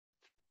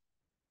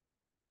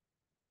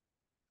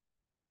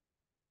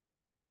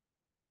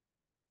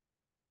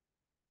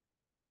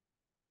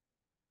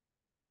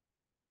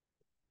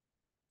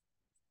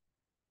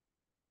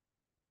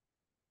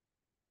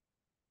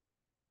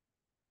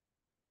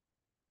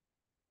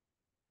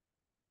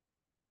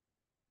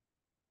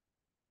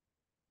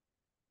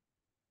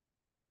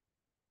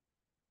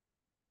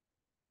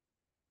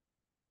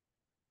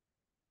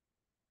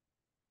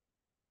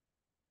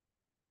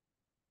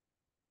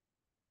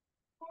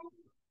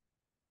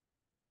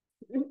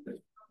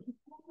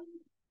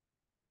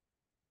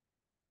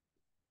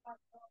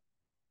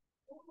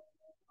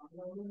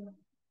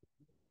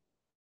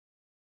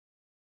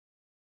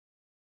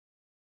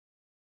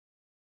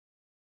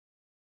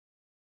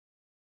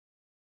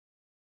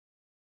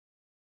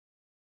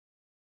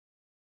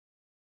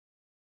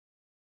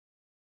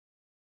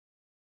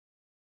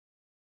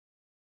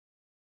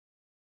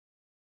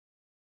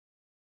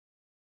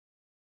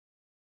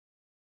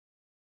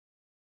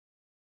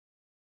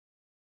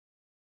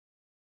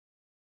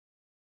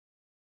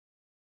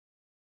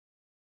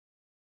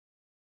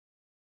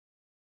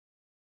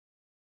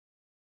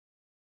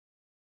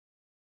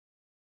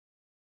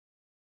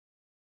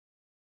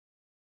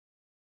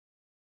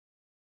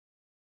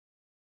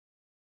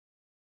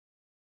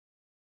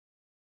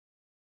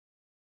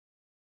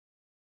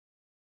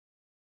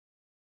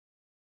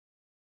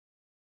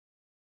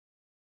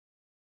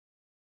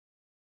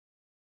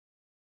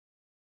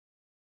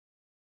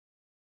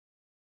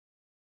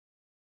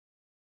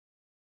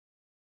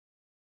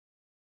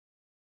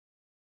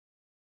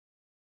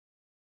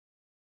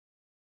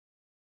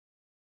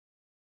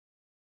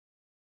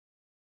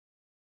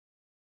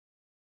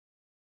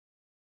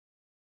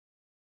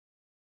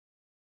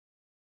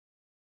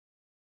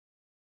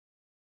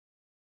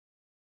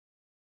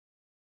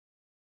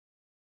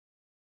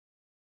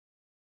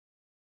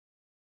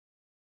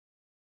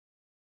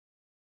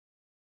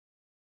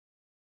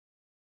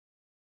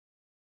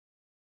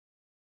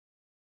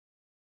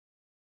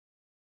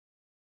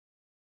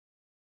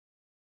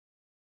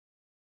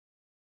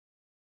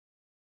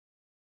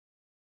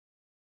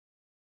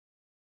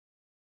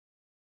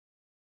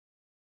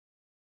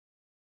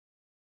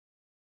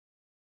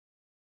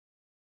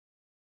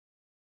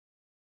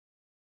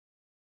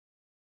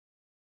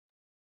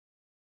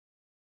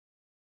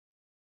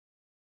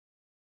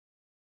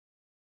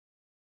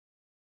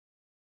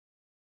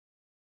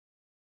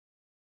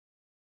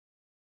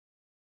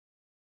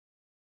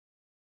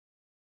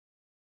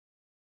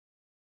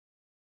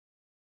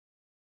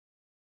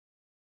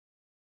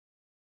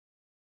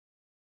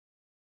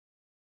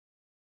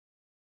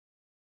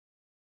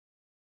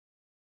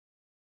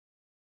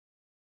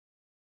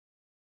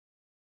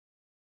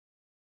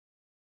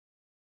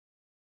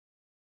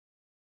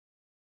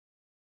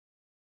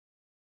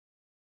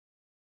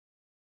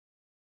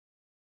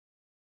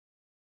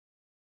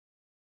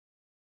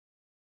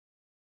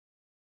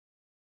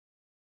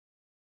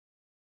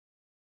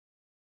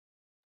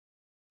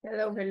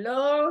Hello,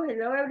 hello,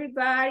 hello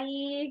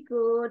everybody.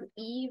 Good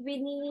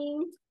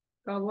evening.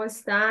 ¿Cómo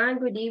están?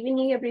 Good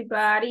evening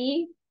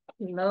everybody.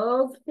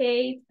 Hello,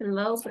 Kate.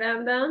 Hello,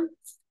 Brandon.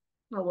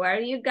 How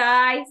are you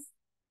guys?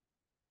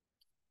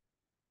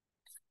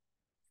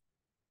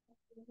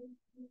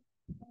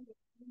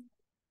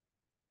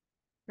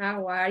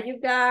 How are you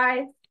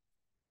guys?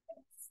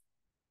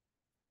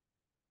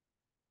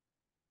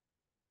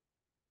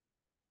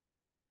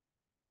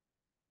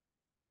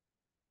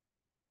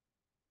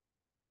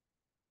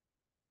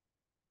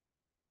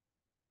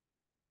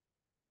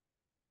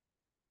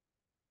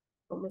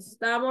 ¿Cómo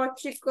estamos,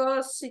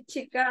 chicos y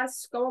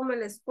chicas? ¿Cómo me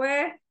les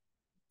fue?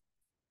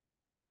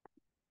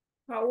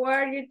 How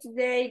are you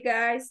today,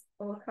 guys?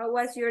 Or how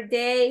was your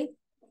day?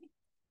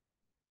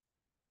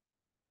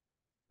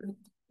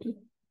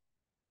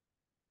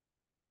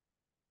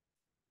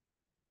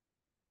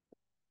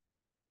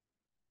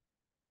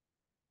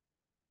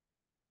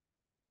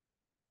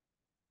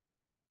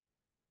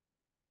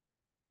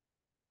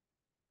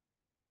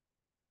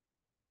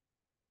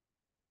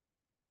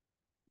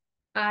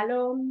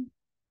 Hello.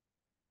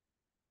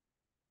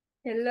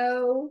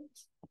 Hello.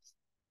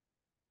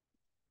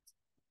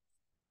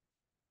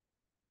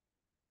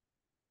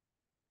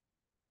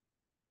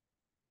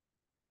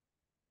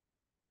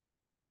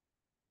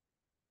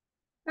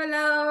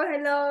 Hello,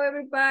 hello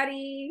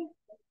everybody.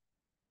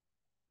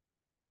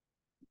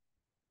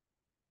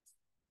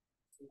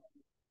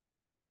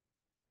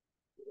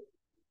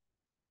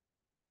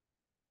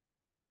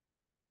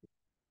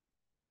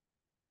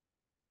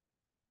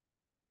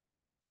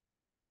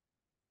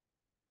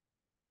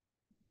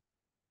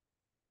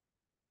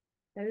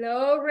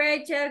 Hello,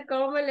 Rachel.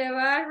 ¿Cómo le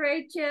va,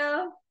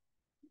 Rachel?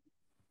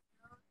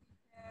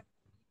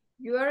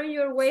 You are on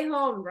your way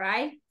home,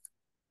 right?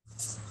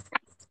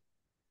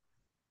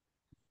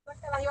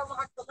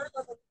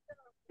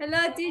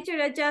 Hello, teacher.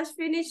 I just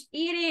finished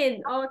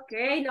eating.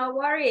 Okay, no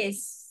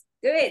worries.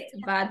 Good.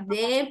 But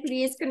then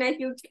please connect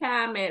your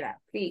camera,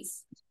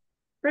 please.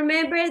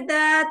 Remember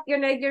that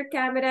connect your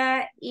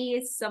camera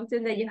is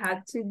something that you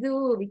have to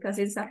do because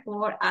it's a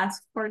for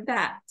ask for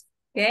that.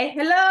 Okay.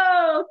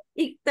 Hello,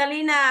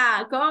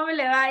 Ictalina. ¿Cómo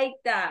le va,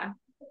 Icta?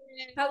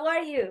 How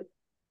are you?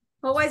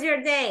 How was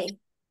your day?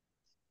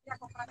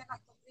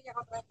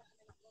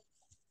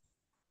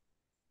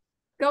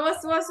 ¿Cómo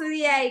estuvo su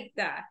día,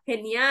 Icta?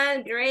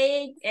 Genial,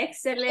 great,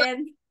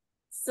 excellent,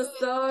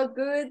 so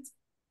good.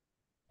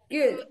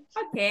 Good.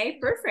 Okay,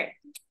 perfect.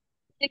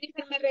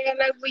 Jennifer me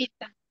regala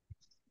agüita.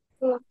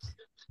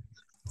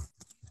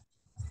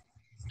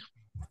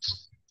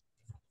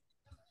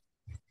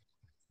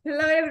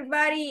 Hello,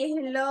 everybody.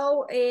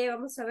 Hello.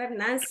 Vamos a ver,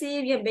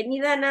 Nancy.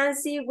 Bienvenida,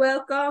 Nancy.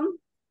 Welcome.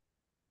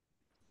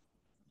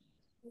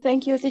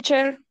 Thank you,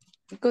 teacher.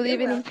 Good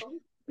You're evening. welcome.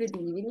 Good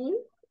evening.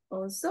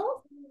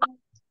 Also.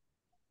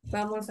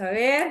 Vamos a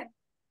ver.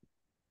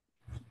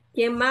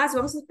 ¿Quién más?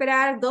 Vamos a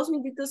esperar 2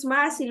 minutitos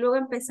más y luego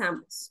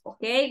empezamos.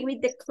 Ok, with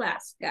the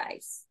class,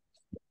 guys.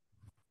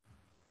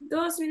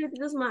 2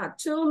 minutitos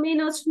más. 2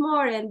 minutes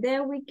more and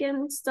then we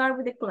can start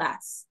with the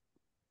class.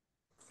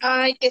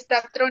 Ay, que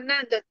está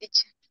tronando,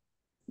 teacher.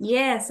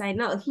 Yes, I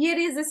know. Here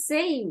is the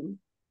same.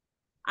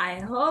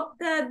 I hope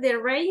that the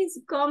rain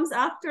comes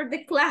after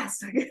the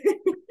class.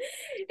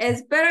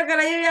 Espero que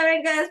la lluvia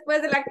venga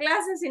después de la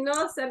clase, si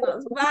no se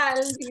nos va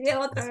el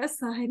video otra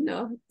vez. Ay,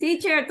 no.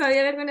 Teacher,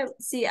 todavía vengo en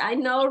sí, I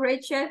know,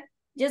 Rachel.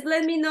 Just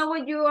let me know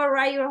when you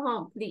arrive your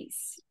home,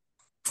 please.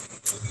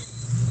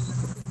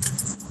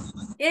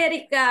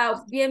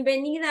 Erika,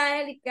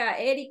 bienvenida, Erika.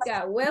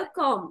 Erika,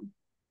 welcome.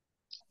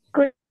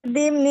 Good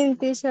evening,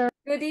 teacher.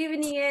 Good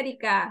evening,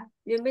 Erika.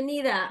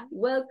 Bienvenida,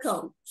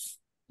 welcome.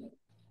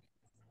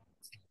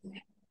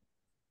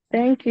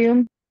 Thank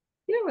you.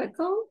 You're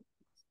welcome.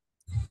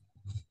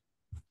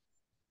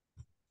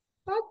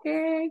 Ok,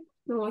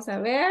 vamos a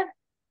ver.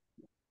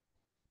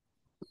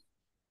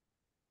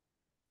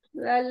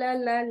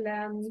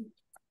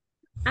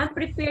 I'm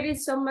preparing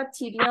some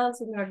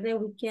materials in order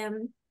we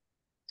can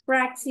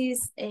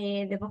practice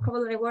the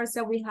vocabulary words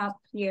that we have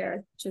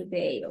here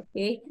today,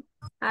 okay?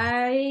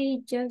 I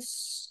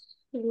just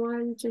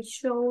want to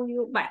show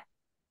you. Bye.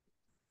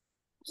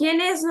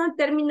 ¿Quiénes no han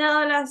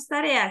terminado las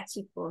tareas,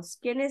 chicos?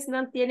 ¿Quiénes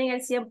no tienen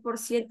el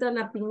 100% en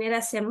la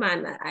primera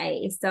semana?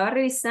 Ahí, estaba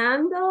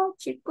revisando,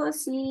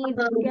 chicos, y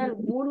vi que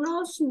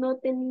algunos no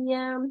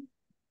tenían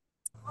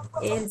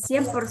el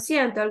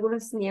 100%,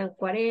 algunos tenían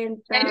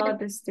 40,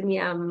 otros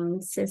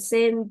tenían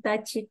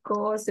 60,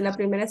 chicos, de la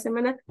primera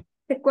semana.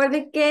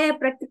 Recuerden que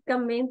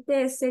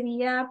prácticamente ese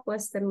día,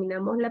 pues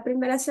terminamos la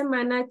primera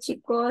semana,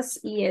 chicos,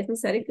 y es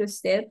necesario que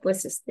usted,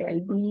 pues, esté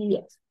al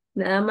día.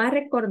 Nada más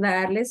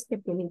recordarles que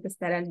tienen que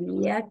estar al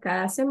día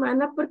cada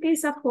semana porque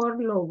ISSSS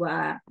lo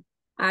va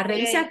a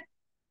revisar.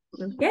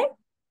 ¿Ok?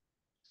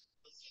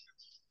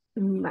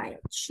 Vaya,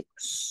 chicos,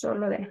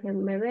 solo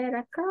déjenme ver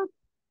acá.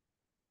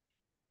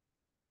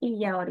 Y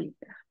ya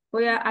ahorita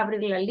voy a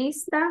abrir la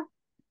lista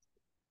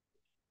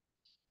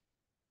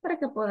para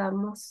que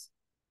podamos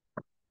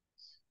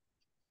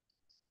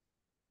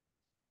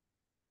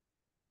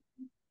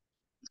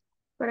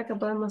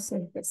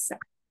empezar.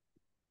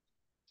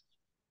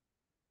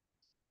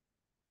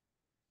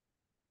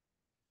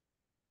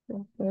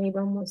 Ok,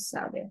 vamos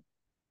a ver.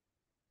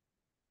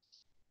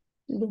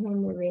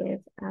 Déjenme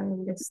ver a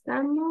dónde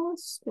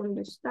estamos.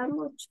 ¿Dónde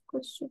estamos,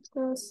 chicos,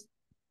 chicos?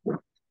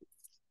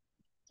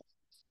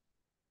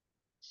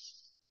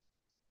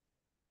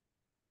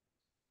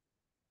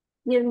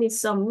 Give me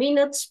some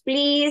minutes,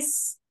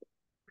 please.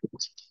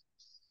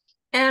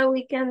 And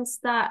we can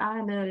start.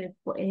 I know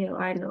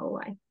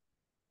why.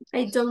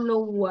 I don't know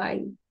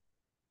why.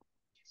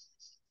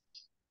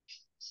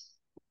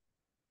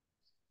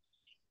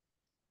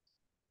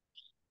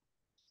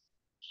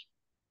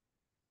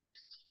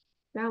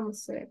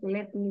 Vamos a ver.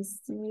 Let me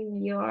see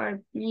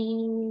your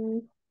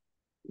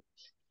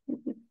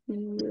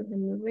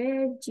Déjenme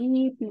ver.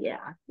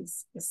 GPA. Aquí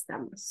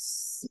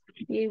estamos.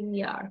 Here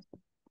we are.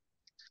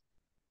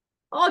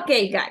 Ok,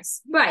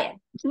 guys. Vaya.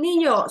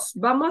 Niños,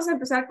 vamos a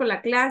empezar con la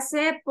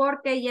clase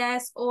porque ya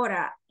es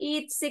hora.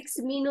 It's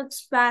 6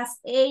 minutes past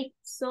 8,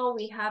 so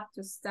we have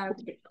to start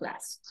the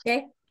class,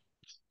 okay?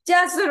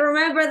 Just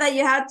remember that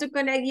you have to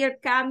connect your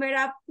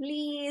camera,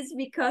 please,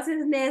 because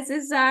it's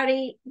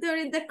necessary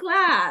during the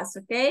class,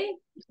 okay?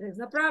 There's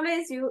no problem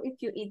if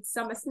you eat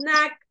some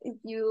snack, if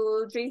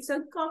you drink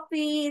some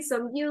coffee,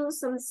 some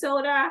juice, some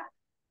soda,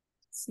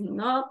 it's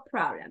no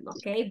problem,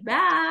 okay?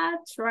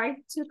 But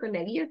try to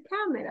connect your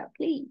camera,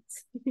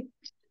 please.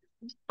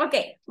 Ok,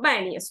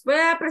 bueno, niños, voy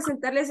a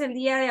presentarles el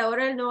día de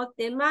ahora el nuevo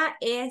tema.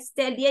 El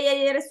día de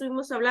ayer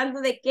estuvimos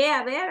hablando de qué,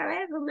 a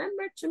ver,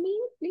 remember to me,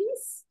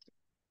 please.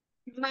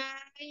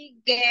 My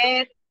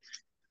get.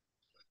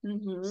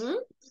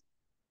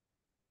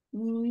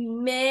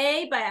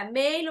 May, para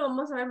May lo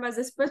vamos a ver más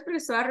después porque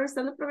estaba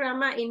revisando el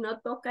programa y no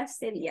toca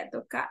este día,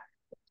 toca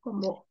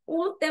como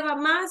un tema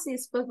más y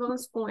después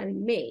vamos con el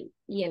may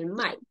y el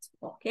might,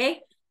 ok?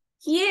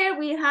 Here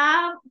we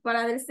have,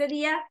 para este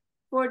día,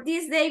 for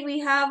this day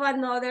we have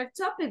another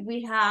topic,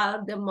 we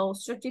have the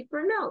demonstrative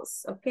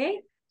pronouns,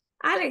 ok?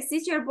 Alex,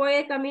 teacher, voy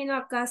de camino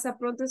a casa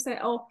pronto.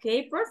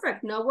 Okay,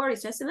 perfect, no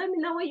worries, just let me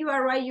know when you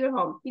arrive your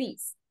home,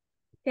 please.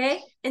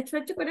 Okay, and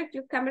try to connect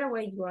your camera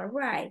when you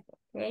arrive,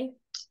 okay?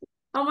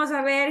 Vamos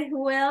a ver,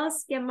 who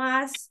else, ¿qué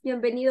más?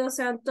 Bienvenidos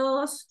sean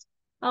todos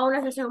a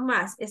una sesión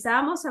más.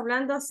 Estábamos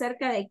hablando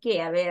acerca de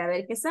qué, a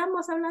ver, ¿qué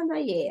estábamos hablando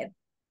ayer?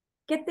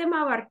 ¿Qué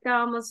tema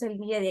abarcábamos el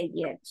día de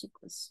ayer,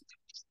 chicos?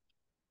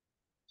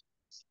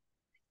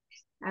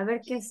 A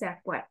ver qué se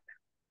acuerda.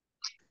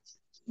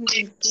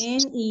 El quién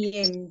y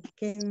el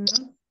que no.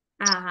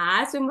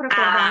 Ajá, estuvimos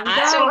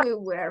recordando, we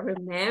were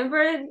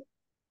remembered,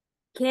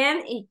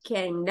 can y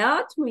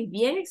cannot. Muy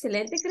bien,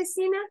 excelente,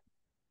 Cristina.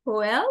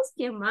 Who else?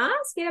 ¿Quién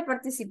más quiere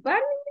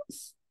participar,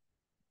 niños?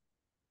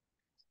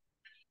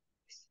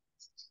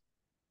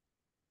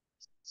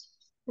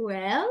 Who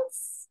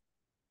else?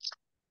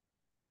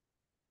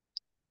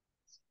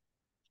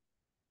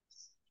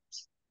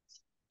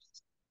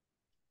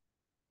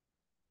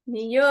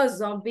 Niños,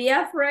 don't be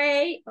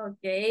afraid.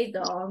 Okay,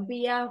 don't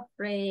be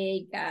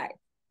afraid, guys.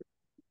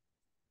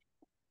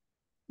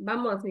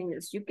 Vamos,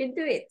 niños, you can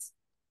do it.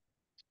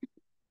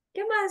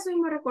 ¿Qué más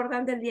estuvimos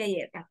recordando el día de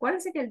ayer?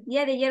 Acuérdense que el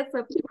día de ayer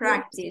fue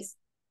practice.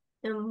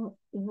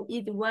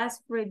 It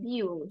was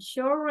review,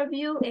 short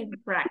review and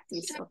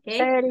practice, okay?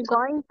 El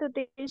going to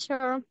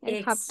teacher,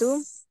 el have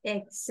to.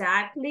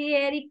 Exactly,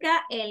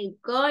 Erika. El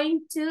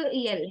going to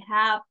y el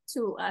have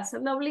to as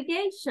an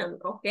obligation,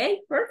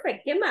 okay?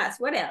 Perfect. ¿Qué más?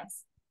 What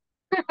else?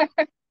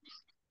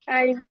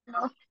 I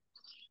know.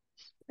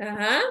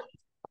 Ajá.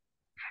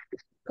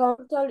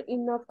 Countable y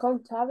not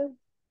countable.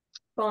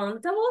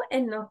 Countable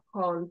and not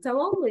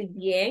countable. Muy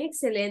bien.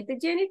 Excelente,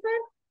 Jennifer.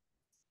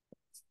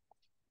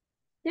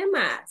 ¿Qué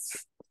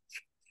más?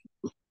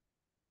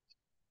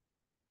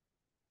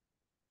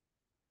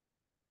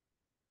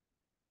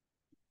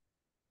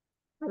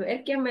 A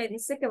ver, ¿quién me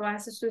dice que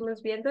vas a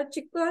estuvimos viendo,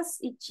 chicos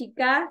y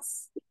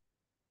chicas?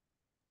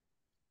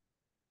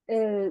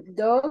 El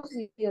dos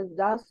y el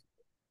das.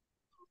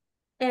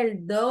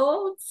 El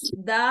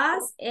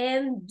does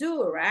and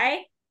do,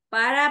 right?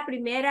 Para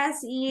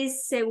primeras y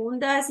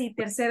segundas y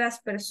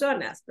terceras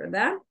personas,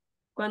 ¿verdad?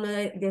 Cuando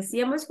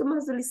decíamos que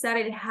vamos a utilizar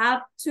el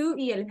have to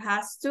y el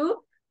has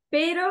to,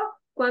 pero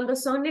cuando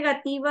son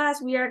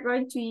negativas, we are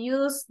going to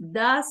use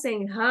does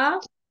and have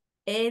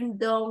and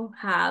don't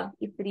have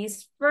if it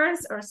is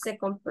first or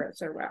second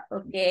person, right?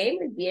 Okay,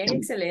 muy bien,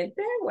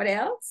 excelente. What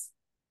else?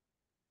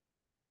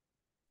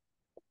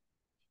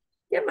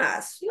 ¿Qué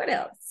más? What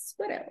else?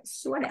 What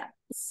else? What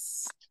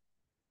else?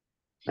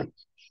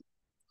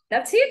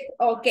 That's it?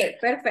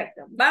 Ok,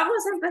 perfecto.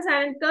 Vamos a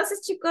empezar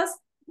entonces, chicos.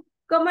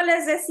 Como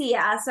les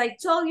decía, as I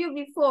told you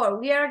before,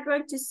 we are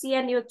going to see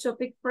a new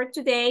topic for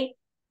today.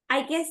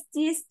 I guess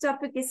this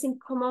topic is in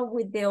common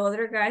with the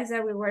other guys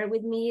that we were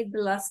with me the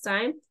last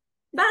time,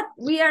 but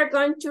we are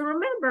going to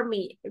remember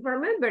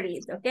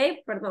it,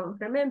 okay? Perdón,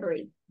 remember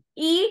it.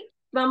 Y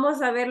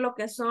vamos a ver lo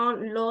que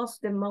son los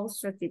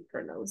demonstrative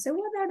pronouns. So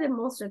what are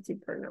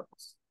demonstrative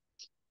pronouns?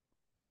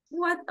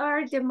 What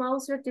are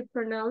demonstrative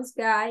pronouns,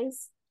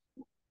 guys?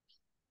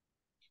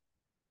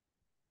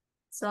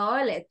 So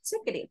let's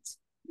check it.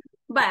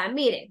 Vaya,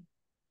 miren.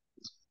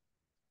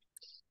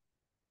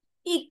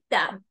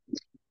 Icta.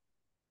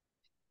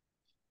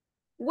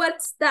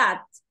 What's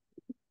that?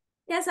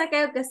 ¿Qué es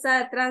aquello que está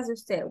detrás de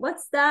usted?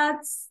 What's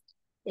that?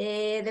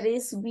 That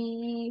is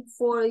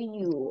before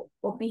you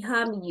or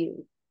behind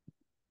you.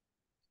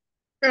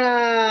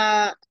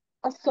 A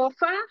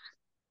sofa.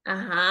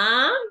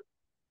 Ajá.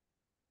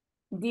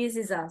 This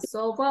is a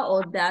sofa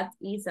or that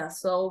is a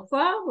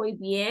sofa. Muy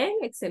bien,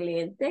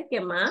 excelente.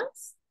 ¿Qué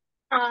más?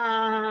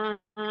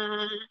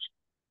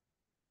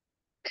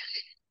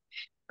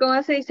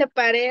 ¿Cómo se dice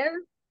pared?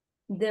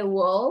 The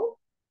wall.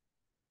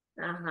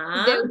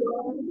 Ajá. The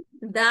wall.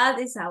 That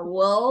is a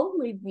wall.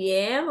 Muy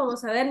bien.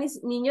 Vamos a ver,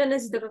 niños,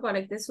 necesito que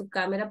conecte su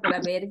cámara para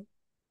ver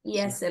y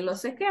hacer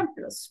los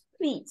ejemplos.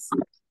 Please.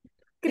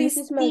 This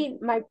is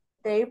my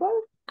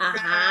table.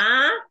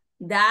 Ajá.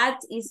 That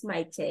is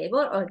my table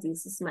or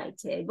this is my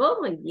table.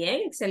 Muy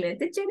bien.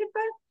 Excelente,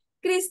 Jennifer.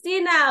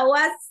 Cristina,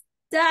 what's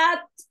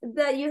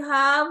that you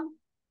have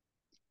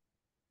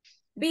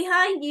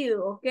behind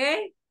you,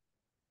 okay?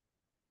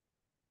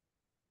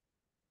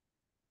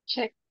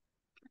 Check.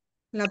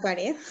 La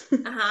pared.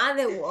 Ajá,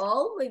 the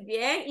wall, muy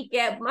bien. Y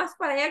que más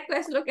para allá, ¿qué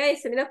es lo que hay?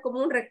 Se mira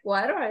como un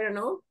recuadro, I don't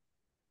know.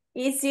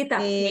 Is it a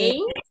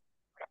paint?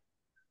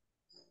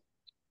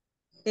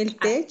 El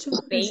techo.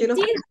 El cielo.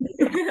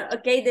 Painting.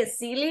 Okay, the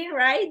ceiling,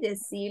 right? The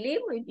ceiling,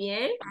 muy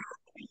bien.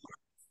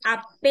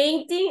 A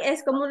painting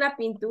es como una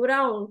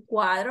pintura o un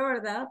cuadro,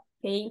 ¿verdad?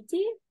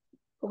 Painting.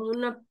 Como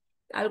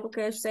algo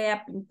que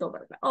sea pintó,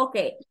 ¿verdad?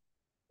 Okay.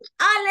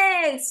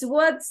 Alex,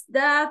 what's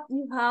that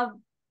you have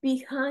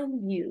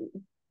behind you?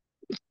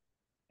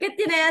 ¿Qué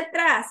tiene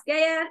detrás? ¿Qué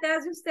hay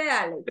detrás de usted,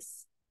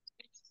 Alex?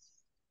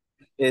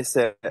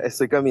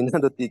 Estoy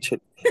caminando,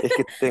 teacher. Es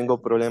que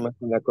tengo problemas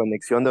con la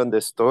conexión donde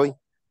estoy.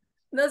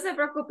 No se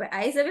preocupe,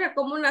 ahí se ve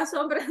como una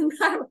sombra en un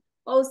árbol.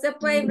 O usted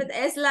puede inventar,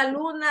 es la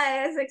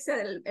luna, es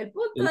el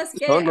punto es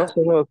que, No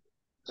somos.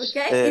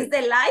 okay, is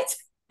the light,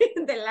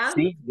 the lamp.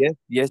 Sí,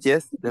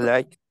 yes, the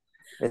light.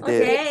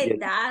 Okay,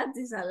 that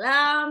is a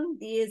lamp,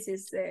 this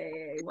is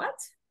what?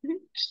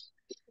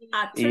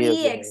 A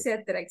tree,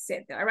 etcétera,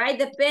 etcétera. All right,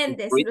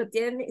 depende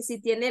si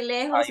tiene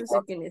lejos o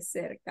si tiene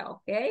cerca,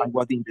 okay? I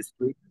was in the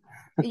street.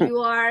 You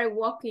are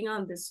walking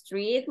on the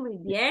street, muy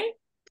bien.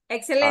 I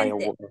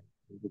Excelente. walk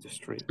in the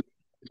street.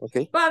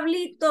 Okay.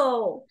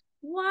 Pablito,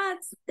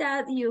 what's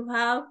that you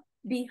have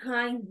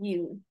behind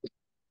you?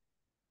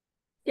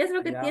 ¿Qué es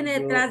lo que tiene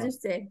detrás de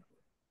usted?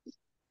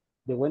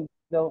 The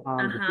window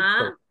and the Ajá.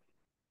 picture.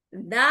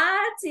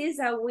 That is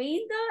a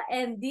window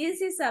and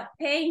this is a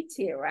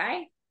painting,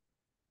 right?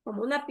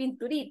 Como una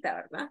pinturita,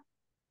 ¿verdad?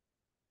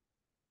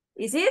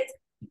 Is it?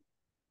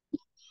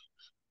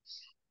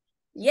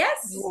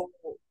 Yes?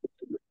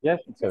 Yes,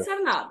 sir. Yes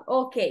or not?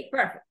 Okay,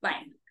 perfect.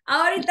 Fine.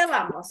 Ahorita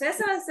vamos,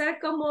 eso va a ser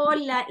como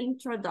la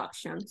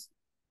introduction,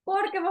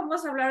 porque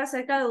vamos a hablar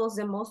acerca de los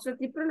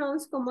demonstrative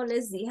pronouns, como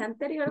les dije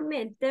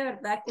anteriormente,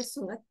 ¿verdad? Que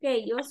son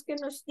aquellos que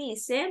nos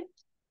dicen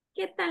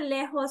qué tan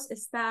lejos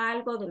está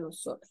algo de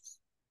nosotros.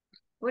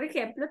 Por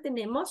ejemplo,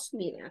 tenemos,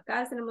 miren,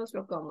 acá tenemos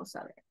lo que vamos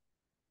a ver.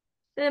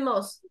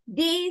 Tenemos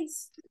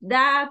this,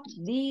 that,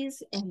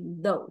 these,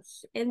 and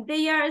those. And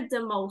they are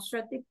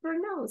demonstrative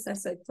pronouns,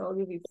 as I told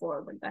you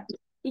before, ¿verdad?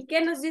 ¿Y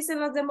qué nos dicen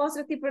los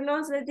demonstrative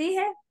pronouns? Les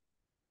dije.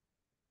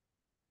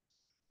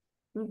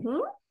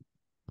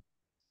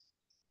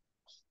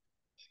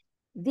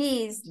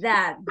 These,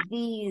 that,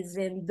 these,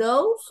 and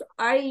those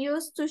are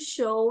used to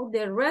show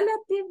the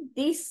relative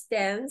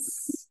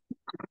distance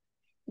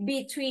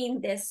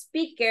between the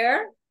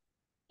speaker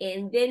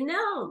and the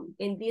noun.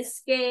 In this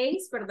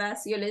case, ¿verdad?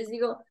 Si yo les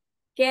digo,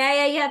 ¿qué hay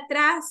ahí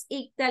atrás,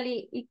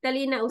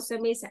 Ictalina? Usted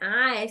me dice,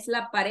 es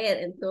la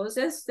pared.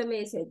 Entonces usted me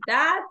dice,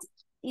 that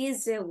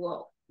is the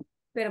wall.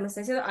 Pero me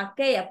está diciendo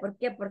aquella. ¿Por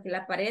qué? Porque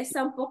la pared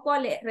está un poco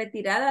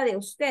retirada de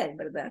usted,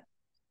 ¿verdad?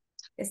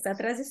 Está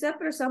atrás de usted,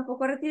 pero está un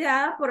poco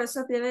retirada. Por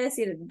eso debe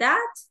decir, that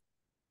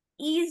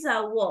is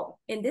a wall.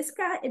 In this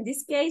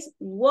case,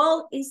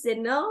 wall is the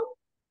noun,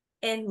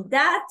 and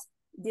that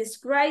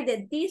describe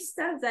the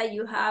distance that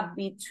you have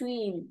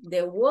between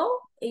the wall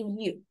and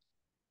you.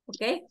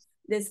 ¿Ok?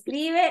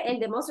 Describe, el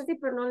demonstrative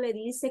pronoun le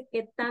dice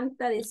qué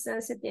tanta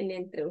distancia tiene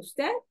entre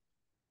usted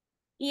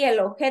y el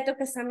objeto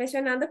que está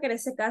mencionando, que en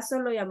este caso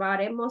lo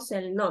llamaremos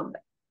el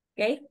nombre.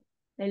 ¿Ok?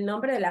 El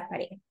nombre de la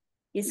pared.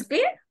 ¿Is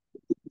clear?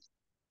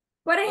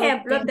 Por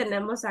ejemplo,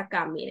 tenemos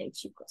acá, miren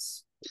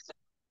chicos.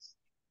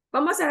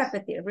 Vamos a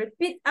repetir.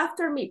 Repeat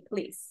after me,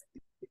 please.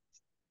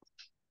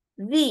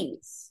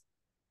 These.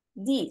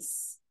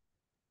 This.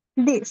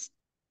 This.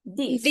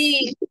 This.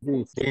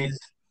 This.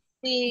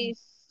 This.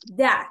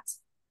 That.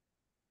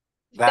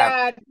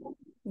 That.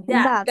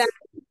 That.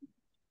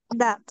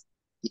 That.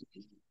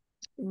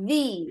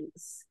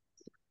 These.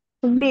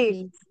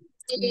 This.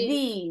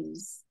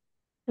 These.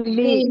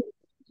 This.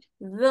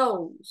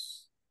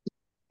 Those.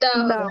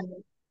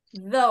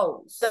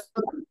 Those.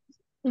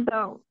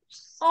 Those.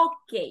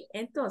 Ok,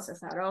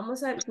 entonces ahora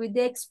vamos a with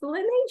the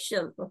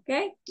explanation,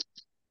 ok?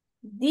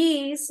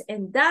 This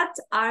and that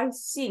are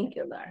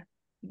singular.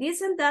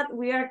 This and that,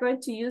 we are going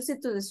to use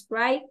it to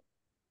describe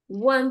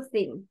one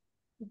thing,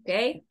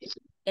 okay?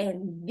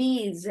 And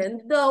these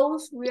and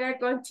those, we are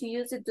going to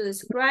use it to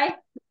describe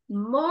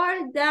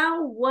more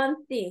than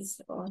one thing,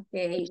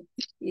 okay?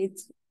 It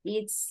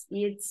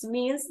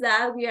means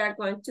that we are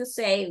going to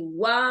say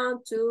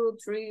 1, 2,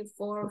 3,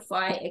 4,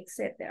 5,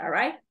 etc., all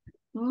right?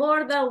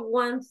 More than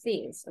one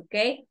thing,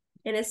 okay?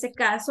 En este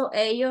caso,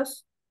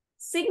 ellos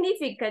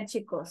significan,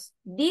 chicos,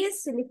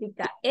 this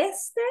significa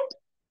este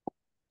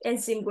en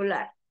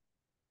singular.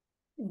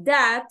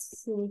 That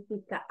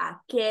significa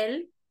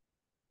aquel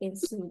en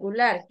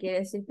singular. Quiere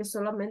decir que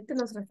solamente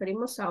nos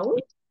referimos a un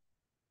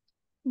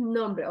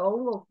nombre o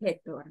un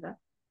objeto, ¿verdad?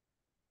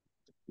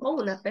 O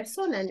una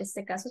persona, en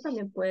este caso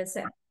también puede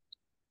ser.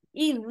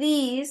 Y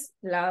this,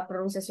 la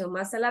pronunciación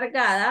más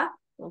alargada,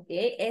 ¿ok?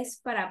 Es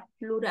para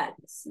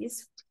plurales.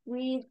 Es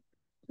with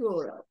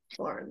plural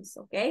forms,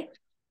 ¿ok?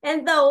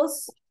 And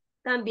those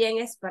también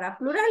es para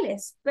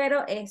plurales,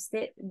 pero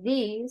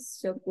this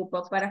se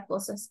ocupa para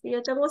cosas que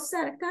yo tengo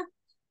cerca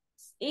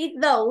y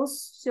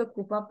those se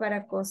ocupa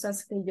para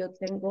cosas que yo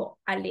tengo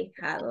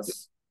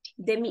alejados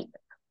de mí.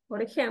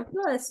 Por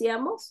ejemplo,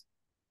 decíamos,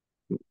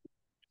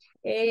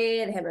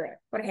 déjame ver,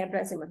 por ejemplo,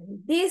 decimos,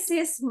 this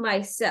is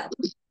my cell,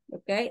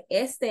 ¿ok?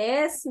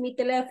 Este es mi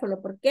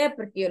teléfono, ¿por qué?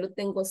 Porque yo lo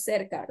tengo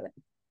cerca, ¿verdad?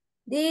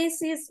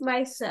 This is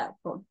my cell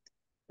phone.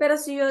 Pero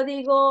si yo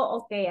digo,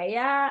 ok,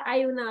 allá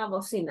hay una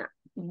bocina.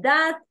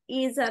 That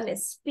is an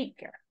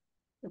speaker.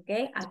 Ok,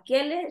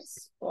 aquel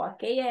es o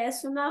aquella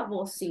es una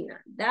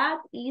bocina. That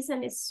is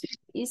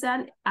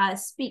a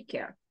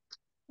speaker.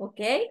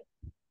 Ok.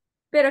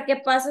 Pero ¿qué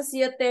pasa si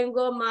yo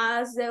tengo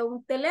más de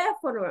un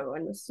teléfono?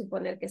 Bueno,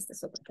 suponer que este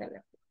es otro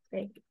teléfono.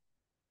 Okay.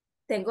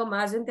 Tengo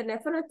más de un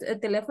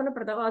teléfono,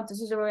 perdón,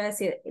 entonces yo voy a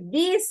decir,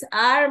 these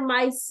are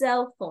my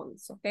cell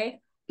phones. Ok.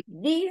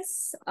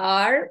 These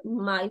are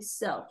my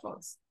cell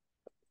phones.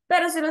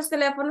 Pero si los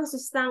teléfonos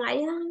están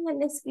allá en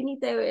la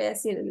esquinita, yo voy a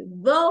decir,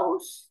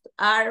 those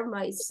are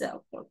my cell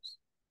phones.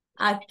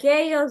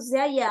 Aquellos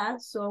de allá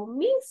son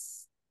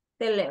mis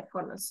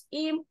teléfonos,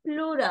 en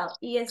plural,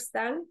 y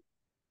están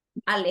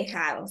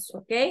alejados,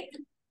 ¿ok?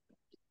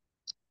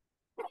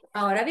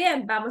 Ahora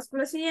bien, vamos con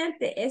lo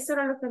siguiente. Eso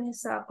era lo que les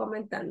estaba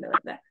comentando,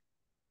 ¿verdad?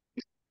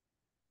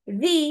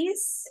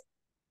 This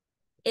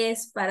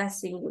es para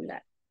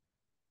singular.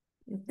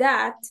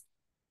 That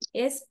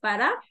es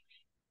para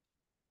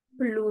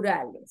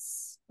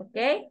plurales, ¿ok?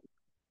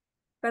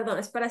 Perdón,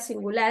 es para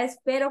singulares,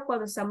 pero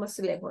cuando estamos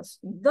lejos.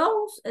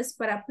 Those es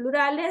para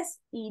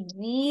plurales y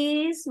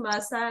this,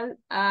 más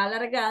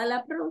alargada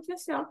la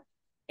pronunciación,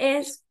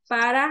 es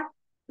para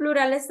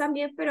plurales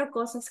también, pero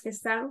cosas que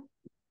están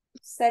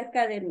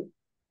cerca de mí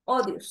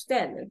o de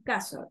usted, en el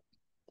caso.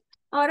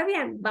 Ahora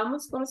bien,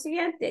 vamos con lo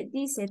siguiente.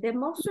 Dice,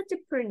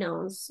 demonstrative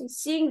pronouns,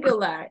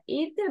 singular.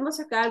 Y tenemos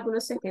acá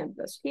algunos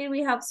ejemplos. Here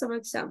we have some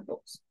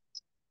examples.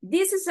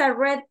 This is a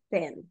red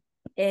pen.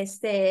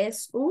 Este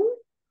es un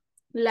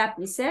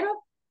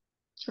lapicero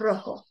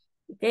rojo.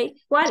 ¿Ok?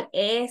 ¿Cuál?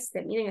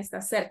 Este. Miren,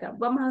 está cerca.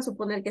 Vamos a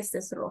suponer que este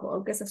es rojo,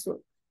 aunque es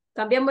azul.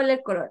 Cambiémosle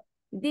el color.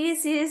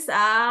 This is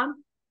a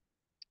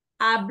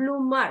blue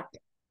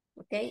marker.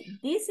 ¿Ok?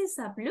 This is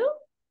a blue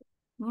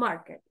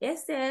marker.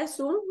 Este es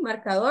un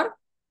marcador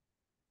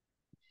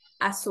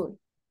azul.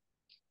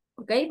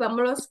 ¿Ok?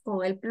 Vámonos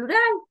con el plural.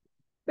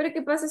 Pero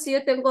 ¿qué pasa si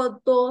yo tengo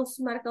dos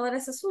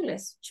marcadores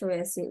azules? Yo voy a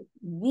decir,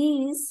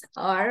 these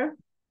are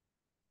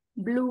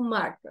blue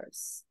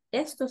markers.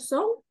 Estos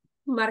son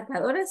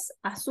marcadores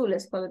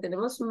azules cuando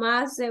tenemos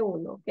más de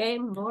uno, ¿ok?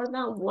 More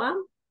than one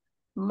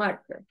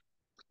marker.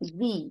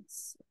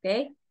 These,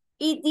 ¿ok?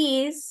 Y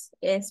these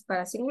es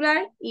para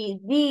singular y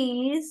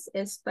these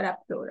es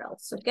para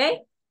plurals,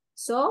 ¿ok?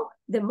 So,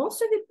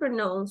 demonstrative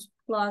pronouns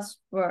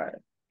plus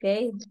verb,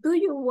 ¿ok? Do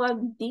you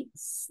want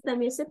this?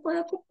 También se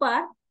puede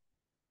ocupar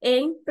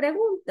en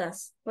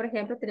preguntas. Por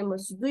ejemplo,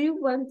 tenemos, do you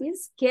want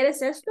this?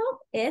 ¿Quieres esto?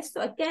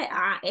 ¿Esto? ¿Qué?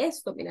 Ah,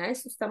 esto, mira,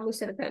 esto está muy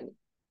cercano.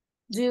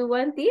 Do you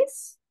want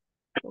this?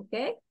 ¿Ok?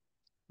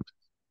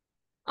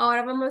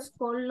 Ahora vamos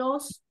con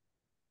los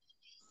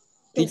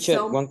que Teacher,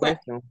 son... one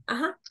question.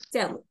 Ajá,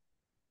 tell me.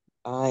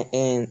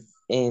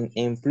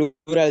 En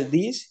plural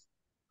this,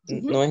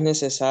 no es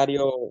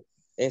necesario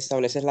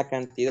establecer la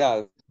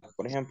cantidad.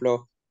 Por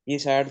ejemplo,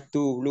 these are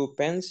two blue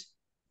pens.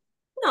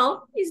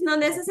 No, it's not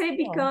necessary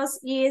because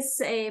it's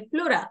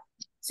plural.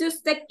 Si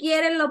usted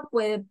quiere, lo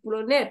puede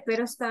poner,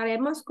 pero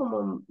estaremos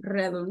como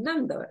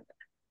redundando, ¿verdad?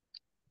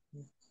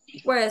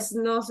 Pues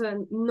no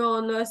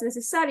es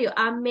necesario,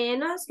 a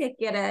menos que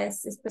quiera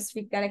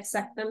especificar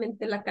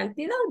exactamente la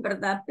cantidad,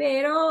 ¿verdad?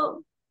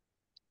 Pero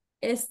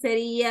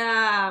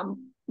estaría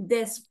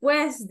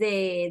después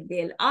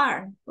del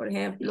are. Por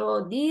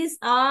ejemplo, these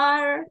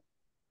are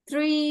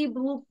 3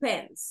 blue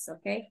pens,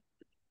 ¿ok?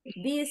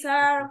 These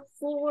are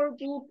 4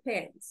 blue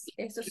pens.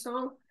 Estos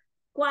son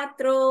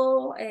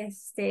 4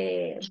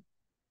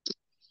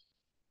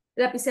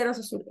 lapiceros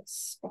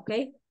azules, ¿ok?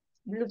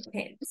 Blue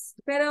pens.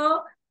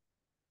 Pero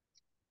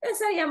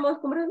estaríamos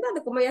como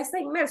redundando, como ya está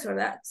inmerso,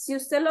 ¿verdad? Si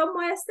usted lo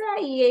muestra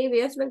y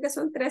ellos ven que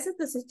son 3,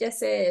 entonces ya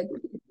se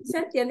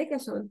entiende que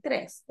son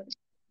 3.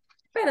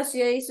 Pero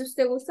si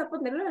usted gusta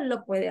ponerlo,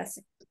 lo puede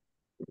hacer.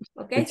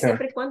 ¿Ok? Teacher.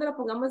 Siempre y cuando lo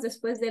pongamos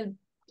después del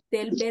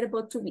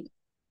verbo to be.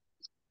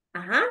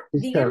 Ajá,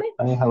 Teacher, dígame.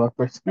 I have a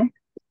question.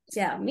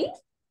 Tell me.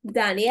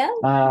 Daniel.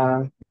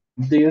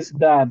 This,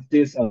 that,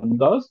 this, and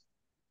those.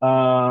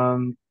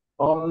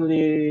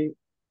 Only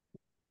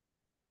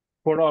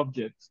for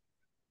objects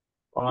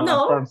on a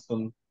No,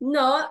 person.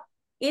 no.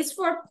 It's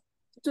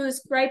to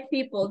describe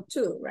people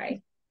too,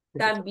 right?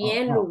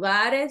 También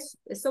lugares.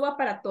 Esto va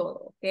para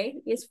todo,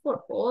 ¿ok? It's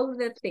for all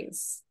the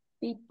things.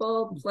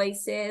 People,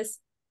 places,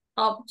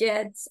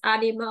 objects,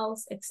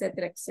 animals,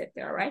 etc.,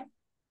 etc., right?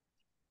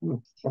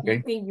 Okay,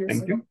 You can use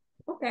thank it. you.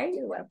 Okay,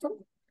 you're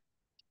welcome.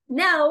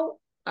 Now,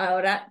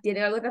 ahora,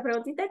 ¿tienen alguna otra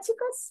preguntita,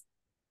 chicos?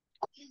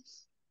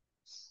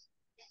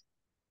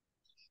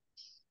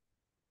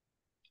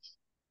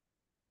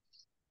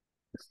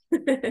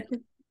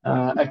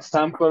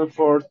 Example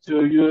for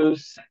to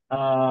use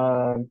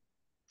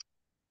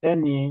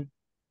any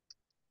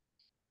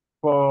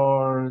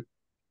for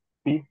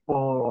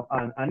people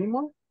and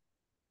animal.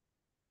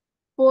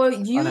 For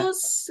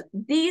use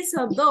these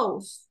or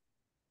those.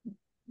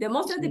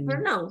 Demonstrative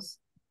pronouns.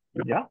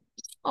 Yeah.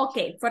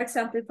 Okay, for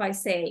example, if I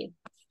say,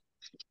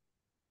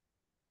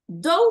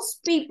 those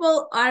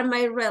people are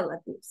my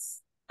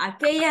relatives.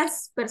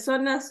 Aquellas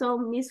personas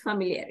son mis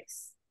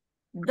familiares.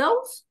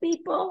 Those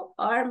people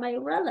are my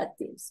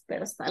relatives,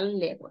 pero están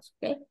lejos,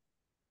 okay?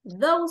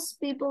 Those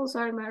people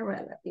are my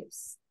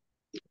relatives.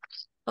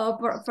 Or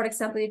for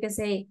example, you can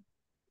say,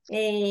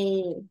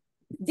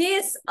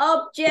 these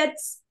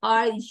objects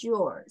are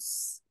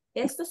yours.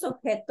 Estos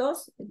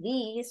objetos,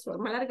 these,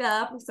 forma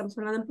alargada, porque estamos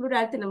hablando en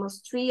plural,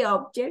 tenemos 3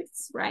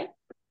 objects, right?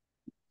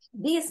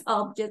 These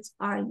objects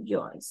are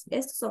yours.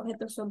 Estos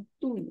objetos son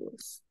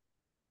tuyos.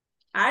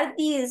 Are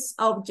these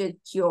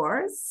objects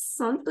yours?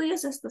 ¿Son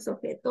tuyos estos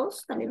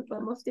objetos? También lo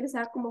podemos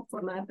utilizar como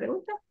forma de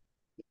pregunta.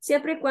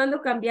 Siempre y cuando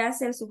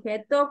cambiase el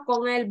sujeto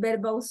con el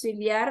verbo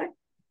auxiliar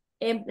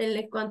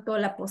en cuanto a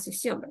la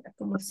posición, ¿verdad?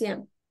 Como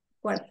siempre.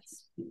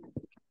 ¿Cuáles?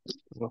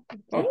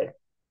 Okay.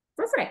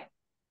 Perfect.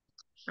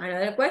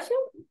 Another question?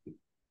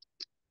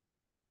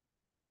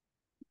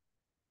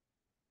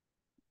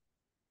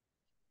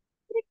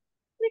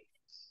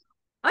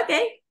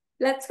 Okay,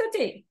 let's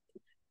continue.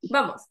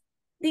 Vamos.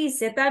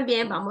 Dice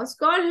también, vamos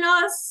con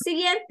los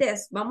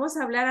siguientes. Vamos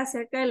a hablar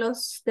acerca de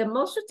los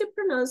demonstrative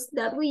pronouns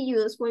that we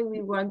use when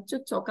we want to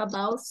talk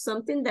about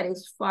something that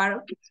is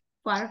far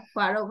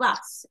of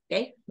us,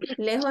 okay?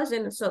 Lejos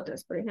de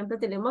nosotros. Por ejemplo,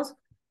 tenemos,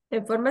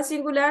 en forma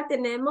singular,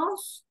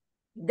 tenemos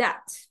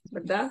that,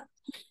 ¿verdad?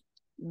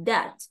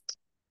 That.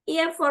 Y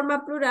en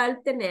forma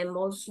plural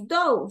tenemos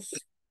those.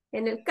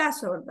 En el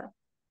caso, ¿verdad?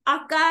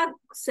 Acá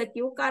se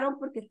equivocaron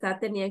porque acá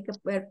tenían que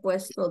haber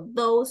puesto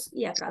those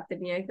y acá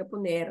tenían que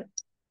poner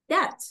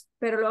that,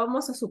 pero lo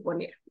vamos a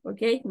suponer,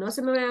 ¿ok? No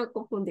se me vayan a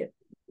confundir.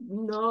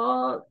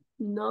 No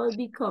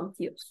be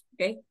confused,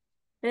 ¿ok?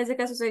 En este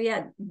caso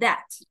sería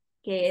that,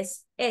 que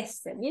es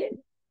este,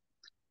 miren.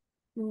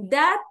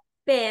 That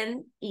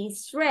pen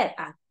is red.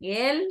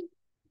 Aquel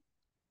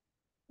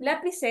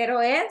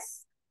lapicero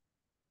es,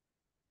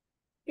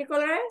 ¿qué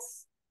color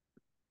es?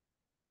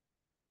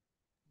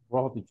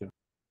 Rojo, teacher.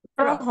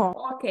 Rojo.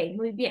 Ok,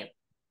 muy bien.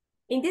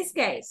 In this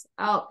case,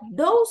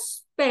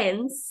 those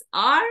pens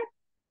are,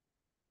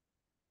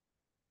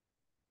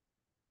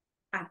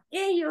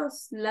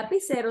 aquellos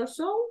lapiceros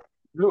son,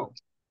 Blue.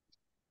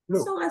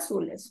 Blue. son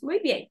azules. Muy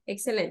bien,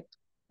 excelente.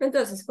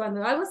 Entonces,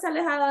 cuando algo está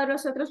alejado de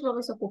nosotros,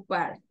 vamos a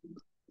ocupar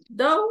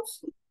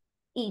those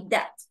y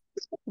that.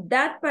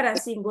 That para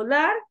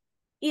singular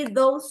y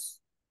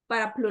those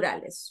para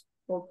plurales.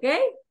 ¿Ok?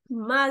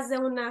 Más de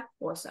una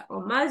cosa,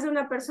 o más de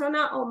una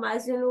persona, o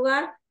más de un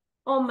lugar,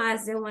 o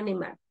más de un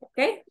animal. ¿Ok?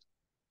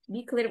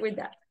 Be clear with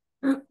that.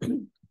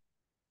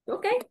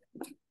 ¿Ok?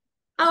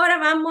 Ahora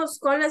vamos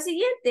con la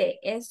siguiente.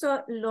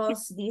 Esto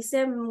los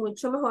dice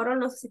mucho mejor o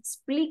nos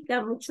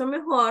explica mucho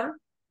mejor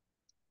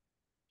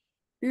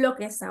lo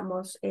que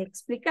estamos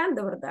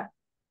explicando, ¿verdad?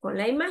 Con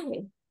la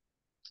imagen.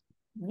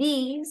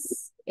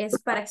 This es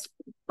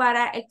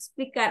para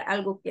explicar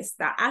algo que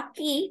está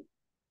aquí,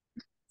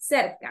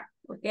 cerca,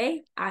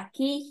 ¿ok?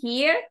 Aquí,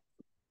 here,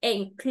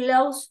 and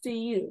close to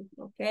you,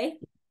 ¿ok?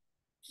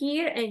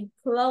 Here and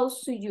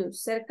close to you,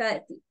 cerca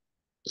de ti.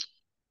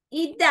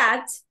 Y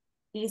that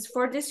is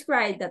for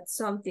describe that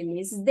something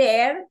is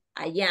there,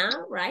 allá,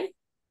 right?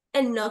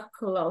 And not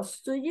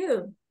close to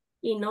you,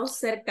 y no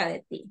cerca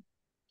de ti.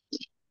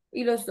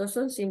 Y los dos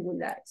son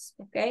singulares,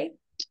 ¿ok?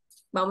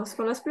 Vamos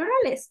con los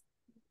plurales.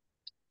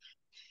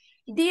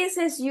 This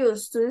is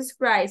used to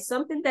describe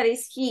something that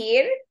is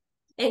here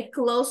and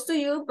close to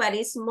you, but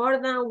it's more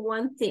than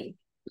one thing.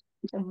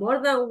 Or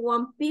more than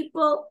one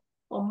people,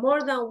 or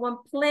more than one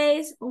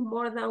place, or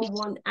more than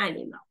one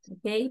animal.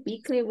 Okay, be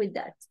clear with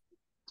that.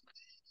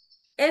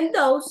 And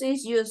those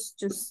is used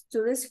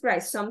to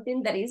describe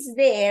something that is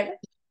there,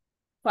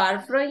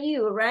 far from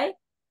you, right?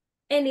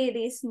 And it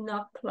is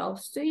not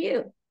close to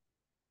you.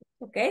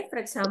 Okay, for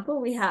example,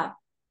 we have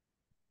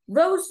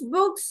those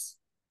books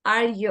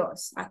are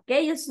yours.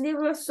 Aquellos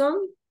libros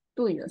son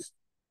tuyos.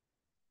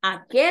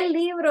 Aquel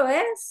libro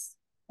es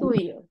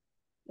tuyo.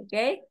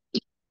 ¿Ok?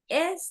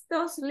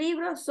 Estos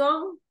libros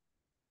son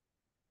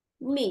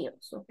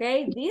míos.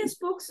 ¿Ok? These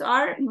books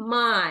are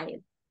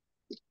mine.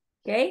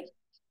 ¿Ok?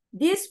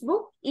 This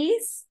book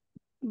is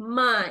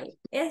mine.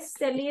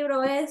 Este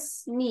libro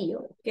es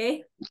mío.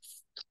 ¿Ok?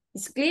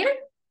 ¿Es clear?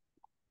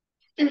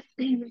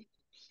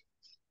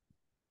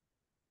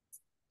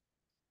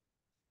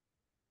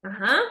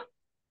 Ajá.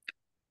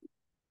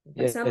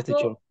 For Yes, teacher.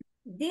 example,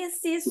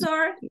 this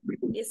scissor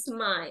is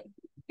mine.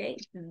 Okay,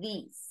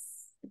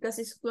 this, because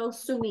it's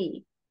close to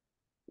me.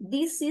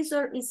 This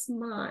scissor is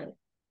mine.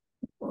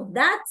 Or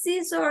that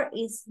scissor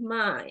is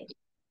mine.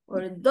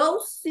 Or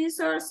those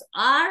scissors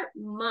are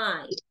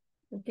mine.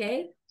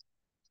 Okay.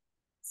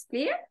 ¿Es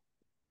clear?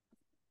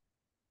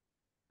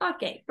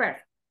 Ok,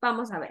 perfecto.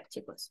 Vamos a ver,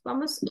 chicos.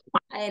 Vamos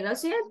a ver lo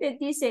siguiente.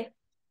 Dice,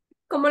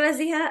 como les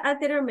dije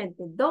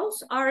anteriormente,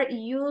 those are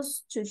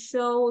used to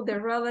show the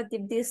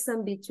relative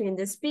distance between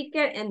the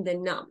speaker and the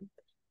noun.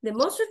 The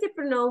demonstrative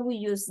pronoun, we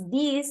use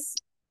this,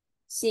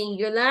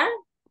 singular,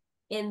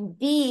 and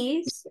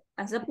this,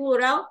 as a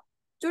plural,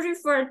 to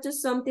refer to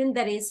something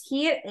that is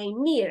here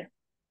and near.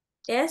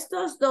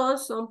 Estos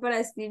dos son para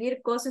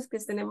escribir cosas que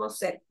tenemos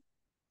cerca.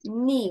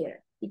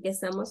 Near, y que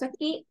estamos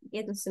aquí,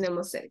 y que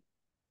tenemos cerca.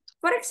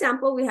 For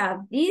example, we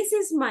have, this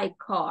is my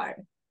car.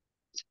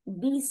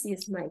 This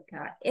is my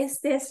car.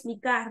 Este es mi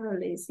carro,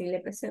 le dicen, le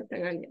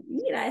presentan a alguien.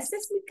 Mira, este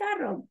es mi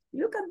carro.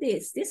 Look at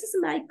this. This is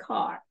my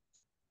car.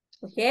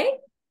 Okay?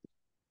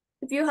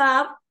 If you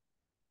have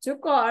two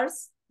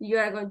cars, you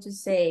are going to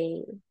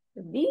say,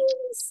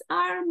 these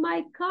are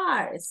my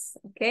cars.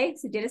 Okay?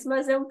 Si tienes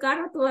más de un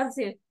carro, tú vas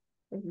a decir,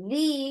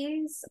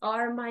 these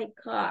are my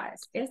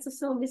cars. Estos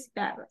son mis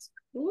carros.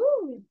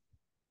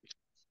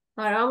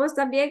 Ahora vamos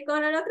también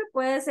con el otro.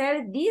 Puede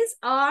ser, these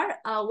are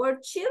our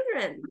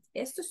children.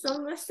 Estos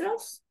son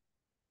nuestros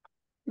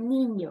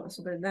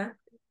niños, ¿verdad?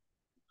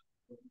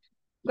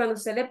 Cuando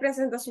usted le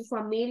presenta a su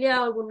familia,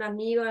 a algún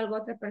amigo, a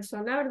alguna otra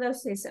persona, ¿verdad?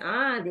 Usted dice,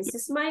 this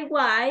is my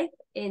wife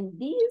and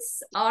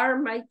these are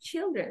my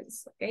children,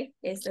 ¿ok?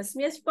 Esta es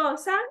mi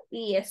esposa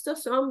y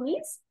estos son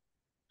mis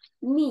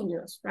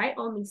niños, right?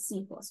 O mis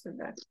hijos,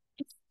 ¿verdad?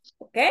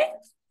 ¿Ok?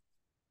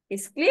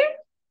 ¿Es clear?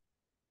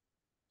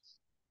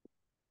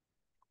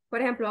 Por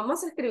ejemplo,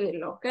 vamos a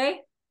escribirlo, ¿ok?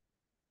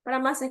 Para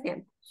más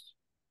ejemplos.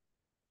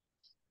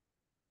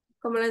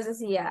 Como les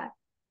decía,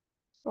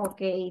 ok,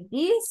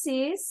 this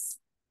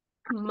is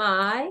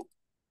my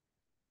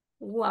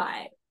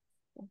wife.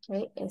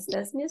 Ok,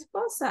 esta es mi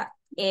esposa.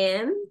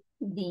 And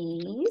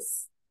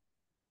these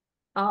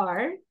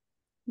are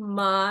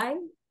my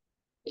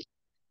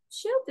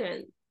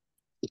children.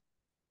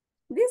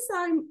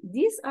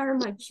 These are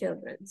my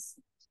children's.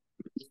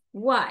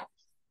 Why?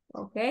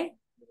 Okay.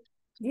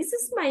 This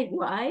is my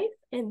wife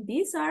and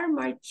these are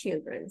my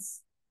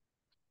children's.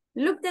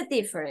 Look the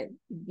difference.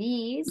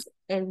 These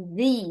and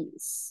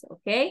these.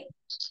 Okay.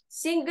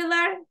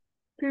 Singular,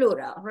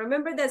 plural.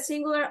 Remember that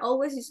singular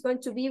always is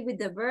going to be with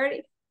the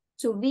verb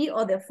to be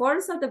or the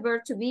forms of the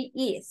verb to be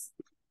is.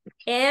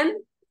 And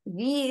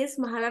this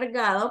más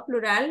alargado,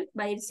 plural,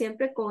 va a ir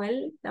siempre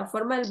con la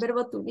forma del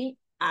verbo to be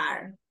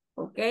are.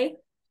 Okay.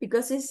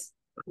 Because it's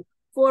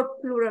for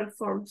plural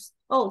forms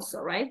also,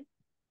 right?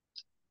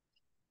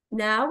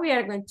 Now we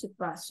are going to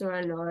pass to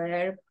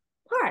another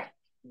part.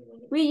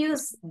 We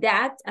use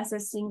that as a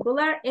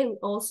singular and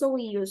also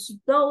we use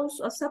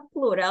those as a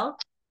plural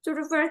to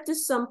refer to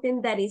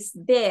something that is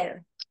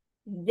there,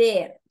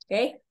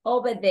 okay?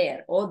 Over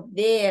there or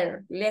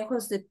there,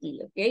 lejos de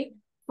ti, okay?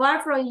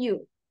 Far from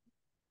you.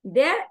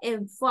 There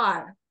and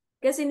far.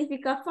 ¿Qué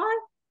significa far?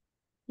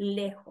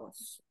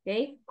 Lejos,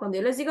 okay? Cuando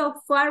yo les digo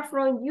far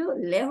from you,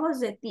 lejos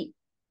de ti,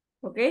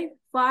 okay?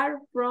 Far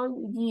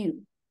from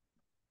you.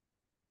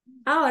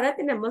 Ahora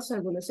tenemos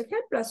algunos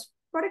ejemplos.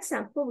 For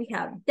example, we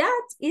have,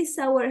 that is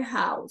our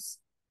house.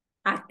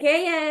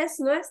 Aquella es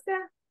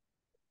nuestra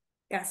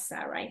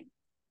casa, right?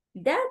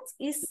 That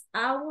is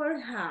our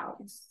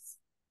house.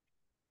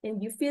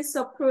 And you feel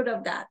so proud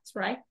of that,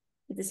 right?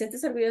 Y te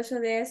sientes orgulloso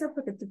de eso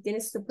porque tú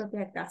tienes tu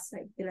propia casa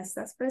y te la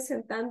estás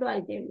presentando a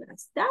alguien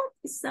más. That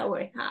is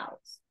our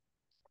house.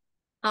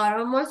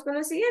 Ahora vamos con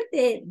lo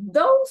siguiente.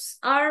 Those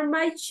are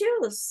my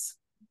shoes.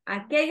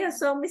 Aquellos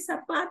son mis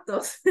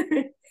zapatos.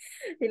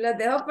 Y los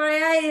dejo por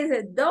allá y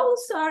dice,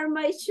 those are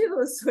my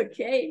shoes,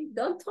 okay?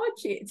 Don't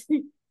touch it.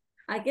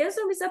 Aquellos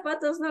son mis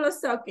zapatos, no los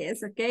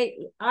toques,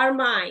 okay? Are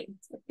mine,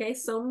 okay?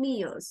 Son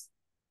míos.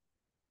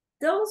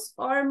 Those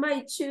are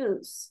my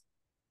shoes.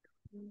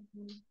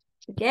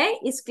 Okay,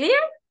 is clear?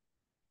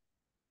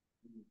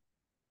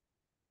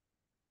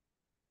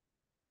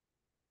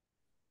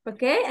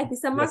 Okay, aquí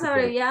está más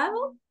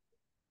abreviado.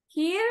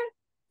 Here,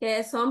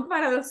 que son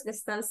para los que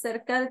están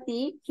cerca de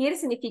ti. Here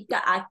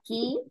significa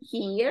aquí,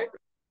 here.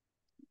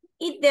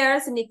 Y there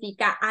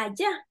significa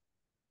allá.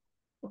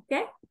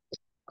 Okay?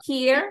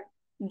 Here,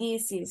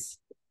 this is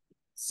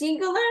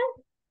singular.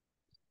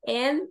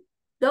 And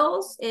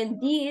those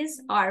and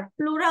these are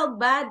plural,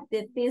 but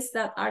the things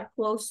that are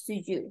close to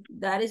you.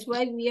 That is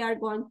why we are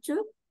going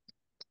to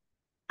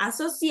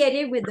associate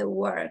it with the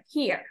word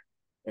here.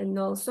 And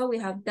also we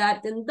have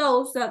that and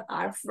those that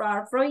are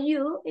far from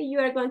you. And you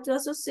are going to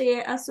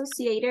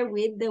associate it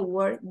with the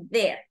word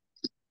there.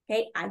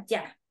 Okay,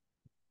 allá.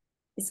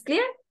 Is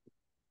clear?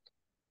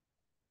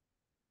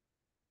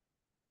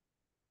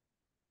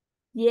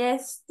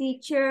 Yes,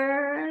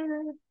 teacher.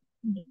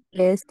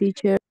 Yes,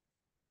 teacher.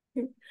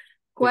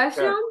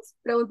 Questions?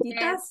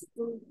 Preguntitas?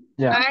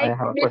 Yeah, I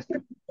have a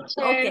question.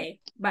 Ok,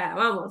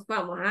 vamos,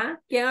 ¿ah?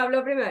 ¿Quién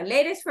habló primero?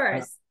 Ladies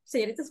first.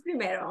 Señoritas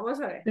primero,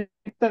 vamos a ver.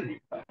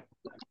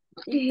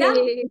 Ita,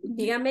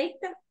 dígame,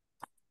 Ita.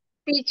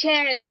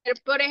 Teacher,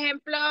 por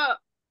ejemplo,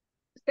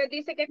 usted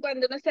dice que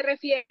cuando uno se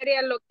refiere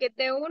a lo que es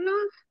de uno,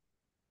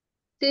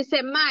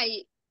 dice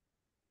my.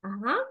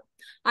 Ajá.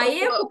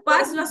 Ahí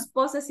ocupas los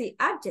possessive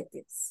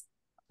adjectives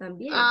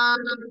también.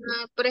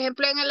 Por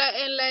ejemplo, en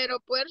el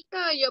aeropuerto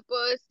yo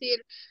puedo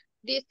decir,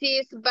 this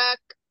is bag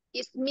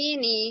is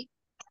mini.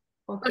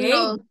 Ok,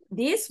 No.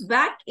 This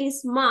bag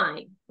is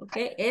mine. Ok,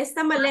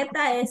 esta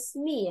maleta es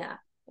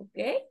mía. Ok,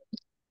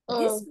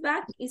 This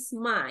bag is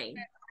mine.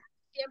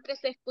 Siempre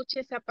se escucha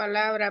esa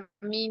palabra,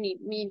 mini.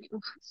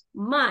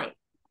 Mine.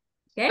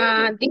 Okay.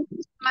 This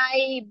is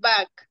my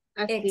bag.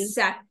 Así.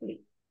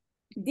 Exactly.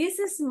 This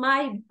is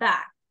my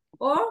bag.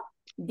 Or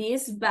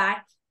this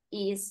bag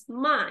is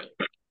mine.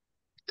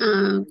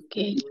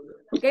 Ok.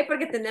 Ok,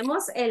 porque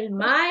tenemos el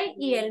my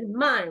y el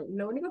mine.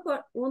 Lo único que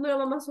uno lo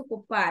vamos a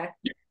ocupar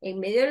en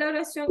medio de la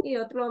oración y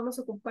otro lo vamos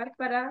a ocupar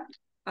para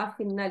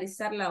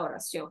finalizar la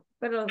oración.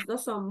 Pero los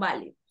dos son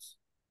válidos.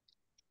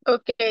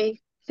 Ok.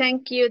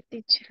 Thank you,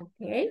 teacher. Ok,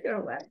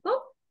 you're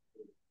welcome.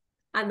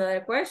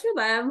 Another question.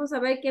 Vamos a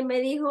ver quién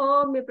me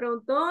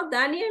preguntó.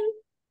 Daniel.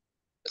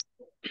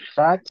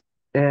 That,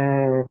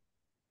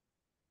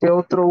 ¿qué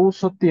otro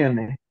uso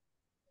tiene?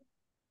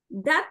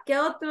 That, ¿qué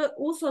otro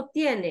uso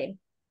tiene?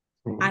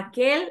 Sí.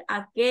 Aquel,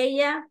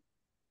 aquella,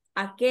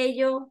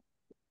 aquello.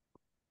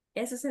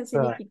 Ese es el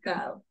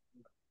significado.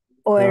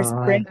 Or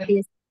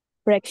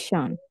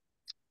expression.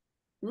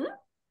 ¿Mm?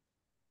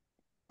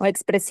 O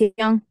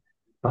expresión.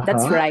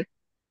 That's Ajá. right.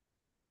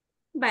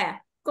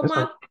 Vaya, como,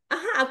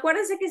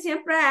 acuérdense que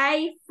siempre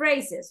hay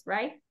phrases,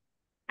 right?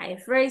 Hay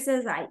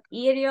phrases, hay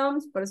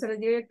idioms, por eso les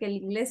digo que el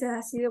inglés es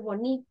así de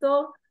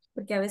bonito,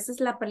 porque a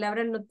veces la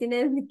palabra no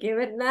tiene ni que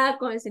ver nada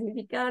con el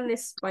significado en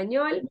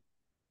español,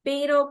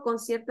 pero con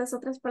ciertas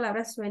otras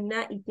palabras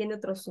suena y tiene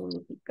otro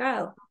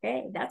significado,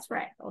 ok? That's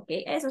right, ok,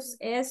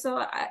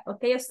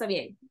 ok, está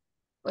bien,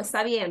 o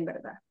está bien,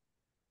 ¿verdad?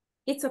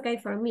 It's okay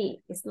for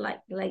me, it's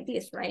like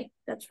this, right?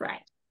 That's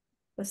right.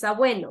 O está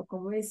bueno,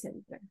 como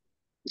dicen.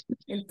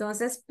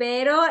 Entonces,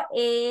 pero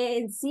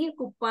en sí,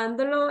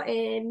 ocupándolo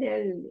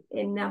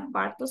en la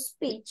part of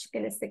speech, que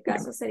en este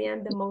caso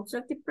serían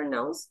demonstrative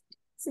pronouns,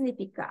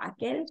 significa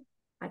aquel,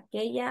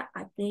 aquella,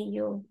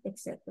 aquello,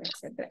 etcétera,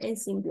 etcétera, en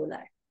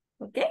singular.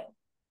 ¿Ok?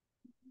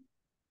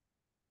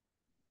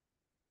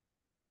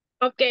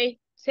 Okay,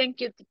 thank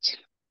you, teacher.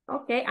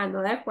 Okay,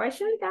 another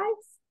question,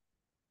 guys.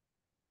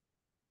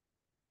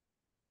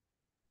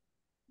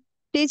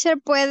 Teacher,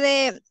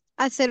 ¿puede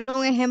hacer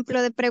un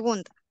ejemplo de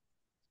pregunta?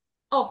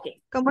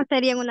 Okay. ¿Cómo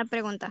sería una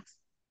pregunta?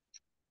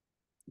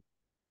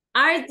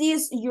 Are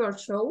these your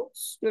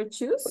shoes? Your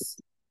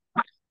shoes?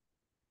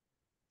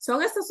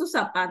 ¿Son estos sus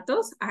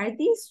zapatos? Are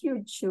these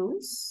your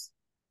shoes?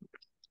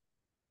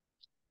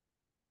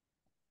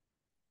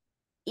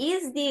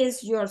 Is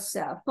this your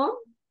cell phone?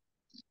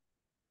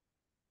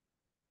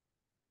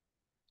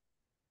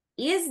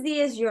 Is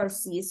this your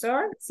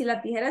scissor? Si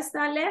la tijera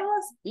está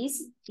lejos,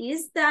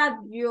 is that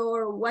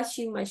your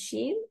washing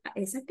machine?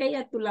 ¿Es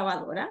aquella tu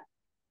lavadora?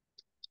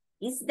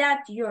 Is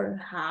that your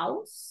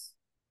house?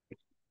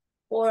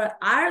 Or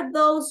are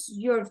those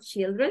your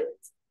children?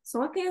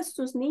 ¿Son aquellos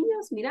tus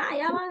niños? Mira,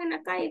 allá van en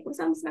la calle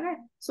cruzando la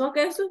calle. ¿Son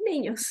aquellos tus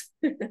niños?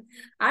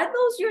 Are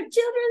those your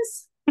children?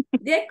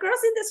 They're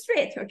crossing the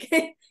street,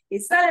 okay? Y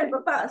salen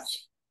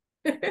papás.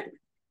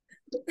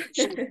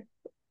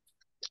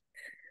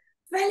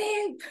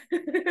 Felipe.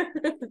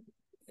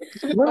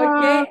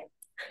 Ok.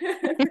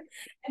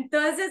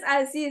 Entonces,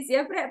 así,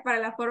 siempre, para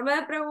la forma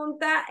de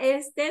pregunta,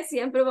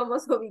 siempre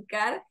vamos a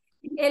ubicar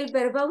el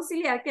verbo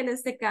auxiliar, que en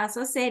este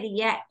caso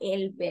sería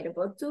el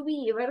verbo to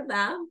be,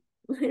 ¿verdad?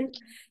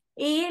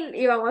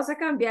 Y vamos a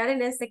cambiar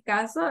en este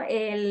caso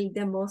el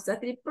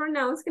demonstrative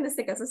pronouns, que en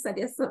este caso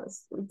estaría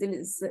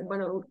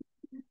bueno,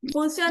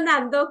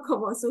 funcionando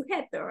como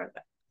sujeto,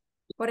 ¿verdad?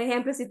 Por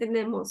ejemplo, si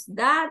tenemos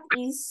that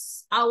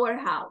is our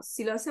house.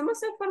 Si lo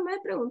hacemos en forma de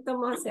pregunta,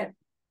 vamos a hacer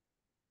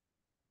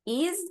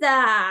is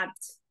that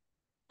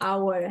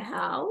our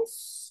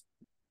house?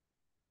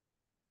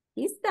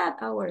 Is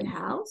that our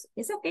house?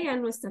 ¿Es aquella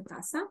nuestra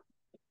casa?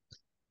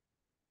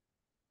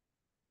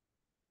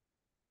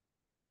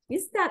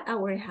 Is that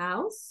our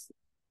house?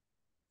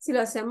 Si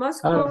lo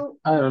hacemos con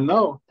I don't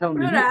know. Tell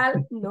me you.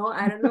 plural, no,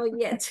 I don't know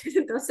yet.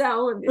 Entonces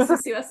aún, eso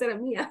sí va a ser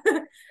mía.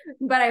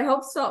 But I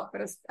hope so,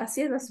 pero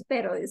así lo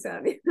espero, dice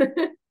David.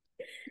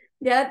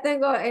 Ya la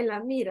tengo en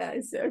la mira,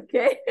 dice, ok.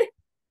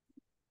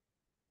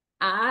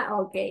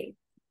 Ok.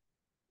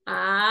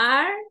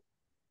 Are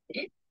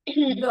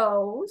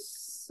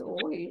those,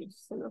 uy,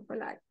 se me fue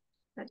la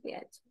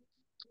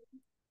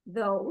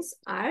those,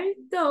 are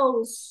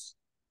those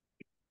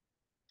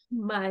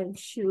my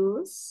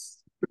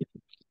shoes?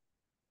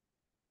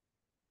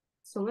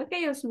 ¿Son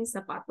aquellos mis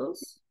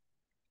zapatos?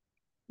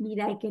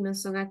 Mira que no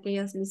son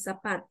aquellos mis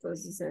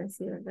zapatos, dice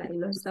así, ¿verdad? Y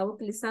lo está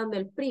utilizando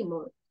el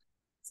primo.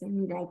 Dice,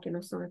 mira que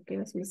no son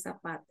aquellos mis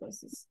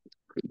zapatos.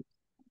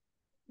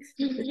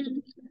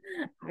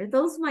 Are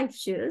those my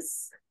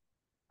shoes?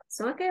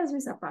 ¿Son aquellos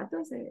mis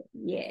zapatos?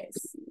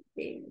 Yes,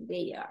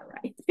 they are,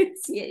 right?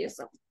 Sí, ellos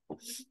son.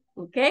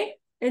 ¿Ok?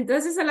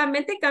 Entonces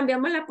solamente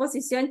cambiamos la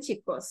posición,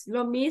 chicos.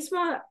 Lo mismo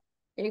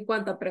en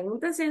cuanto a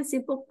preguntas en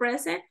simple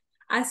present,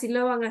 así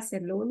lo van a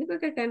hacer. Lo único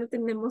que acá no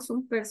tenemos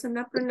un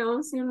personal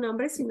pronouns ni un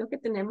nombre, sino que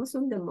tenemos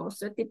un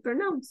demonstrative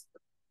pronouns.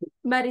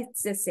 But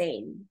it's the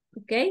same.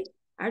 ¿Ok?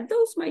 Are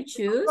those my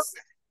shoes?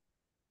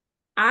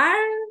 Are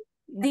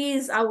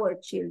these our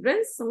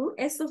children? ¿Son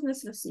estos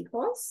nuestros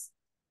hijos?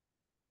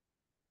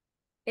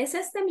 ¿Es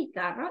este mi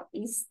carro?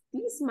 Is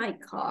this my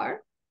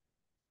car?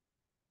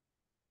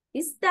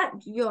 Is that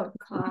your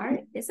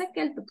car? ¿Es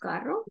aquel tu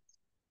carro?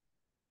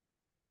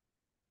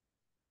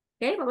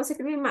 Ok, vamos a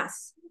escribir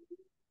más.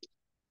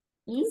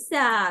 Is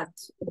that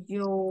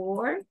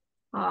your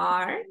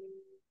car?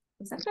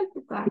 ¿Es aquel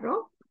tu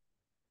carro?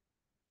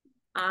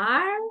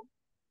 Are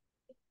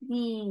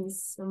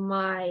these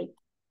my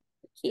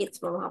kids?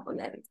 Vamos a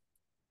poner.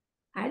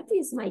 Are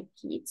these my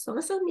kids? ¿Son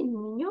esos mis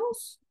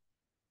niños?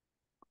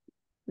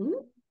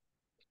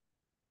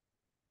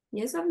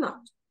 Yes or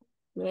not?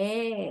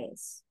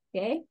 Yes.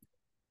 Ok.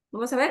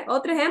 Vamos a ver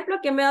otro ejemplo.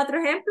 ¿Quién me da otro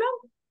ejemplo?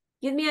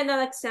 Give me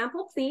another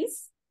example,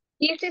 please.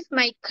 This is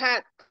my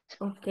cat.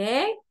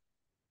 Okay.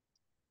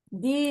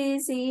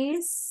 This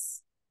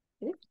is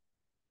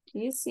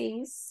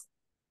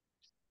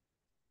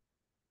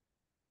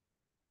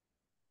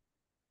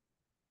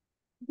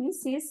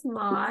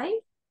my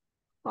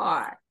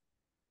car.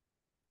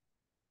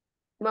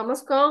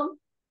 Vamos con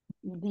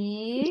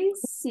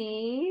this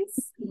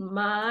is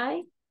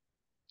my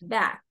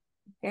bag.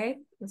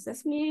 Okay. Esa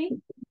es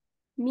mi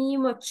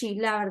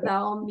mochila,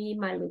 ¿verdad? O mi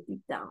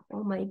maletita.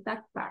 O my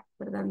backpack,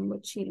 ¿verdad? Mi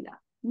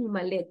mochila. Mi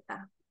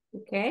maleta.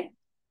 Ok.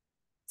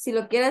 Si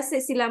lo quiere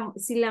hacer, si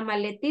la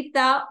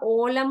maletita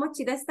o la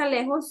mochila está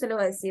lejos, se le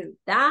va a decir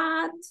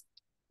that.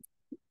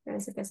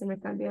 Parece que se me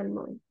cambió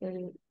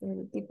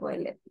el tipo de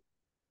letra.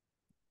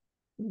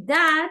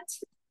 That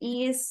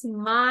is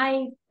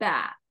my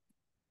bag.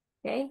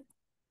 Ok.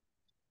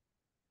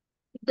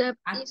 That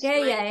is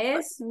Aquella my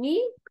es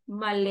mi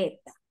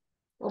maleta.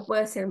 O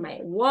puede ser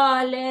my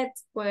wallet,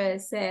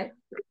 puede ser,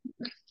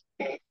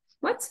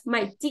 what's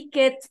my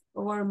ticket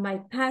or my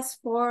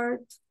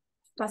passport,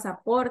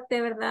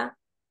 pasaporte, ¿verdad?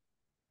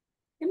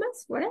 ¿Qué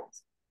más? What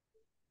else?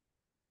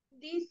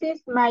 This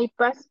is my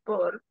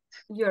passport.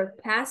 Your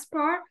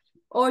passport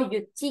or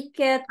your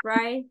ticket,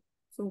 right?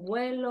 Su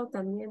vuelo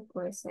también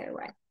puede ser,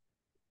 right?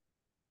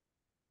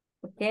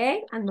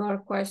 Okay, another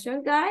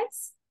question,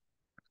 guys.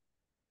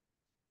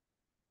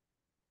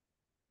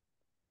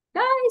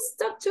 Guys,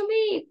 talk to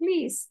me,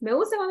 please. Me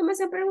gusta cuando me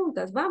hacen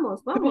preguntas.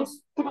 Vamos,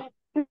 vamos.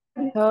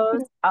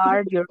 Those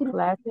are your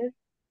classes.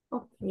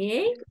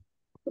 Okay.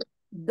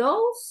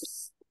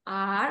 Those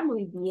are,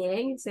 muy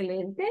bien,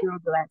 excelente. Your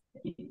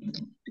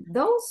classes.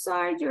 Those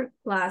are your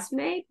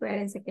classmates.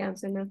 Espérense que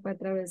se me fue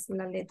otra vez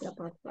la letra,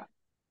 por favor.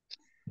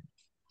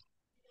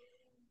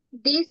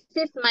 This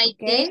is my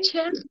Okay.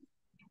 teacher.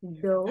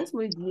 Those,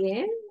 muy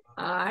bien,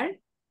 are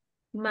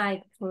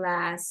my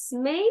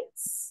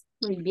classmates.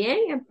 Muy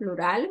bien, en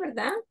plural,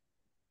 ¿verdad?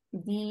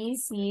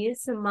 This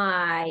is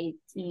my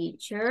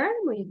teacher.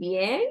 Muy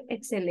bien,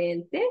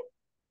 excelente.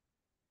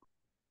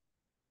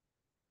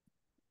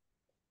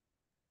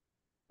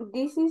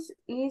 This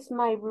is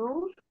my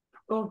room.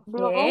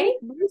 Okay.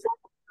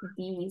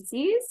 This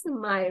is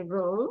my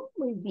room.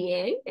 Muy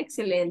bien,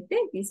 excelente.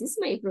 This is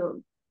my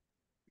room.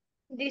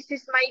 This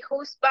is my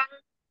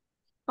husband.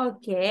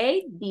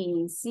 Okay,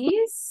 this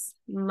is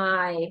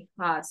my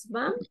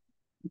husband.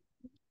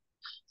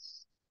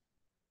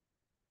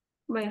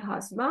 My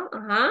husband,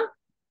 ajá.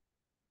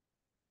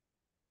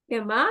 ¿Qué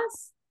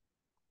más?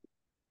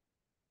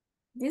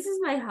 This is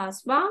my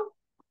husband.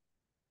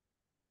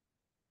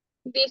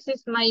 This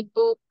is my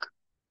book.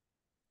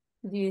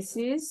 This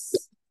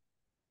is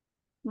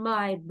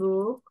my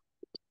book.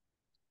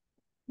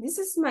 This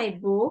is my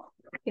book.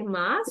 ¿Qué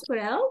más? What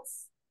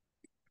else?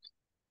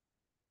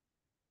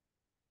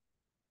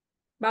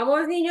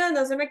 Vamos, niños,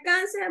 no se me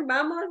cansen.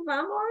 Vamos,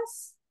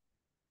 vamos.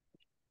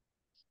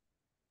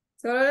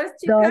 Solo las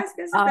chicas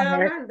que se están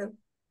hablando.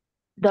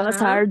 Those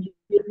Ajá. are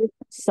your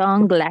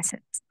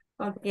sunglasses.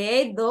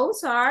 Okay,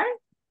 those are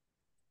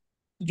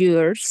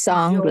Your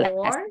sunglasses.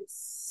 your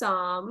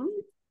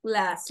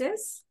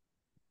sunglasses.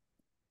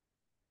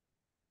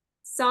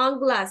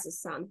 Sunglasses,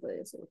 santo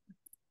Dios.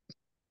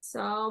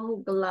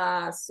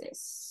 Sunglasses.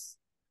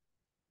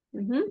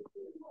 Ujú.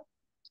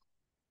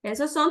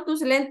 Esos son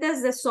tus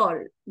lentes de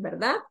sol,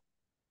 ¿verdad?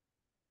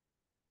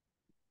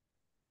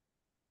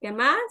 ¿Qué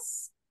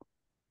más?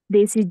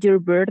 This is your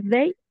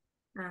birthday.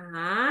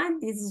 Ajá,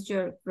 this is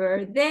your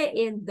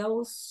birthday and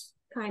those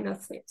kind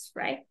of things,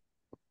 right?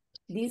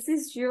 This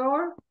is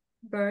your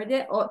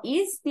birthday, or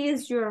is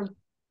this your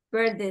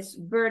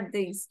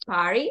birthday's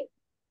party?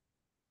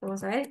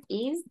 Vamos a ver,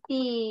 is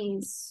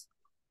this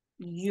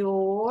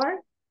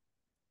your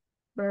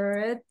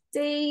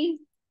birthday?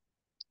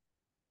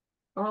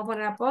 Vamos a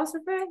poner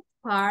apóstrofe,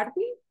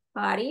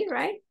 party,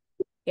 right?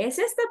 ¿Es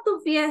esta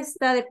tu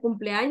fiesta de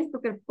cumpleaños?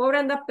 Porque el pobre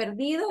anda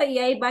perdido y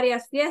hay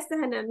varias fiestas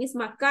en la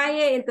misma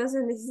calle,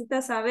 entonces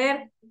necesita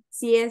saber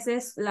si esa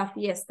es la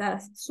fiesta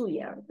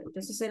suya, ¿verdad?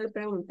 Entonces se le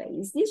pregunta,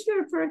 ¿is this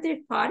your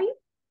birthday party?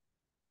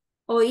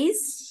 ¿O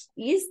is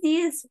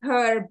this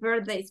her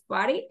birthday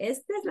party?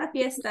 ¿Esta es la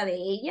fiesta de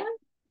ella?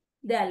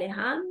 De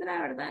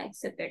Alejandra, ¿verdad?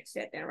 Etcétera,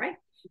 etcétera, right?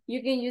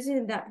 You can use it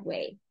in that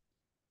way.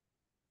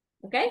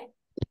 Okay?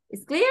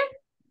 It's clear?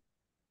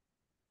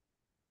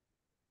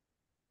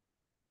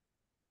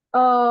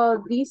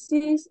 This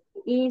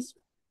is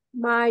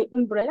my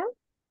umbrella.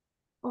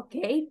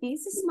 Okay,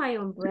 this is my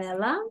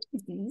umbrella.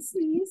 This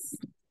is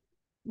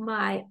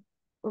my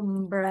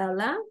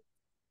umbrella.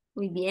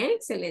 Muy bien,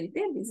 excelente.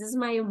 This is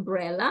my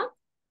umbrella.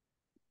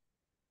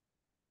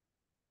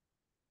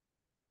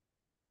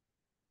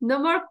 No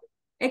more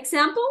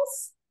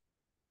examples?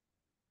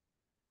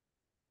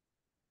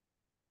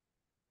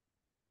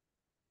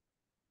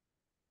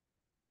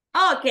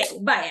 Ok,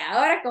 vaya,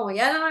 ahora como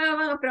ya no me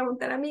van a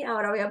preguntar a mí,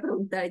 ahora voy a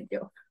preguntar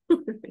yo.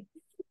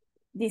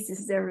 This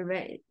is the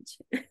revenge.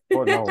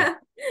 Oh, no.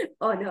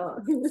 Oh,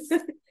 no.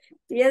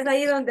 Y es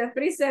ahí donde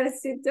Freezer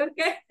sintió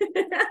que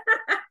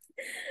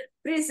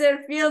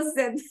Freezer feels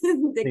it.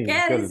 ¿De Sí, qué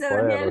que el dice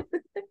poder.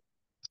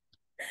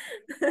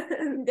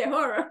 Daniel? De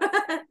horror.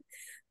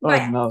 Oh,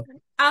 Vaya, no.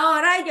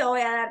 ahora yo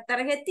voy a dar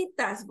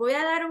tarjetitas. Voy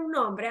a dar un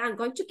nombre. I'm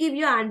going to give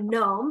you a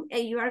noun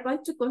and you are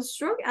going to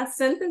construct a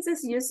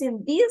sentences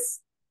using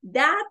this,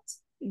 that,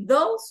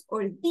 those,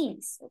 or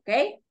these,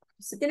 ¿ok?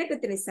 Usted tiene que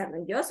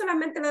utilizarlo. Yo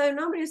solamente le doy un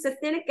nombre y usted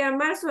tiene que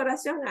armar su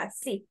oración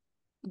así.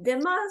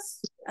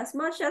 As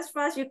much as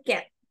fast you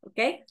can,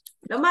 ¿ok?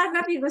 Lo más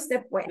rápido que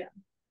usted pueda.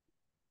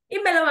 Y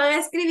me lo van a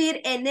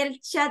escribir en el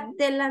chat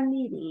de la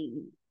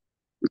meeting.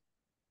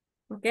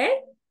 ¿Ok?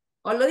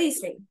 ¿O lo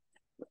dicen?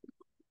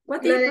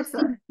 What do you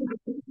prefer?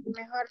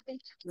 Mejor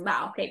dicho.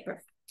 Va, ok,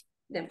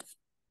 perfecto.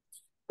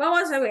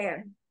 Vamos a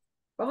ver.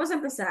 Vamos a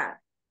empezar.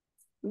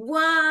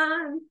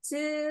 1,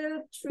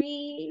 2,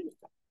 3,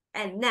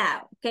 and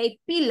now. Okay,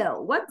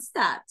 pillow. What's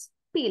that?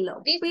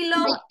 Pillow. This is Pillow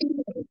my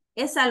pillow.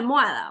 es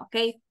almohada,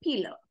 okay?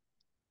 Pillow.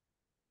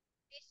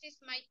 This is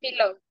my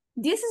pillow.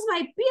 This is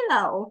my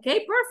pillow.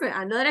 Okay, perfect.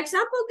 Another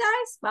example,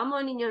 guys.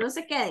 Vamos, niños, no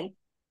se queden.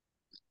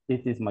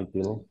 This is my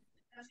pillow.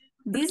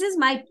 This is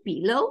my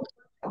pillow.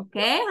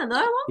 Okay,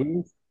 another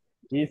one.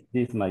 Is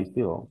this my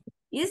pillow?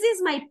 Is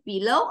this my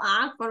pillow?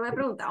 Ah, forma de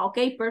pregunta.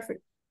 Okay,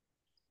 perfect.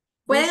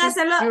 Pueden This is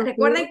hacerlo, your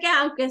recuerden que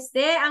aunque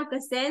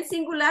esté en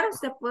singular,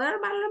 usted puede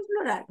armarlo en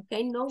plural.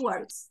 Okay, no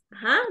worries.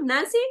 Ajá,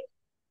 Nancy.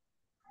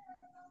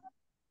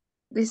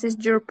 This is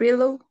your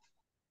pillow.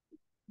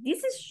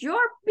 This is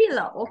your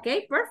pillow.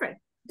 Okay,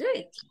 perfect. Do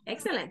it.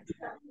 Excellent.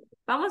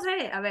 Vamos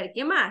a ver,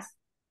 ¿quién más?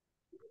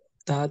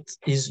 That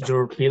is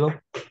your pillow.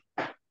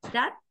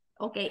 That,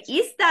 okay,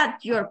 is that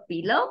your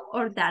pillow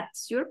or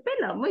that's your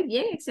pillow? Muy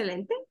bien,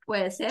 excelente.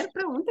 Puede ser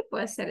pregunta,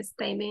 puede ser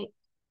statement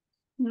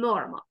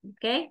normal,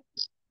 okay?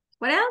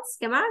 What else?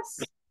 ¿Qué más?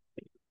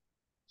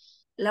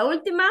 La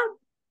última,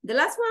 the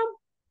last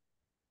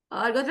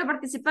one. ¿Algo otro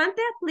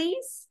participante,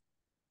 please?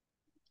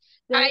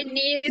 I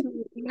need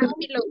a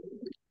pillow.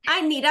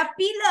 I need a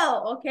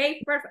pillow.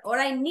 Okay, perfect. Or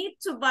I need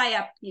to buy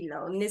a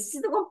pillow.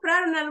 Necesito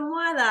comprar una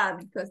almohada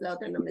because la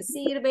otra no me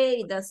sirve.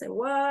 It doesn't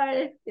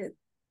work. It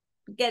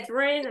gets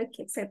rain,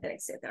 etc.,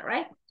 etc.,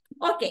 right?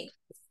 Okay.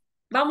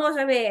 Vamos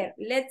a ver.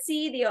 Let's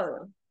see the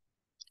other.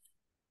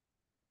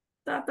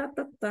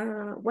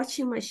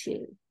 Washing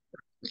machine.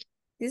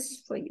 This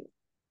is for you.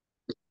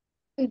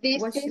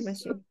 This Washing is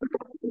machine.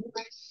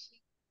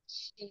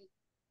 machine.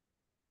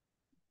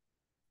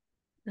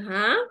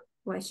 Ajá.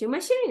 Washing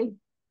machine.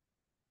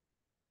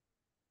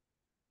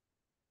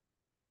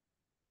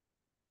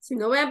 Si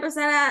no voy a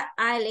empezar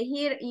a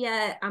elegir y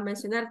a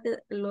mencionar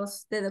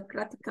los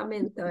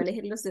dedocráticamente, o a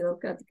elegirlos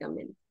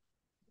dedocráticamente.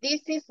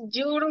 This is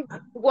your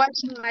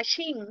washing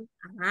machine.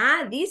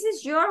 Ajá, this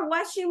is your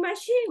washing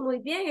machine. Muy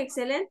bien,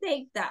 excelente,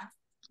 Ita.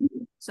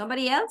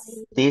 Somebody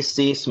else? This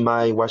is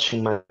my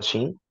washing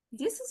machine.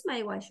 This is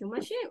my washing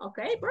machine.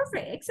 Okay,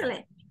 perfect,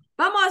 excellent.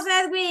 Vamos,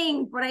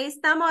 Edwin. Por ahí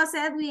estamos,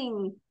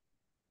 Edwin.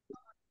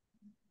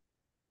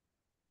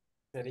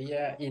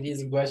 Sería, it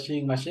is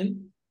washing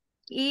machine.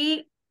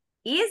 Y,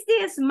 is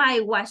this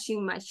my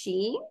washing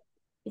machine?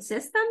 ¿Es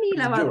esta mi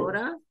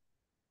lavadora?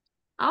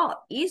 Oh,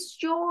 is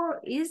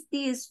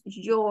this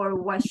your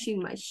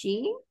washing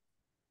machine?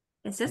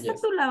 ¿Es esta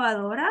Yes. tu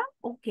lavadora?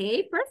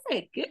 Okay,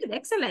 perfect, good,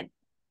 excellent.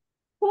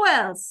 Who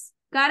else?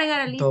 Karen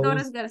Arely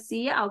Torres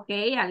García.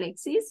 Okay,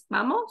 Alexis,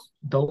 vamos.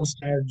 Those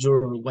are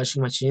your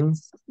washing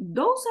machines.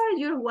 Those are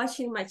your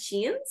washing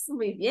machines.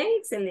 Muy bien,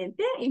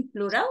 excelente. In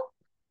plural.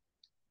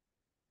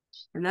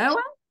 Another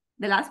one?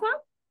 The last one?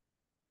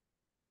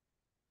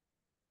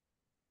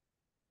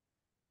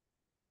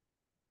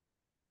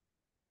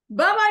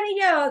 Vamos,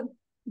 niño.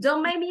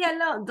 Don't make me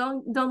alone.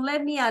 Don't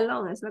let me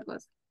alone. Es la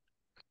cosa.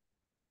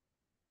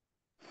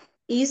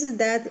 Is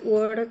that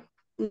your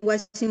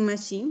washing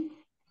machine?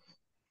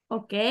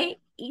 Okay.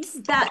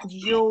 Is that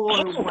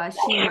your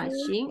washing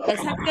machine? ¿Es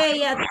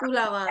aquella tu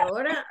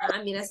lavadora?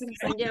 Ah, mira, se la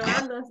están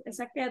llevando. ¿Es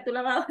aquella tu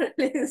lavadora?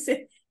 Le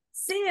dice,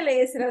 sí,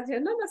 le dice,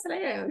 no, no se la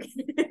llevan.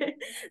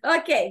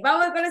 Ok,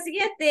 vamos con la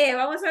siguiente.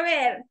 Vamos a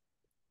ver.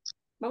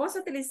 Vamos a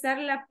utilizar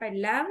la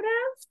palabra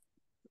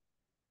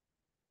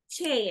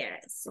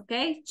chairs,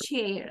 okay?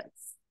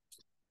 Chairs.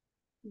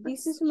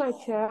 This is my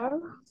chair.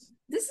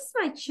 This is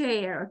my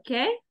chair,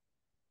 okay?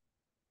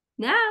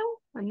 Now,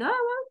 another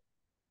one.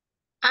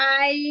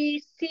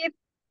 I sit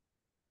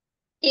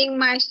in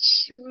my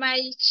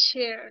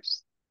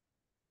chairs.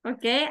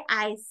 Okay,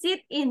 I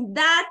sit in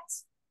that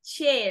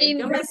chair.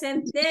 Yo me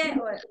senté,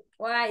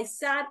 o I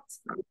sat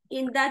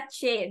in that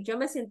chair. Yo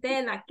me senté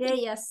en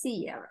aquella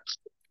silla.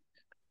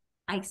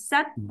 I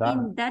sat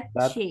in that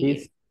chair.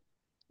 Is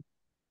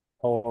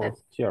our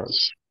chair.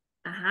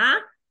 Ajá.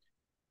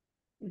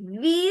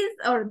 These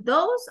or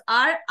those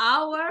are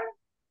our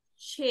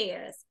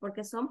chairs,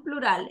 porque son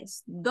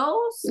plurales.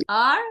 Those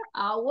are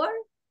our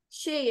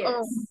chairs.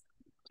 Oh.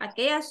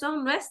 Aquellas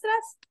son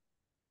nuestras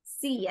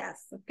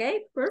sillas.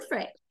 Okay,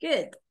 perfect.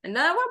 Good.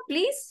 Another one,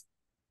 please.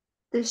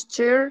 This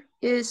chair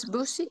is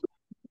busy.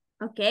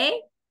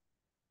 Okay.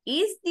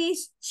 Is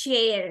this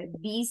chair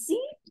busy?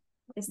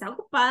 ¿Está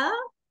ocupada?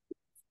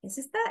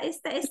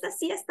 Esta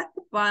silla está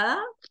ocupada.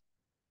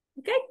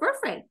 Okay,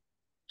 perfect.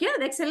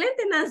 Good,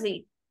 excelente,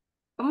 Nancy.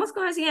 Vamos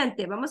con el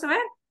siguiente. Vamos a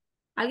ver.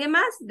 ¿Alguien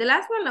más? The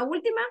last one, la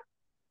última.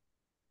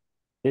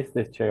 Is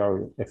the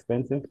chair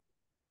expensive?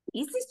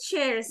 Is this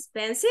chair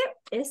expensive?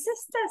 ¿Es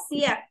esta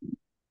silla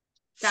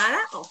cara?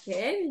 Ok,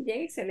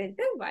 bien,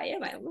 excelente. Vaya,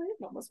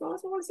 vamos con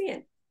el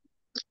siguiente.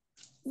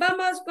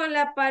 Vamos con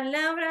la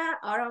palabra,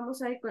 ahora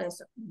vamos a ir con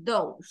eso.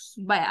 Those.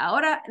 Vaya,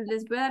 ahora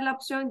les voy a dar la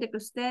opción de que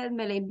ustedes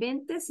me la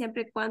inventen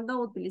siempre y cuando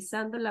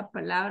utilizando la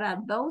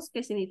palabra those,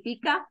 que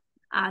significa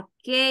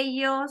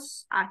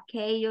aquellos,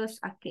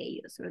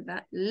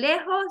 ¿verdad?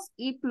 Lejos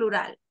y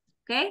plural,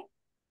 ¿ok?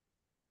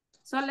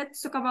 So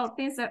let's talk about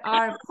things that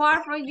are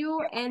far from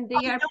you and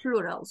they are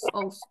plurals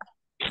also.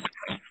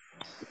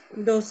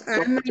 Those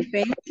are my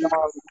pens.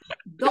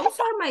 Those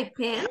are my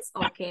pens.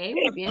 Okay,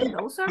 muy bien.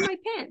 Those are my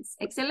pens.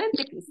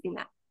 Excelente,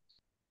 Cristina.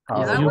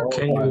 Can you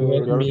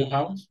let me...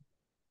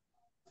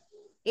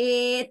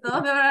 Y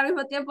todos me hablan al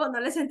mismo tiempo, no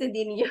les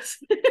entendí, niños.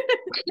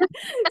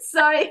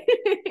 Sorry.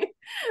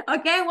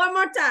 Okay, one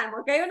more time.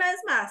 Okay, una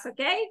vez más.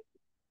 Okay.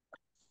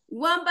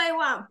 One by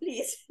one,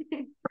 please.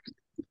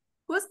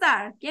 Who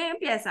start? ¿Quién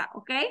empieza?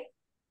 Okay.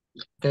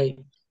 Okay.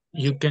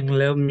 You can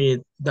lend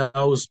me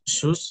those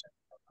shoes.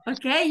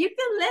 Okay, you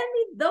can lend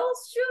me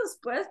those shoes.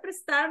 ¿Puedes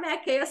prestarme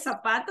aquellos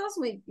zapatos?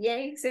 Muy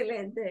bien,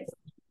 excelente.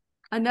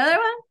 Another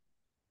one?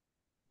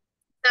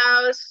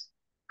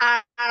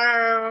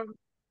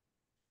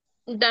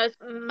 Those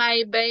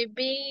my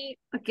baby.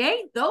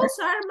 Okay, those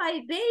are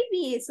my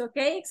babies.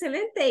 Okay,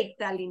 excelente,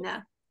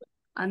 Talina.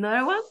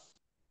 Another one?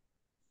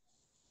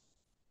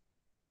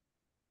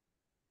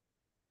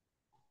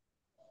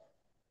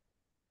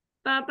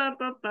 Ta, ta,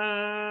 ta,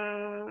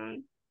 ta.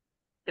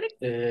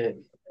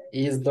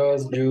 Is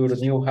those your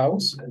new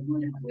house?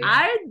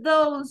 Are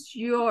those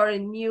your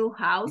new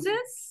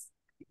houses?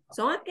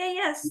 ¿Son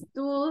aquellas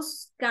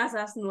tus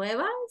casas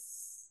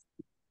nuevas?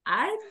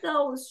 Are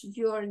those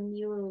your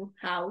new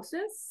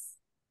houses?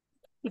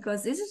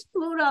 Because this is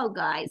plural,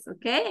 guys.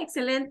 Okay,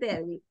 excelente,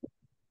 Edwin.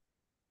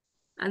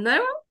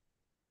 Another one?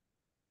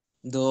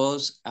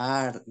 Those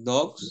are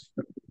dogs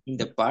in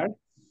the park.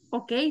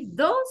 Okay,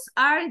 those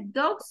are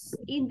dogs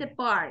in the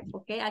park.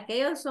 Okay,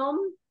 aquellos son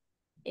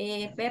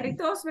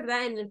perritos,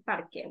 ¿verdad? En el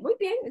parque. Muy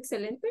bien,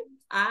 excelente.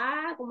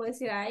 Ah, como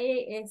decir,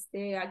 hay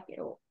aquí,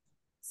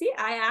 sí,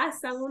 allá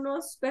están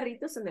unos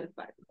perritos en el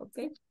parque, ¿ok?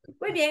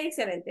 Muy bien,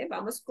 excelente.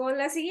 Vamos con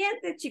la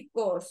siguiente,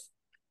 chicos.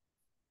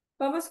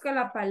 Vamos con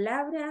la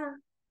palabra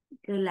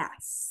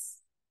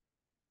glass.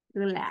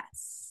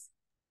 Glass.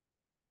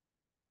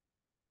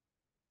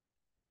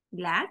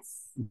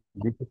 Glass.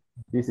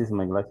 This is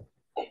my glass.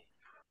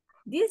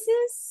 This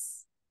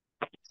is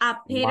a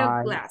pair of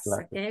My glass,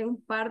 glasses. ¿ok?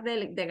 Un par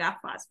de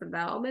gafas,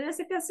 ¿verdad? O en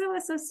ese caso,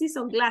 esos sí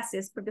son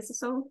glasses, porque esos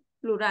son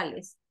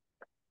plurales.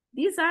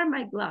 These are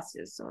my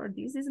glasses, or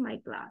this is my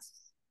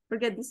glass.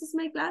 Porque this is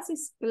my glass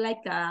is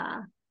like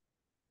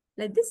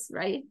this,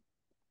 right?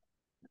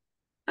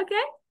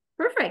 Okay,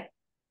 perfect.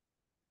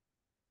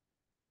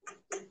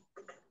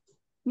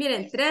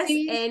 Miren, tres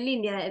en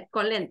línea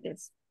con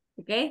lentes.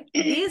 Okay,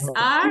 these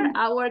are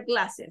our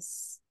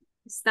glasses.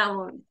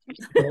 Estamos.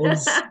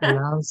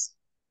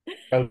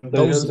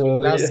 Those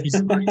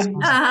glasses.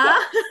 Ajá.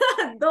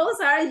 Those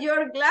are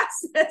your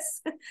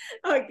glasses.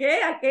 Okay,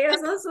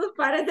 aquellos son sus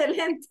pares de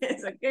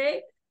lentes.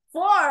 Okay,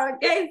 four.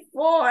 Okay,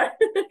 four.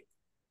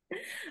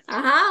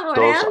 Ajá, what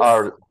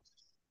else?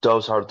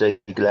 Those are the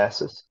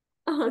glasses.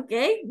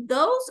 Okay,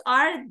 those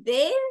are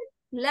their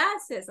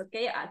glasses.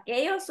 Okay,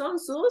 aquellos son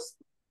sus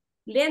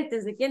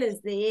lentes. ¿De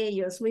quiénes? De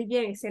ellos. Muy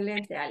bien,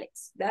 excelente,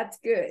 Alex. That's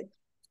good.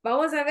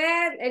 Vamos a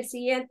ver la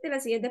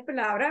siguiente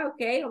palabra.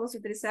 Okay, vamos a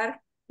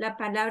utilizar la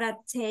palabra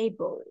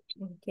table.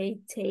 Okay,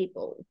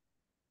 table.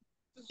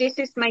 This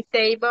is my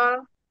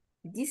table.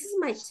 This is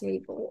my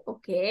table.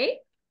 Okay.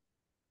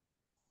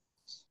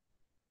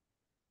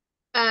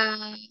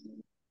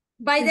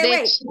 By the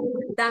way,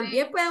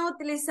 también pueden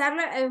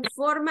utilizarla en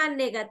forma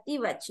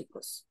negativa,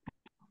 chicos.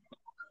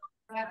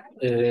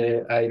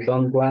 I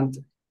don't want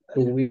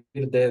to wear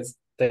this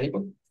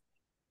table.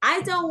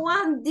 I don't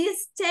want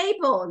this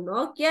table.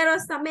 No quiero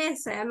esta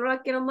mesa. Ya no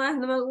la quiero más.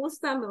 No me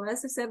gusta. Me voy a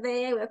deshacer de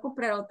ella y voy a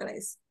comprar otra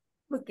vez.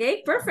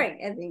 Ok, perfect.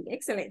 Edwin.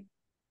 Excellent.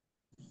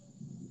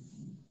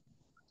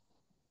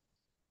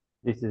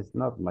 This is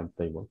not my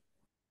table.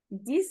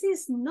 This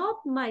is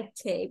not my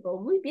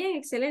table. Muy bien,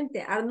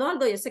 excelente.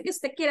 Arnoldo, yo sé que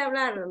usted quiere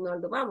hablar,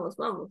 Arnoldo. Vamos,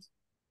 vamos.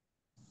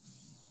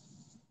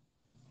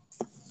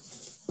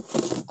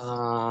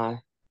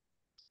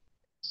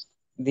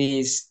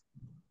 This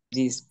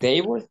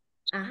table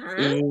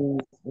in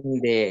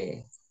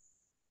the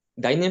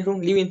dining room,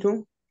 living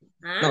room.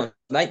 No,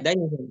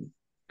 dining room.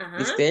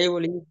 This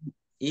table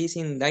is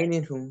in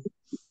dining room.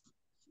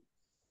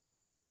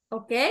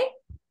 Okay.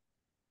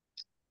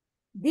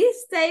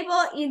 This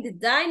table in the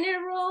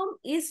dining room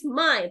is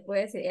mine.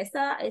 Puede ser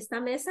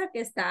esta mesa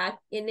que está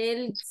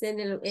en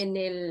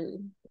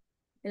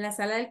la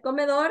sala del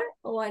comedor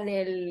o en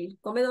el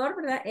comedor,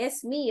 ¿verdad?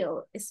 Es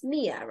mío, es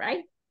mía,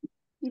 right?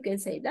 You can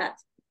say that.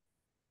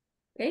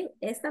 Okay.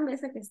 Esta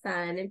mesa que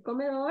está en el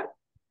comedor,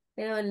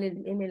 pero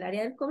en el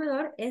área del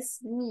comedor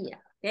es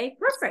mía. Okay,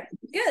 perfect.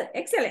 Good,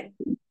 excellent.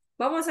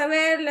 Vamos a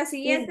ver la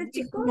siguiente,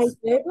 chicos.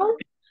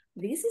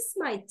 This is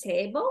my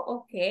table.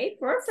 Okay,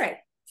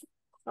 perfect.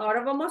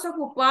 Ahora vamos a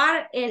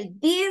ocupar el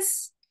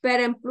this,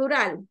 pero en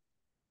plural.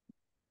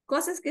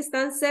 Cosas que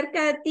están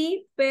cerca de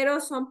ti, pero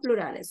son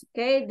plurales.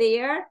 Okay,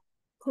 they are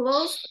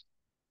close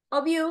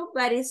of you,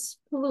 but it's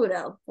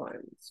plural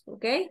forms.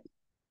 Okay,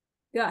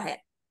 go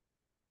ahead.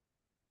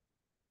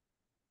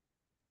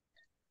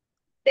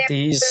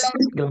 These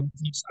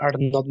glasses are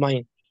not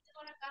mine.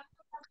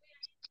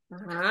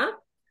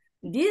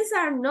 These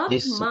are not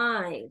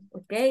mine,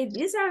 okay?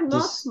 These are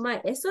not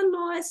mine. Eso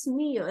no es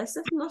mío,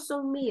 esos no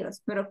son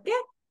míos. ¿Pero qué?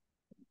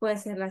 Puede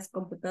ser las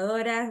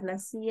computadoras, la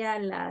silla,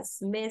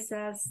 las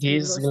mesas,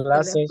 los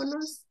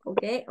teléfonos.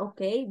 Okay,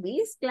 okay.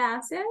 These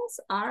glasses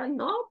are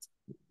not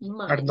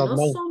mine. No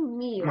son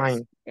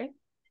míos. Okay?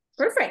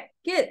 Perfect,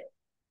 good.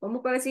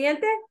 ¿Vamos con el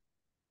siguiente?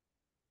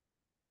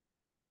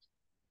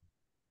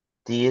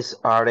 These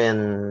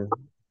aren't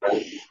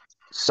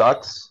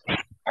socks.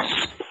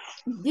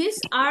 These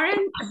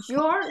aren't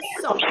your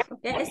socks, ¿ok?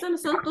 Estos no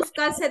son tus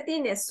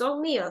calcetines,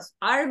 son míos,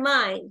 are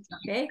mine,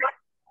 ¿ok?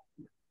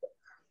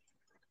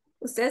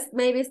 Usted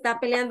maybe está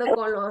peleando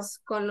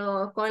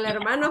con el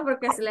hermano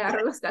porque se le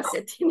agarró los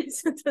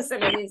calcetines, entonces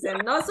le dicen,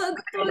 no son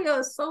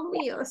tuyos, son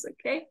míos,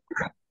 ¿ok?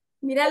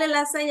 Mírale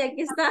la seña,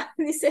 aquí está,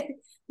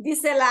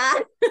 dice la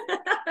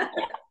A.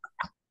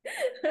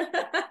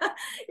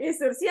 Y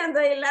surciendo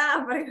ahí la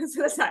A para que no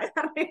se los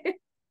agarre.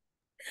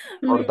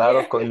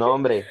 Bordado con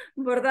nombre.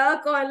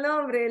 Bordado con el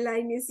nombre, la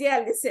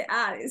inicial, dice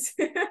A.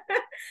 Dice.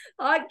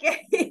 Ok.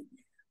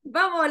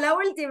 Vamos, la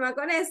última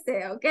con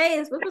este, ¿ok?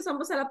 Después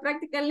pasamos a la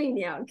práctica en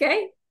línea, ¿ok?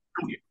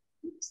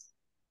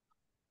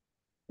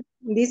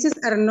 These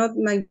are not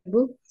my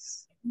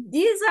books.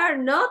 These are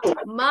not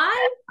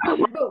my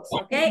books,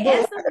 ¿ok?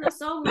 Estos no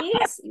son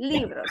mis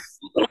libros.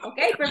 ¿Ok?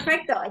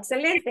 Perfecto,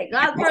 excelente.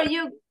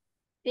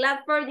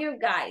 Glad for you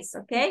guys,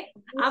 ¿ok?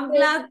 I'm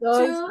glad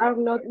Those to... are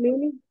not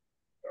mine.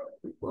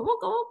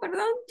 ¿Cómo?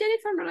 Perdón,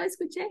 Jennifer, no la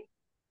escuché.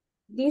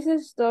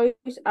 These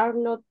toys are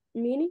not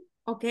mine.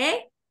 ¿Ok?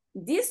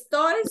 These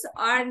toys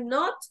are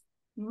not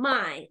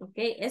mine, ¿ok?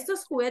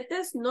 Estos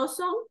juguetes no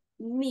son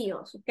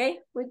míos,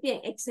 ¿ok? Muy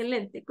bien,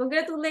 excelente.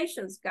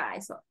 Congratulations,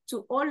 guys,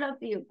 to all of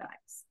you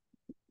guys.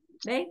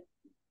 ¿Ven?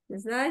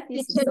 Es nada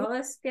difícil, todo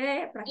es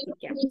que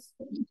practiquemos.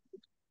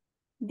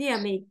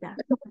 Dígame, Ita.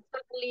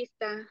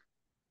 Lista.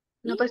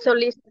 No pasó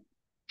lista.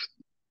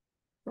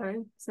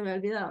 Ay, se me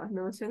olvidaba, me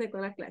emocioné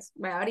con la clase.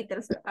 Bueno, ahorita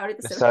Me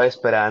se estaba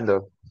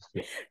esperando.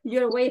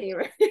 You're waiting,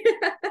 right?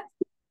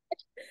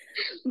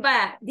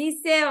 Va,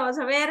 dice, vamos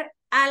a ver,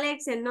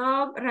 Alex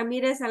Enoch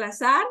Ramírez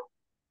Salazar.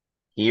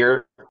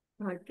 Here.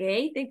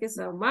 Ok, thank you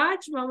so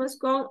much. Vamos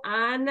con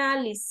Ana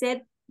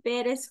Lisette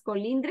Pérez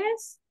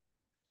Colindres.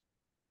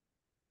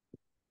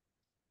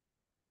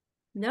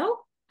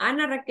 No.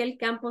 Ana Raquel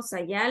Campos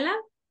Ayala.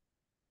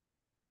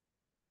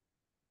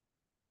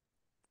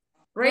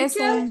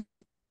 Rachel.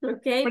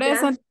 Ok,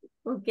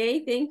 ok,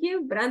 thank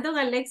you. Brandon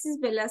Alexis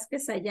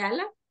Velázquez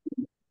Ayala.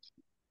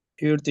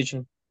 Here,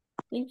 teacher.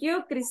 Thank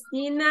you.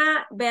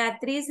 Cristina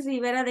Beatriz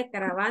Rivera de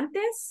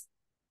Caravantes.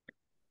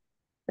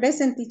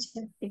 Present,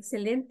 teacher.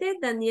 Excelente.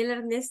 Daniel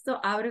Ernesto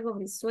Ábrego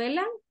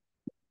Brizuela.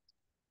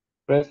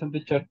 Present,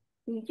 teacher.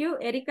 Thank you.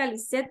 Erika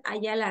Lisette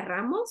Ayala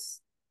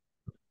Ramos.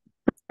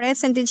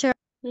 Present, teacher.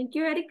 Thank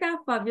you,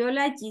 Erika.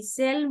 Fabiola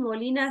Giselle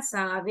Molina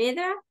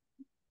Saavedra.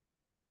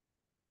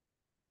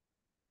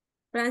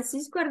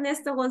 Francisco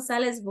Ernesto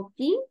González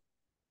Boquín.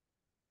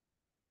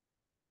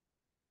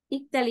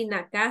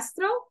 Ictalina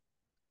Castro.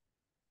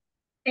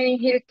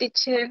 Here,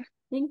 teacher.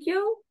 Thank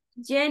you.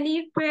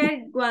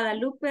 Jennifer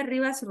Guadalupe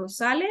Rivas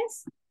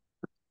Rosales.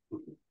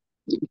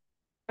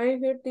 I'm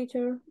here,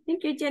 teacher.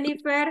 Thank you,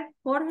 Jennifer.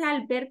 Jorge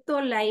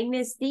Alberto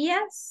Laínez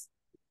Díaz.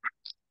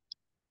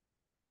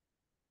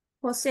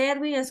 José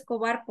Edwin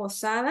Escobar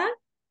Posada.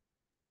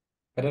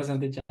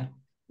 Present, teacher.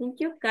 Thank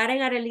you.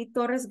 Karen Arely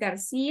Torres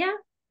García.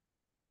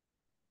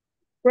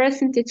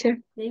 Present, teacher.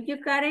 Thank you,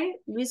 Karen.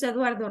 Luis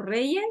Eduardo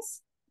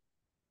Reyes.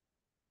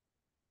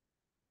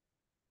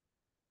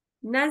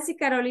 Nancy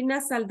Carolina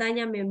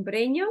Saldaña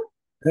Membreño.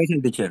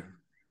 Present, teacher.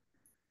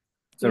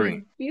 Sorry.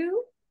 Thank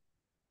you.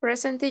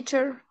 Present,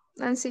 teacher.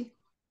 Nancy.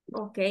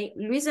 Ok.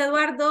 Luis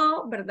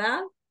Eduardo,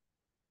 ¿verdad?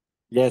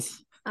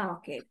 Yes. Ah,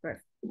 ok,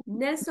 perfecto.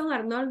 Nelson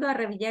Arnoldo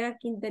Arrevillaga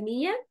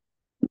Quintanilla.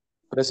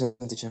 Present,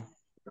 teacher.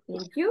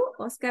 Thank you.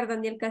 Oscar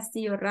Daniel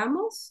Castillo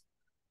Ramos.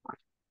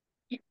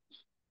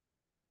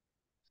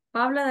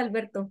 Pablo de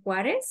Alberto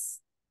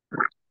Juárez.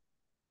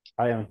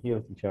 I am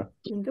here, teacher.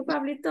 Thank you,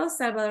 Pablito.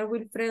 Salvador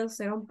Wilfredo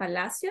Cerón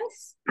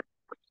Palacios.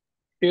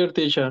 Here,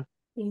 teacher.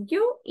 Thank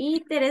you.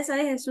 Y Teresa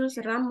de Jesús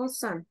Ramos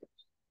Santos.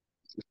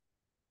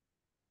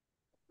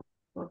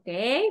 Ok,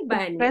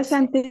 vale.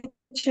 Present,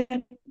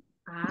 teacher.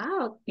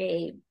 Ah,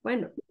 ok.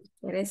 Bueno,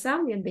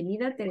 Teresa,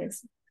 bienvenida,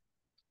 Teresa.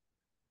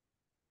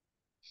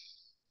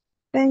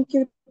 Thank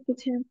you,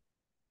 teacher.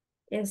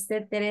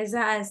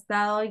 Teresa ha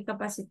estado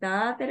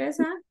incapacitada,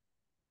 Teresa.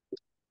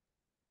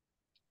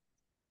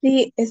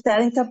 Sí,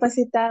 está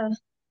incapacitada.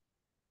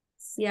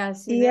 Sí,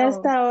 así Y veo.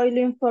 hasta hoy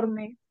lo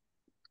informé.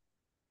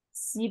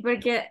 Sí,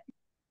 porque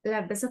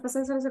la vez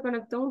pasada solo se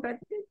conectó un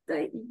ratito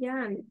y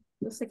ya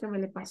no sé qué me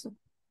le pasó.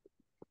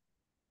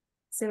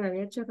 Se me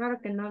había hecho raro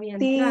que no había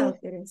entrado,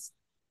 Teresa.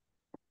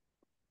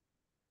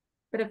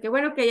 Pero qué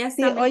bueno que ya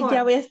Sí, está hoy mejor.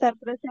 ya voy a estar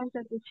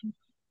presente, teacher.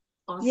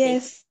 Ok,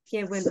 Yes.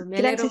 qué bueno, me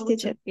alegro Gracias, mucho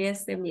teacher. que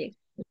estén bien.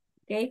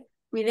 Ok,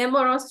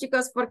 cuidémonos,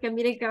 chicos, porque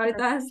miren que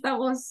ahorita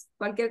estamos,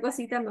 cualquier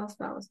cosita nos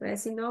vamos. Pero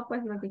si no,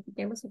 pues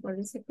notifiquemos,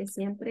 acuérdense que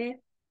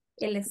siempre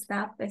el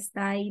staff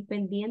está ahí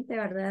pendiente,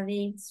 ¿verdad?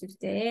 Y si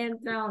usted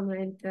entra o no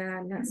entra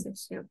en la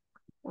sesión.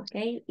 Ok,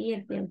 y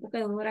el tiempo que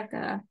dura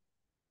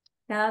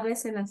cada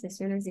vez en las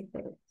sesiones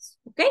diferentes.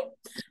 ¿Ok?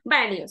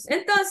 Varios.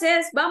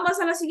 Entonces, vamos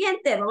a lo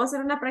siguiente. Vamos a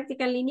hacer una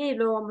práctica en línea y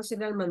luego vamos a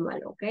ir al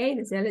manual. ¿Ok?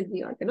 Ya les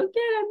digo que no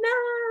quiero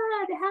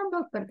nada de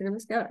Handbook, pero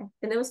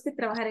tenemos que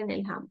trabajar en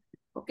el Handbook.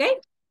 ¿Ok?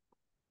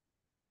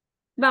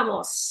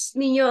 Vamos,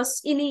 niños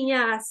y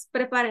niñas,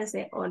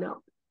 prepárense, ¿o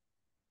no?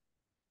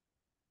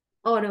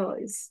 ¿O no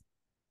es?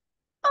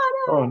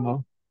 Oh,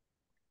 no.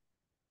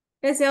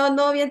 Ese o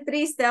no bien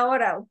triste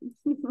ahora.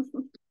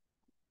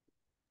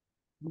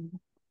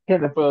 ¿Qué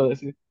le puedo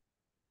decir?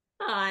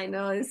 Ay,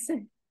 no,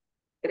 ese.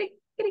 Cric,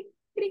 cric,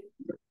 cric.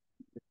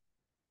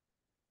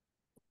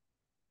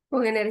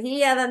 Con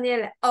energía,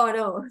 Daniela. Oh,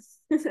 no.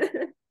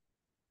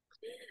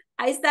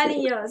 Ahí está,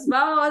 niños.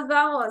 Vamos,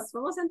 vamos.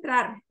 Vamos a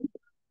entrar.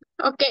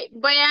 Ok,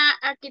 voy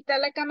a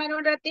quitar la cámara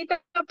un ratito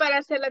para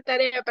hacer la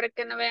tarea, para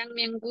que no vean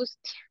mi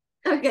angustia.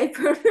 Ok,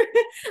 perfecto.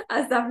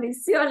 Hasta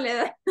aflicción le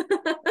da.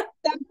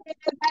 También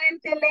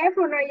el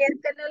teléfono y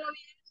este no lo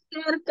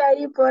vi cerca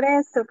y por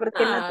eso,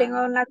 porque no Ah,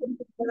 tengo una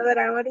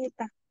computadora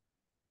ahorita.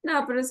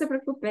 no, pero no se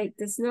preocupe.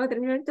 Si no la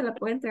termino ahorita, la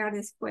puedo entregar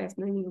después.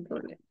 No hay ningún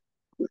problema.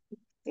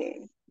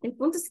 Ok. El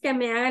punto es que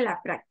me haga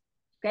la práctica.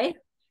 ¿Ok?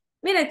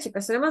 Miren,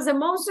 chicos, tenemos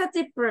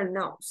demonstrative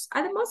pronouns.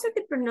 A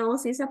demonstrative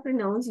pronouns is a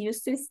pronoun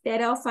used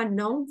instead of a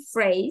noun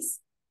phrase,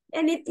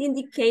 and it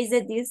indicates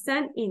the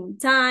distance in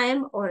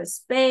time or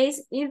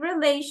space in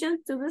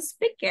relation to the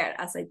speaker,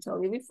 as I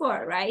told you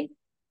before, right?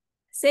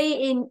 Say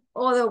in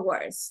other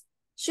words,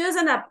 choose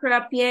an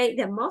appropriate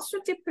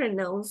demonstrative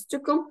pronouns to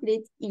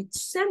complete each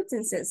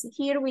sentences.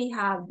 Here we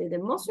have the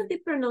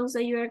demonstrative pronouns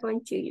that you are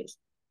going to use.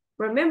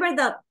 Remember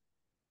that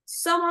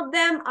some of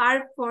them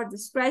are for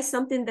describe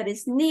something that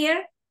is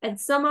near, and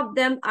some of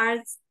them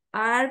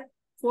are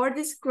for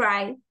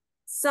describe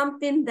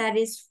something that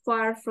is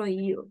far from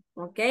you,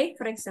 okay?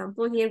 For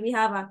example, here we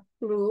have a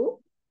clue,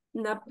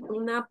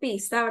 una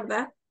pista,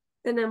 ¿verdad?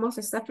 Tenemos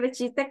esta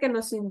flechita que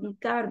nos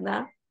indica,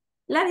 ¿verdad?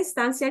 La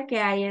distancia que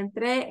hay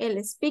entre el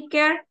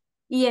speaker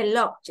y el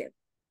object,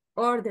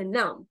 or the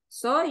noun.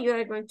 So you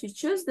are going to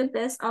choose the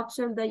best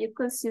option that you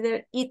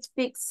consider it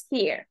fits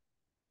here,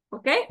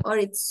 okay? Or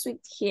it's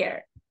sweet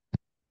here.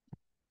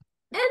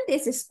 And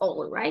this is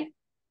all, right?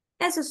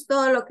 Eso es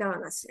todo lo que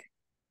van a hacer.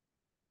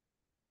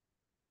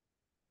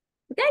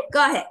 Okay, go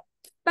ahead.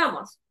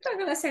 Vamos. Creo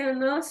que va a ser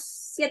unos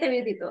 7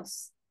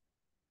 minutitos.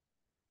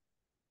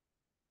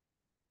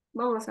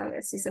 Vamos a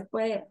ver si se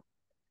puede.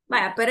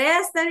 Vaya, pero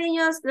este,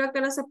 niños, creo que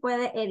no se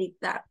puede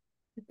editar.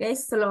 Ok,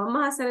 esto lo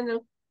vamos a hacer en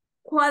el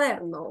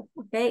cuaderno.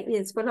 Ok, y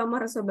después lo vamos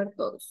a resolver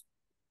todos.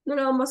 No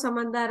lo vamos a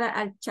mandar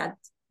al chat.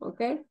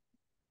 Ok,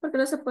 porque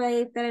no se puede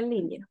editar en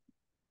línea.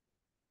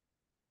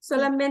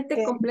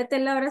 Solamente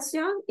completen la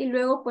oración y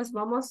luego pues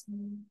vamos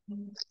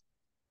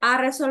a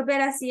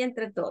resolver así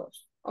entre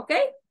todos. ¿Ok?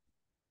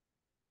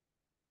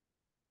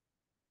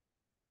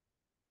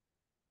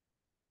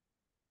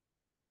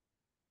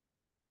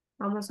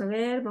 Vamos a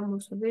ver,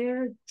 vamos a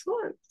ver.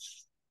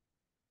 George.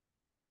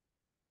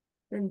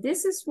 And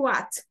this is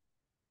what?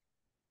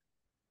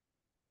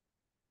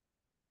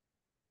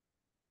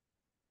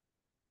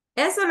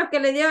 Eso es lo que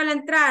le dio al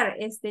entrar,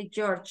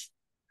 George.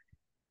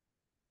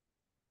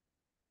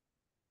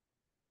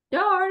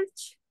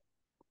 George.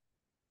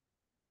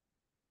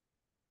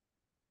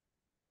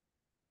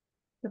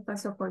 ¿Qué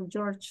pasó con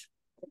George?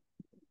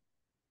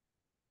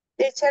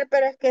 Teacher,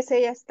 pero es que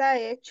ese ya está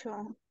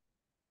hecho.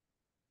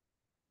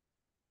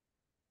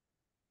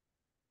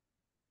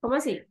 ¿Cómo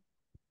así?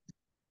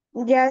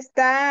 Ya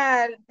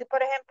está,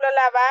 por ejemplo,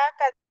 la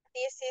vaca,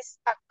 this is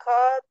a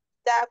cow,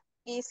 that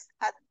is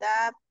a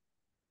duck.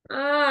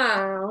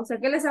 Ah, o sea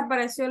que les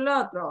apareció el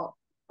otro.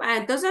 Ah,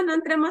 entonces no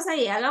entremos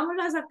ahí,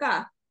 hagámoslas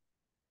acá.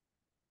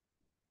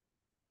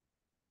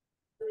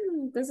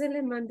 Entonces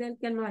les mandé el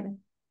que no era.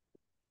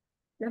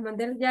 Les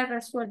mandé el ya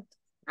resuelto.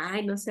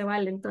 Ay, no se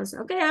vale entonces.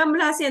 Ok,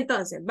 hagámoslo así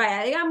entonces.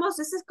 Vaya, digamos,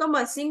 ese es como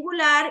el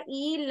singular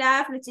y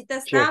la flechita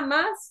está Teacher,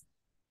 más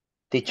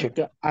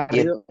teacher,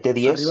 Arriba,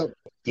 7-10, arriba.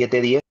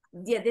 7-10.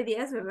 10 de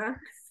 10, ¿verdad?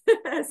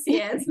 Así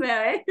es,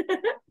 bebé.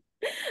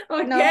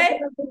 Ok. No,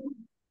 pero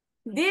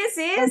This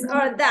is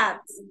or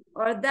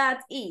that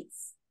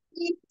is.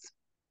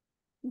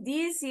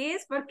 This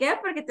is, ¿por qué?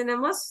 Porque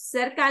tenemos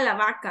cerca a la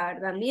vaca,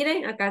 ¿verdad?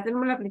 Miren, acá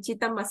tenemos la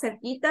flechita más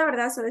cerquita,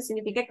 ¿verdad? Eso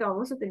significa que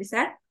vamos a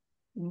utilizar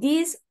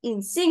this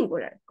in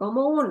singular,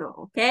 como uno,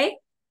 ¿ok?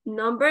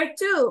 Number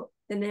 2,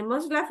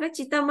 tenemos la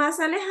flechita más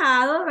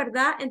alejado,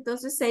 ¿verdad?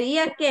 Entonces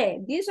sería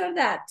 ¿qué? This or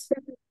that.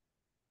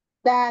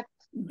 that.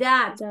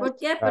 That. ¿Por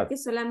qué? That. Porque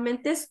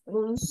solamente es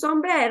un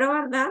sombrero,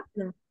 ¿verdad?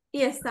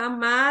 Y está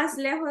más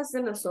lejos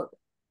de nosotros.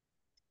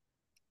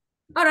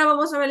 Ahora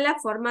vamos a ver las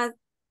formas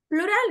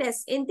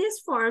plurales. In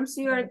these forms,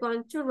 you are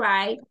going to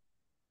write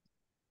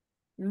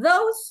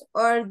those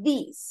or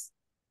these.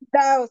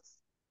 Those.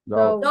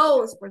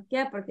 Those. ¿Por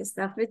qué? Porque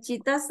esta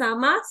flechita está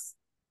más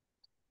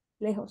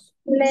lejos.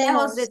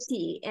 Lejos de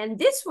ti. And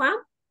this one,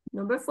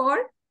 number 4.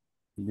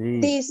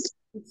 This.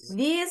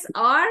 These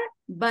are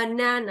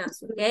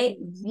bananas, okay?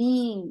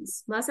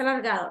 These. Más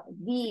alargado.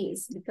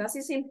 These. Because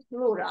it's in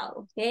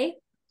plural, okay?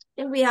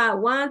 And we have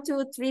 1,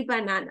 2, 3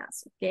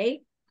 bananas,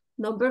 okay?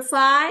 Number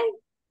 5.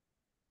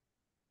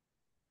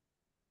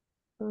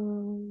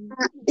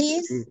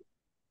 This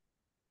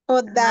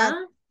or that.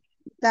 Uh-huh.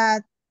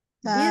 That.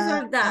 This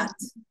or that.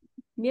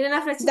 Miren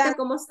la flechita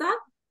cómo está.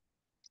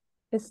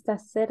 Está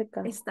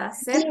cerca. Está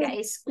cerca.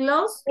 It's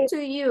close to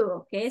you.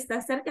 Ok,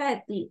 está cerca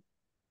de ti.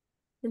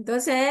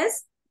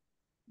 Entonces,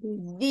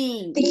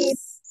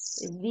 these,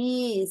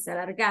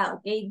 alargado.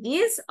 Ok,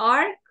 these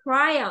are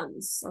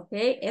crayons. Ok,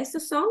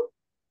 estos son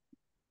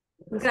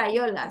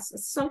crayolas.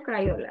 Estos son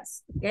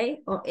crayolas.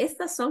 Ok, o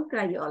estas son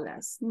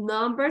crayolas.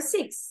 Number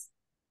 6.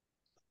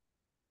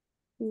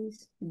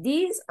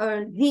 These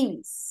are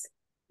these.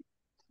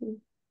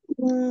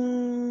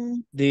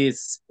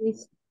 This.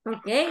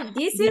 Okay,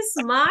 this is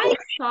my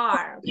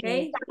car,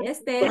 okay?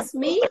 Este es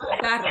mi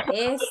carro,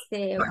 okay,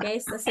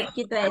 está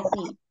cerquita de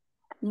ti.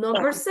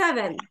 Number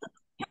 7,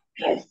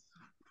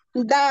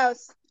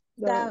 Those.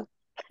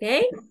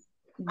 okay?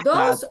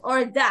 Those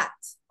or that,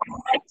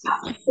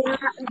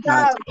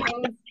 Those.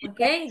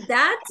 okay?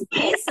 That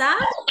is a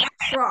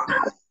truck.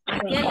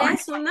 Aquel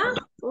es un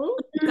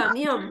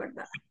camión,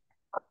 ¿verdad?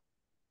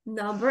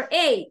 Number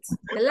 8,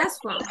 the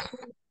last one.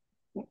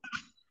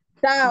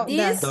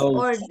 This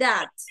or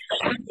that.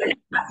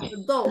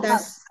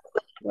 Those.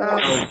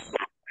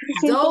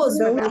 Those,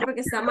 ¿verdad? Porque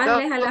está más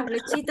lejos la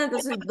flechita,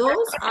 entonces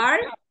those are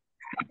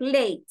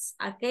plates.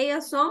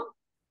 Aquellos son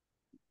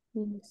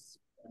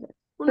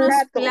unos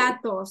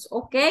platos.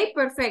 Ok,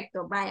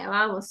 perfecto. Vaya,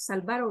 vamos a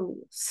salvar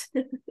unos.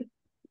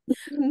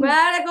 Voy a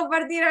dar a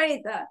compartir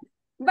ahorita.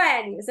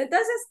 Vaya, niños,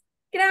 entonces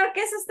creo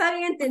que eso está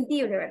bien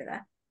entendible,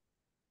 ¿verdad?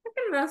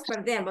 Porque no nos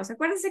perdemos.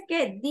 Acuérdense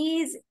que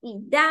this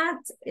y that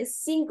es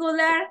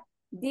singular.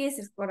 This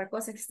es para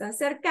cosas que están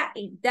cerca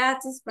y that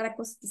es para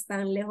cosas que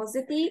están lejos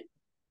de ti.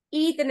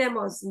 Y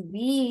tenemos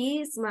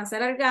these más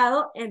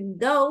alargado and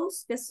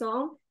those que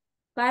son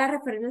para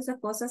referirnos a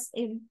cosas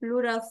en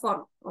plural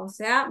form. O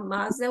sea,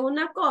 más de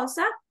una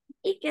cosa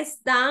y que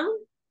están,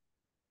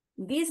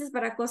 this es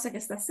para cosas que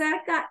está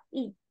cerca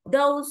y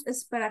those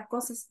es para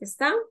cosas que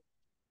están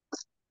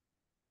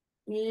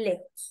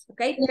lejos.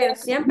 ¿Ok? Pero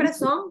siempre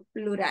son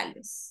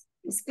plurales.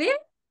 ¿Es clear?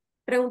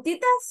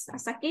 ¿Preguntitas?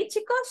 ¿Hasta aquí,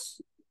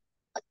 chicos?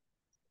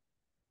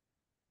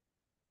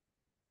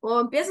 ¿O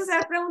empiezo a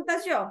hacer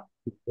preguntas yo?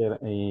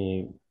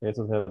 Y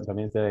eso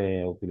también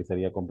se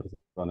utilizaría con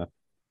personas.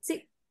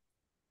 Sí.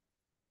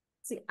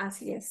 Sí,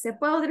 así es. Se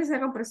puede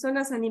utilizar con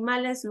personas,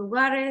 animales,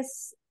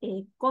 lugares,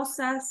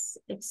 cosas,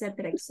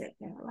 etcétera,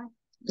 etcétera. ¿Verdad?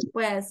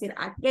 Puede decir,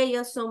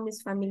 aquellos son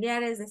mis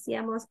familiares,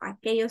 decíamos,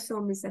 aquellos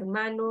son mis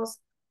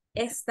hermanos,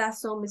 estas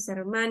son mis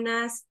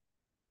hermanas,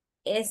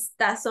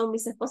 estas son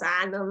mis esposas.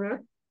 Ah, no,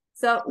 no.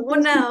 Son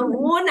una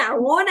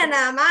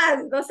nada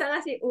más. No sean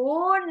así,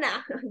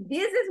 una.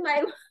 This is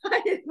my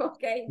wife,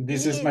 okay.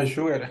 This is my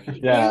sugar.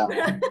 Ya.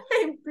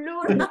 En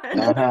plural.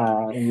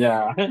 Ajá,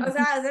 ya. O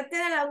sea, usted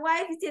tiene la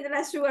wife y tiene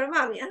la sugar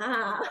mommy.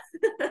 Ajá.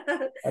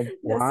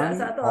 One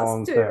Those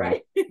on two, seven.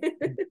 right?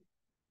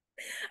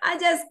 I'm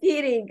just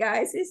kidding,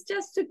 guys. It's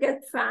just to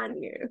get fun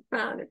here.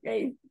 Fun,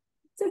 okay?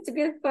 Just to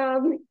get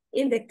fun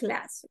in the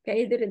class,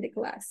 okay? During the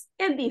class.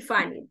 And be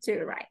funny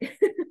too, right?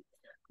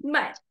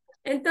 Vale.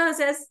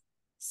 Entonces,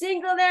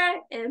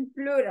 singular and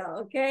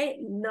plural, okay?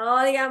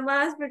 No diga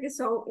más porque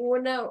son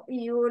uno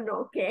y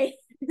uno, okay?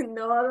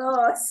 No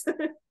dos.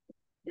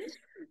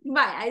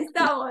 Vale, ahí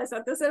estamos.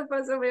 Entonces, por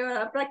eso me llevo a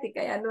la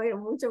práctica. Ya no hay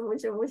mucho.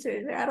 Y se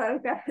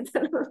agarraron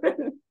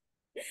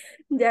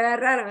ya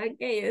agarraron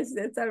aquellos.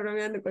 Se están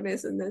bromeando con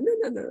eso. No.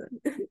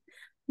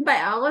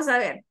 Vale, vamos a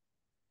ver.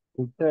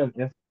 Usted,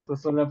 esto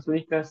solo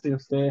aplica si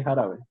usted es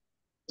árabe.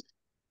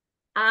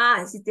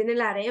 Ah, sí tiene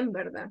el harem,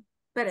 ¿verdad?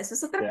 Pero eso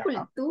es otra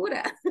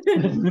cultura.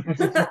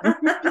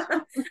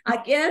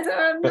 Aquí en El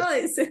Salvador no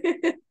dice.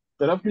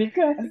 ¿Pero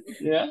aplica?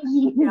 Ya.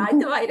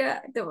 Ay,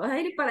 te vas a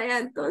ir para allá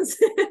entonces.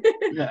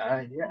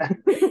 Ya.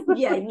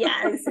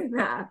 Ya, dice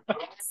nada.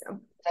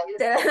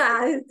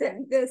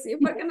 Sí,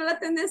 porque no la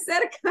tenés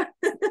cerca.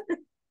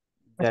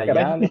 Ya, le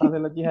hace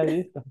los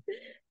yihadistas.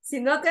 Si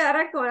no te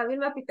agarras con la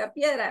misma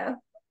picapiedra.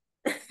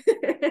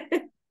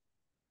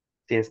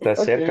 Si está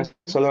cerca,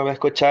 solo va a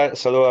escuchar,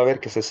 solo va a ver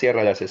que se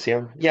cierra la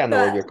sesión. Ya no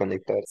volvió a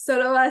conectar.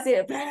 Solo va a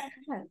decir,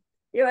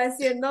 y va a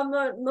decir, no,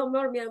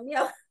 miau,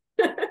 miau.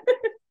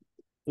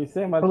 Y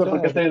se marchó.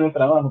 Porque estoy en un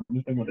trabajo, me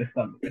estoy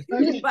molestando.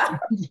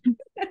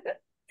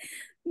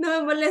 No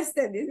me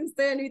molesten, dice,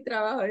 estoy en mi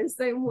trabajo,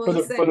 estoy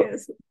muy serio.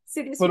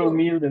 Por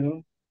humilde,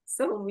 ¿no?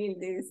 Son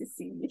humildes, dice,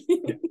 sí.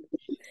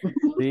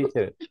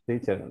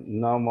 Teacher,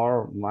 no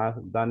more, más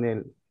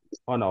Daniel,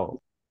 oh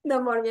no. No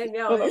more, miau,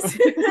 miau, dice.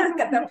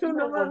 Cataplu,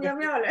 no more, miau,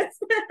 miau,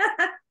 dice.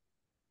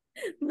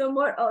 No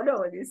more, oh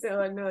no, dice,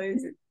 oh no,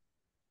 dice.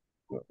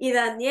 Y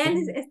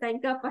Daniel está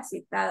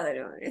incapacitado,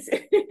 ¿no?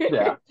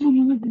 Ya.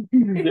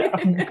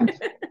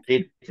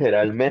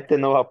 Literalmente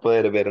no va a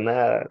poder ver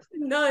nada.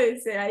 No,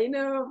 dice, ahí no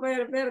va a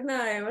poder ver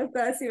nada, va a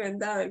estar así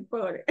vendado el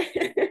pobre.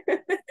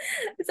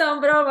 Son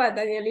bromas,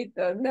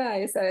 Danielito, nada,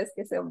 ya sabes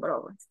que son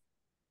bromas.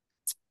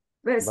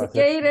 Pero si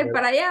quiere ir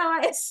para allá,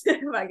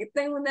 para que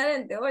tenga una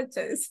lente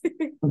 8, dice.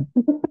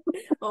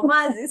 O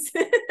más,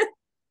 dice.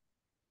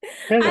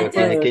 Pero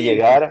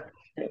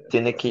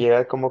tiene que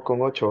llegar como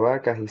con 8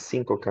 vacas y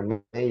 5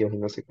 camellos y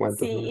no sé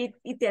cuántos. Sí,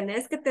 y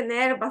tienes que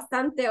tener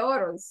bastante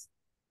oros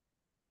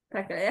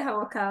para que le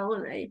dejamos cada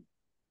uno ahí.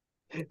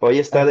 Hoy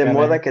está Ah, de caray.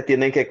 moda que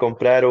tienen que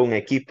comprar un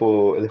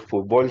equipo de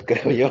fútbol,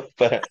 creo yo,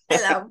 para...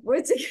 La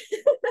pucha.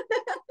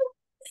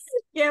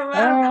 Qué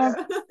Ah,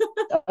 bárbaro.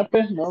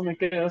 pues no, me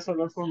quedo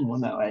solo con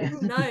una, vaya.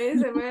 No,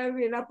 se me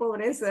va la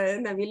pobreza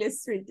en Nabil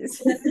Street.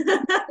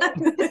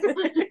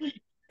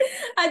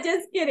 I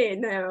just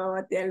kidding. No, me voy a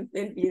batear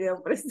el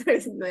video, por esto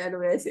no, ya lo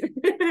voy a decir.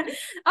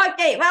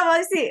 Ok,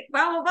 vamos, sí,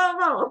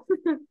 vamos.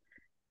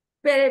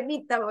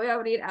 Permítame, voy a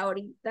abrir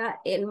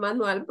ahorita el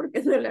manual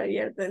porque no lo he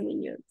abierto,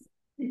 niños.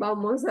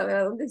 Vamos a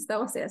ver dónde está,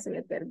 o sea, se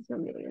me perdió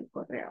el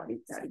correo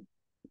ahorita.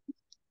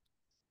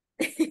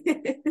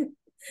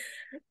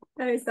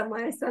 Esta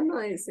maestra no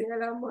dice, ya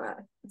la vamos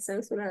a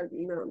censurar,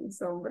 no,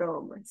 son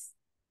bromas.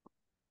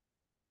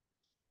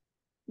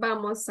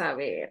 Vamos a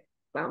ver.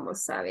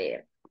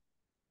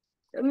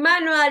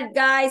 Manual,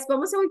 guys,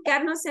 vamos a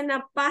ubicarnos en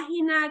la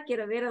página.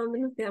 Quiero ver a dónde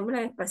nos quedamos la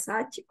vez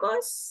pasada,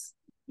 chicos.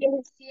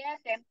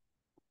 17.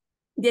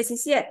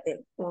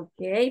 17.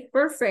 Ok,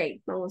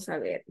 perfect. Vamos a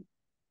ver.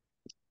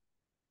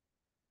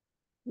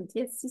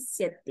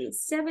 17.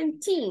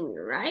 17,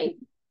 right?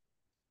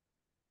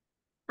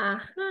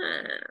 Ajá.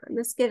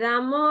 Nos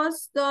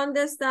quedamos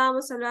donde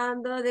estábamos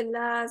hablando de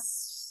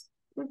las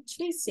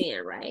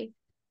purchasing, right?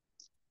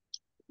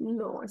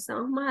 No,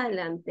 estamos más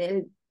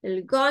adelante.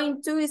 El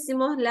going to,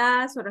 hicimos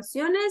las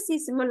oraciones,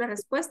 hicimos la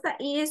respuesta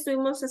y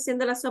estuvimos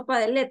haciendo la sopa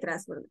de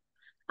letras, ¿verdad?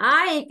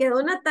 Ay, quedó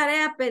una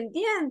tarea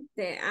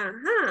pendiente.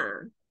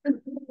 Ajá.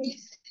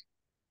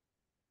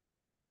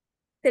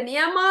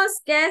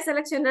 Teníamos que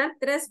seleccionar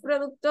 3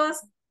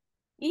 productos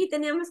y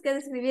teníamos que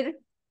describir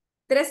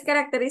 3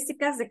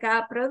 características de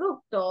cada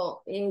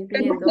producto,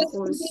 incluyendo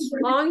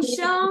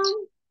function,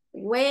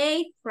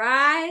 weight,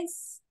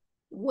 price,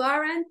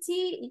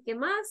 warranty, ¿y qué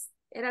más?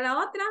 ¿Era la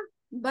otra?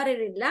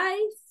 Battery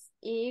life,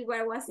 y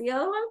what was the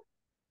other one?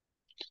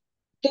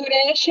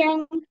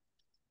 Duration.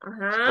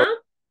 Ajá.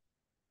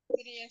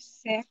 Podría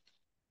ser.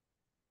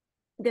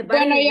 The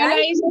Bueno, battery yo la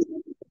life. hice.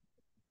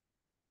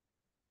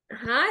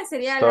 Ajá,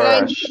 sería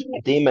la... Storage,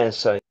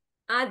 dimension,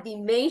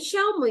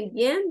 dimension, muy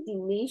bien.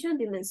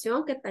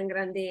 Dimensión, qué tan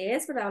grande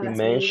es, ¿verdad? Las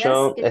medidas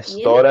dimension, que tiene.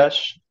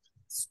 storage,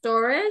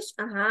 Storage,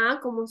 ajá,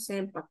 cómo se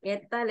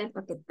empaqueta, el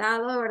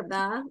empaquetado,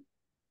 ¿verdad?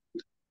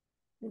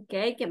 Ok,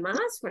 ¿qué más?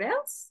 What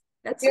else?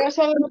 That's Yo it.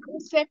 solo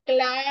puse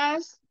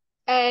class,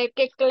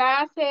 qué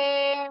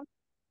clase,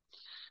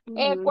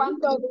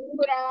 cuánto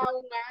dura,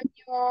 un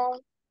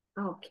año,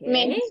 Ok,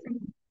 mes.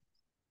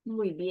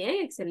 muy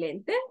bien,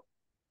 excelente.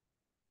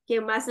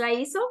 ¿Quién más la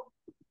hizo?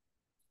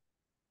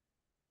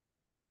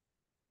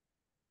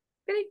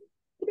 Cric,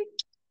 cric,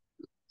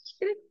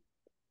 cric,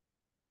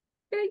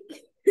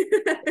 cric.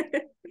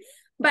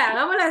 Va,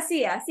 hagámoslo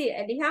así,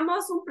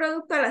 elijamos un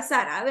producto al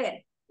azar, a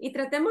ver, y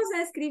tratemos de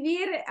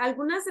describir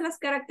algunas de las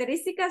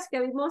características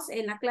que vimos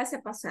en la clase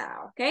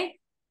pasada, ¿ok?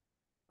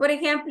 Por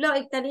ejemplo,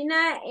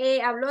 Italina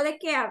habló de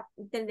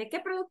qué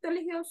producto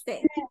eligió usted.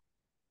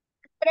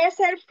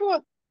 Preserve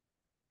food.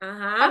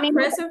 A Ajá, mí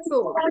me present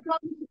food.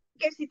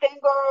 que si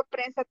tengo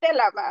prensa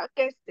tela, va,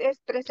 que es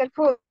preserve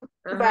food.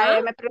 Ajá.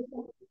 Va, me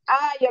preguntan,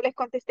 yo les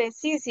contesté,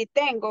 sí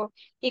tengo.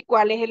 ¿Y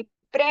cuál es el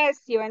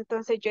precio?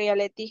 Entonces yo ya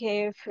les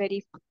dije,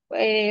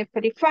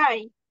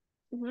 verify.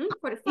 Y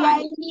 45.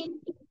 ahí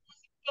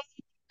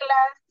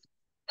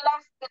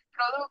clase del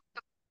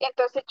producto.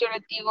 Entonces yo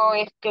les digo,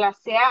 es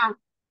clase A.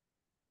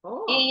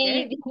 Oh,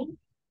 Y ok. digo,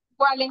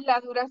 ¿cuál es la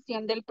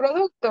duración del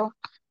producto?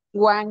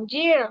 1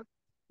 year.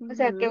 O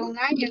sea que un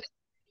año.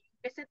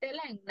 Prensa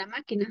tela en una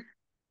máquina.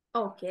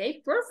 Ok,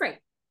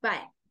 perfect.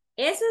 Vale.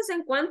 Eso es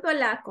en cuanto a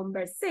la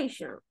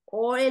conversation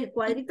o el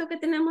cuadrito que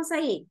tenemos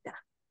ahí.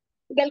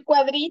 Del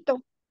cuadrito.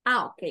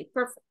 Ok,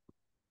 perfect.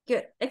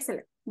 Good,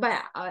 excelente.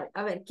 Vaya,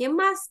 a ver, ¿quién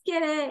más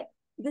quiere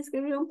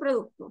describir un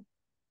producto?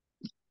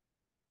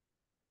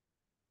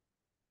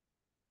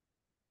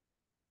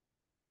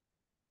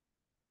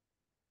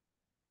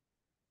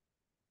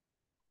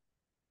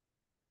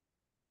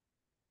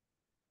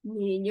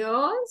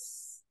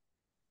 Niños.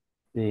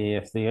 Sí,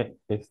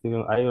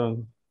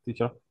 iron,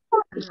 teacher,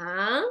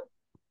 Ajá.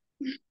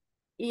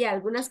 ¿Y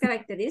algunas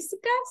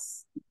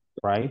características?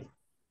 right?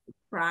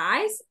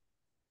 Price.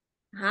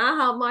 Ajá,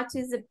 how much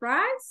is the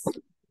price?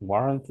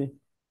 Warranty,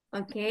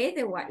 Okay,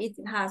 it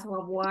has a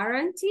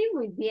warranty.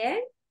 Muy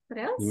bien. What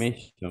else?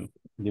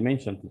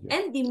 dimension, teacher.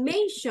 And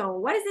dimension.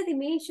 What is the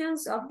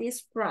dimensions of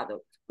this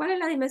product? ¿Cuál es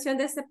la dimensión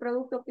de este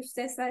producto que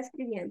usted está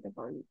describiendo,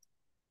 Paulito?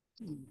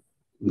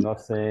 No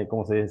sé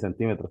cómo se dice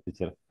centímetros,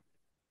 teacher.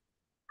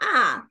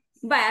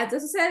 Vaya,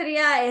 entonces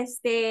sería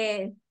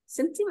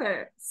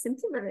centímetros,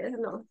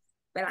 no.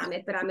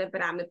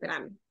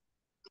 Espérame.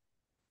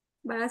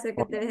 Va a ser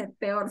que te deje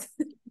peor.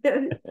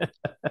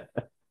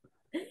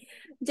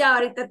 Ya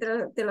ahorita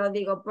te lo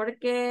digo,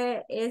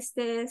 porque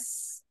este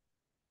es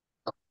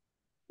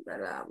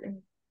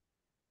variable.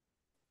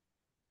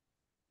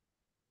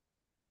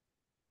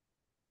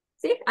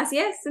 Sí, así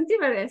es,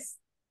 centímetros.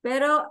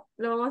 Pero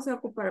lo vamos a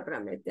ocupar,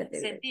 espérame.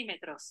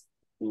 Centímetros.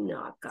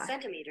 No, acá.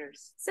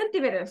 Centimeters.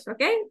 Centimeters,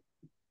 okay?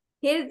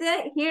 Hear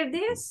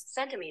this.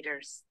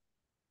 Centimeters.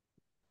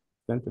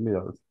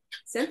 Centimeters.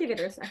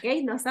 Centímetros, ok.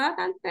 No estaba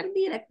tan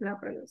perdida con la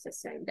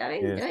pronunciación. Ya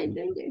ven,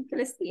 Yes. que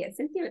les dije,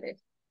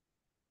 centímetros.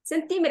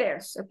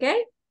 Centímetros, ok.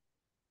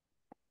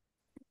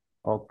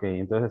 Ok,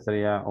 entonces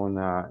sería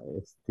una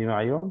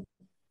estima item,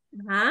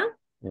 Ajá.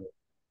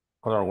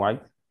 color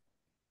white,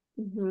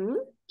 Ujú.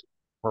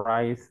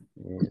 price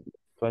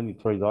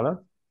 $23,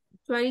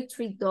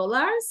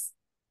 $23.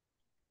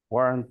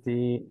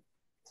 warranty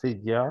 3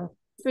 years,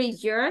 3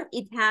 years.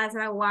 It has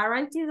a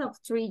warranty of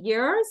 3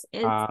 years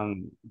and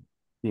and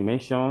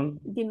dimension,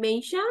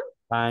 dimension.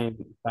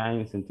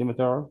 time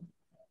centimeter,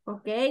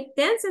 Okay,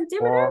 10 or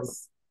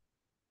centimeters.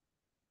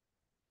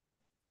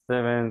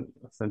 7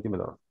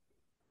 centimeters.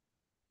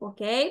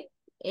 Okay,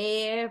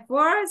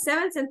 for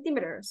 7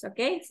 centimeters.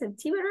 Okay,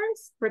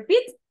 centimeters.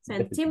 Repeat,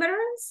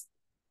 centimeters.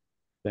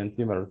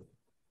 Centimeters.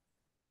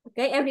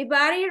 Okay,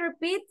 everybody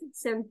repeat,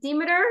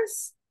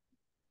 centimeters.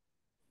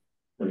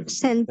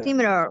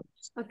 Centimeter.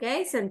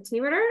 Okay,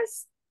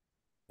 centimeters.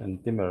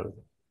 Centimeters.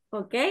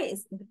 Okay,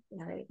 it's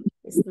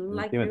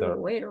like you Centimeter.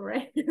 wait,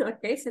 right?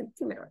 Okay,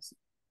 centimeters.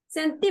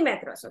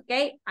 Centímetros,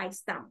 ok, ahí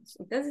estamos.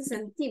 Entonces,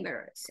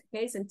 centímetros,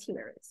 ok,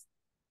 centímetros.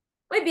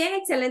 Muy bien,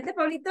 excelente,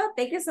 Pablito.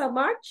 Thank you so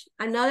much.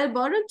 Another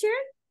volunteer.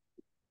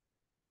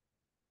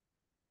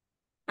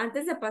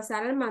 Antes de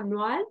pasar al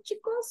manual,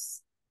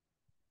 chicos.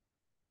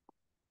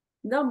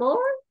 No more.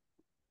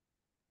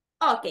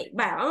 Ok,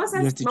 vaya, vamos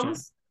a... Yes, teacher.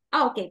 vamos.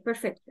 Ah, ok,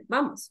 perfecto.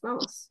 Vamos,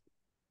 vamos.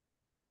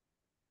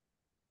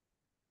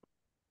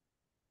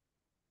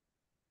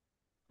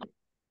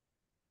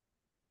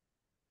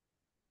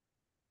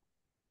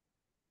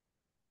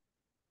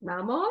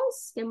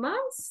 Vamos, ¿qué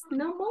más?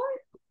 No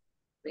more.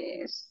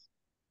 Pues,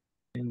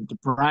 And the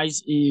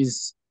price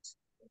is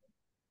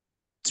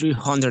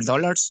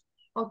 $300.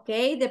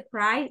 Okay, the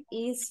price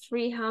is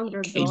 $300.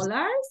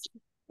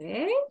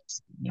 Okay.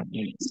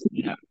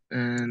 Yeah.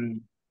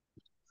 And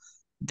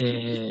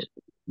the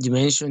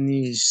dimension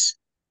is,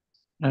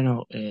 I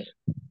don't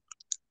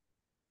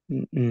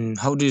know,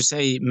 how do you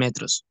say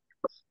metros?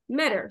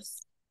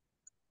 Meters.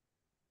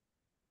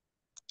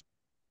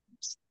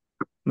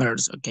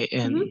 Meters, okay.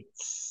 And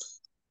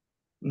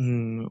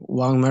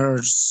 1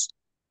 meters,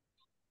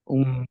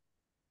 un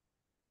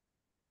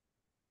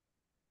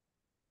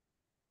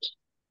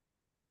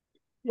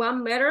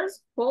 1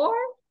 meters por.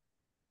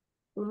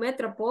 Un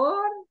metro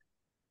por.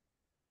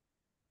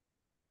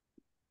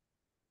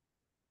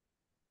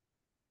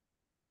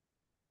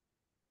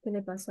 ¿Qué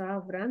le pasó a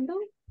Brandon?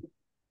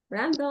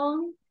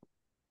 Brandon.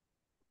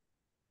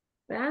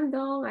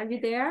 Brandon, are you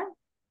there?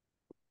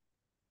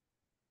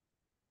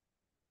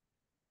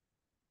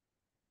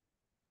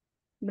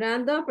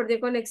 Brandon perdió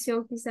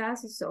conexión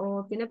quizás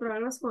o tiene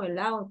problemas con el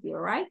audio,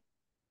 right?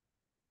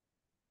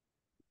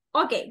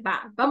 Ok,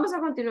 va, vamos a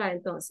continuar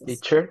entonces.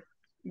 Teacher,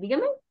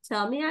 Dígame,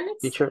 tell me, Alex.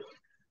 teacher,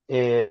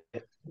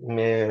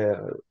 me,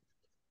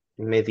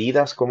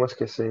 medidas, ¿cómo es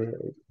que se,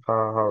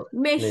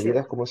 Measure.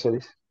 medidas, ¿cómo se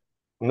dice?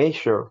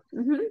 Measure,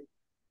 Ujú.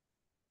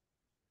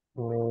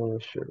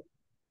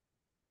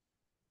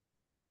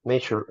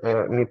 measure,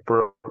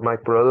 my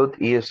product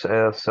is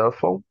a cell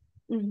phone.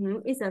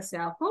 Ujú, it's a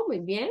cell phone, muy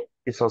bien.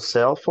 It's a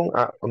cell phone.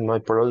 My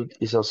product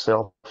is a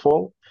cell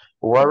phone.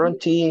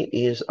 Warranty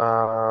is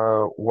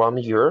 1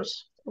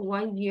 years.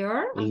 1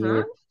 year, Y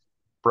ajá.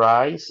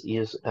 price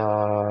is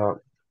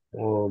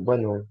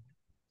bueno,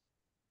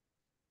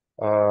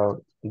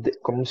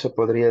 ¿cómo se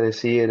podría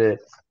decir?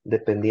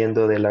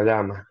 Dependiendo de la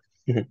gama.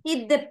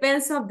 It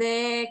depends of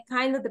the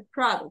kind of the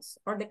products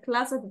or the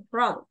class of the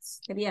products.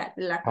 Sería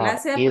la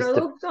clase de Is the,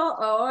 producto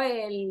o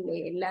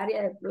el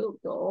área del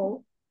producto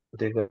o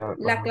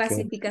la okay.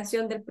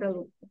 clasificación del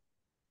producto.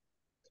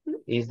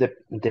 Is the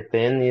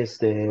pen is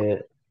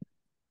The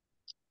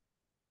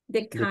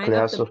the kind of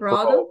class the of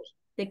product.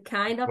 The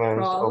kind of class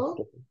of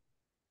product. the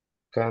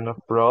kind of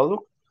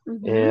product.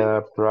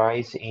 Mhm.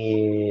 Price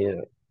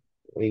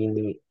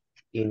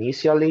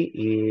initially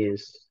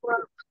is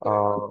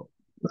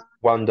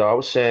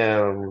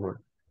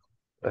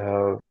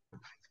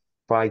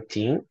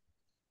 1,015.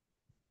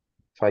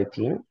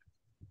 15.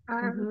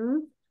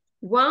 Mhm.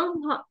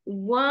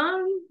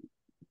 One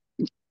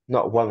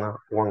No,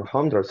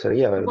 100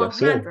 sería, ¿verdad?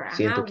 100, 100, ajá,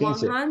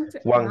 115. 100,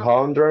 ajá.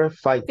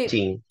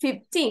 115.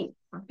 15,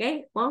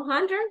 okay,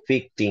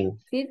 $115.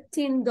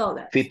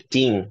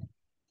 15.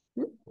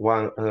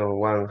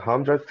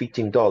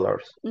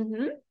 $115.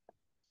 Mhm.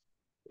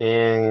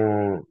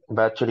 And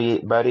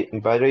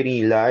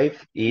battery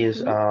life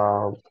is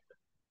Mhm.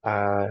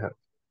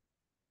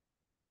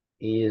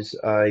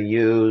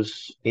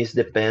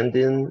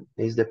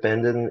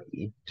 dependent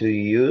to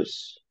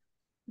use.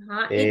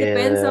 It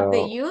depends of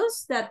the Uh,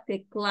 use that the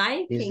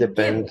client is can give it.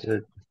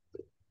 depend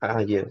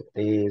yeah,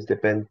 is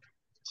depend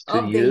to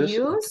Of the use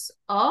use,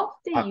 of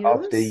the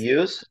of the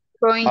use use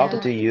going of to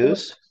the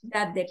use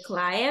that the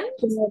client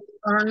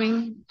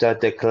earning. that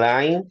the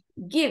client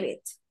give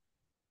it.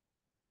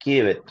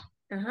 give it.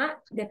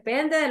 Ajá,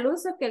 depende del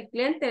uso que el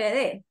cliente le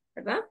dé,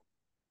 ¿verdad?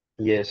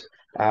 Yes.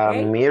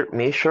 Okay.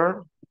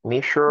 Measure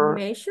Measure,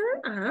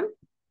 ajá.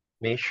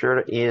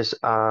 measure is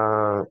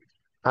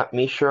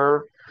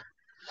measure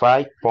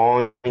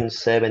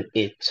 5.7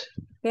 each.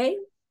 Okay.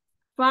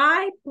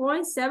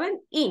 5.7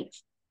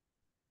 inch.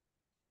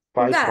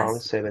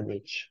 5.7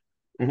 each.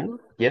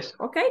 Yes.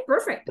 Okay,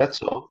 perfect.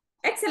 That's all.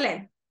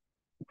 Excellent.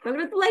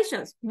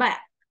 Congratulations. Vaya.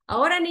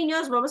 Ahora,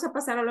 niños, vamos a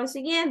pasar a lo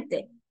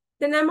siguiente.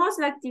 Tenemos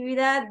la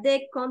actividad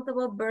de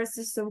countable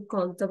versus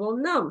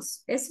uncountable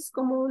nouns. Eso es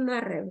como una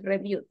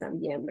review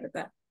también,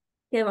 ¿verdad?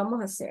 ¿Qué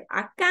vamos a hacer?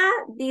 Acá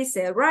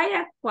dice, write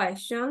a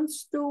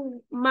questions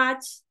to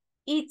match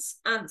each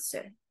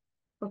answer.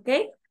 ¿Ok?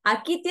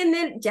 Aquí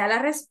tiene ya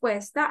la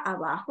respuesta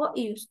abajo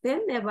y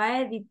usted me va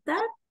a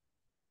editar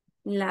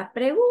la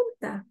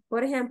pregunta.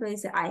 Por ejemplo,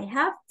 dice, I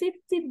have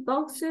 50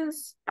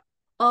 boxes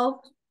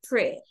of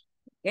thread.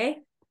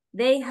 ¿Ok?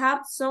 They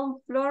have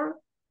some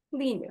floor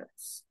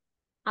cleaners.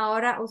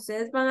 Ahora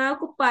ustedes van a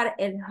ocupar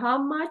el how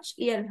much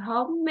y el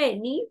how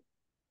many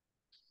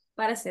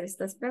para hacer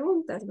estas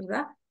preguntas,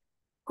 ¿verdad?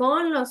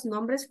 Con los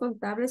nombres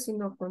contables y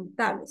no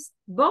contables.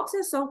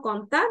 ¿Boxes son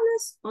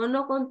contables o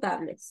no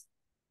contables?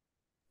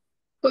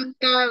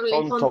 Contable.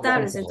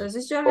 Contables.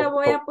 Entonces yo le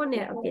voy a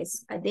poner, ok,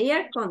 they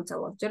are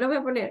countable. Yo le voy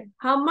a poner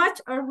how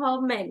much or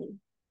how many.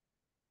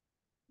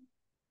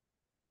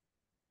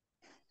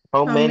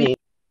 How many?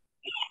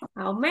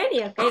 How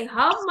many, okay.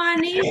 How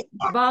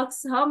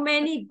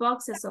many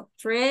boxes of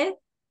thread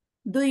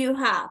do you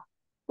have?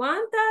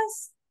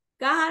 ¿Cuántas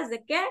cajas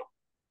de qué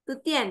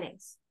tú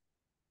tienes?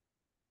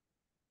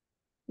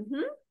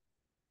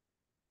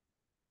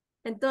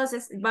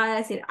 Entonces va a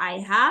decir, I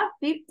have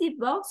 50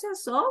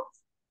 boxes of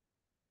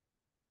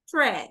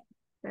thread.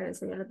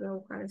 Espérense, yo le voy a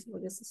buscar eso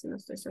porque si no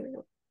estoy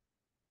seguro.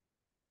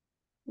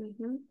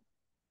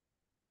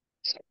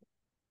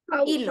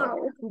 Hilo.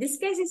 In this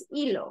case is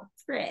hilo,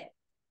 thread.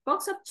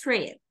 Box of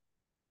thread.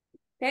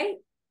 Okay.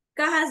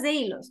 Cajas de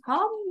hilos.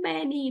 How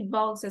many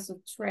boxes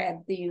of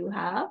thread do you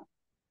have?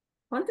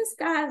 ¿Cuántas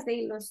cajas de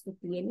hilos tú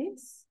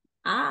tienes?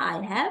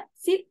 I have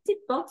 50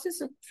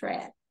 boxes of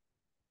thread.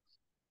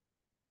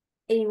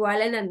 E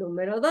igual en el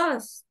número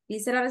 2.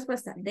 Dice la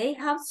respuesta. They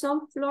have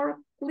some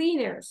floor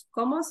cleaners.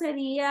 ¿Cómo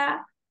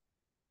sería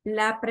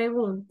la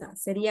pregunta?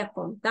 ¿Sería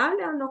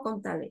contable o no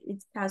contable?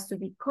 It has to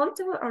be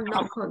countable or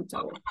not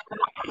countable.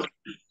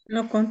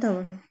 No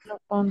contable.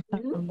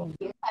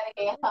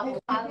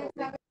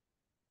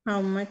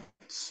 How much?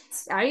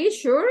 Are you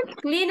sure?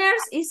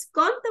 Cleaners is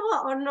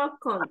countable or not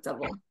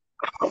countable?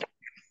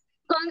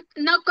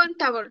 No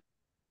contable.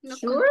 No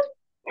Sure?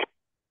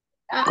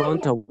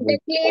 Countable. ¿De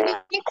cleaning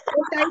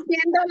está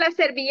diciendo la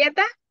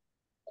servilleta?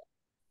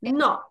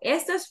 No,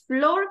 esto es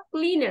floor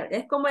cleaner.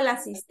 Es como el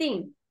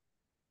asistín.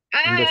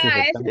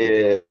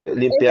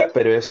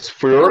 Pero es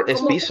floor,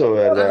 es piso,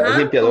 ¿verdad? Es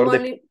limpiador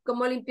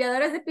como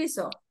limpiadores de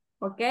piso.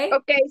 ¿Ok?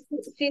 Ok,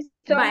 si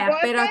son Vaya,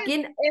 botes, pero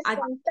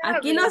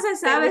aquí no se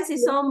sabe si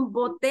son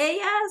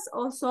botellas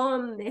o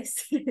son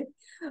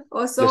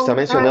Lo está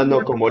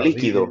mencionando como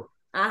líquido.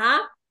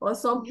 Ajá, o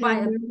son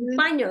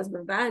paños,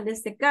 ¿verdad? En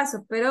este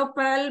caso, pero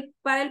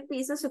para el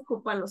piso se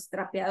ocupan los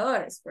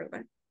trapeadores,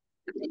 ¿verdad?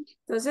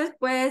 Entonces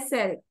puede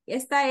ser,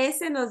 esta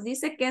S nos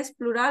dice que es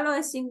plural o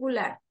es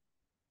singular.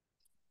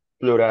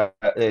 Plural.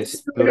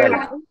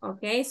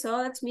 Okay, so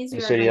that means you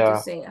are Sería, going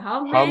to say,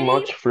 how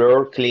much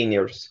floor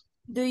cleaners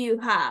do you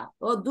have?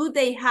 O do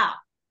they have?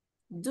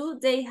 Do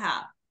they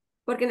have?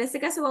 Porque en este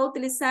caso va a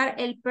utilizar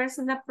el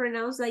personal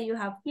pronouns that you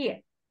have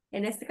here.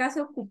 En este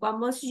caso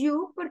ocupamos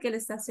you porque le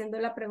está haciendo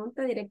la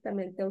pregunta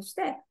directamente a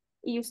usted.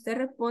 Y usted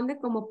responde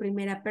como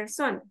primera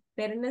persona.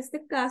 Pero en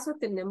este caso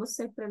tenemos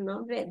el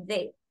pronombre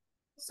they.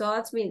 So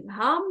that means,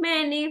 how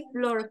many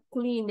floor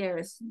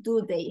cleaners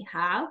do they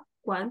have?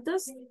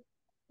 ¿Cuántos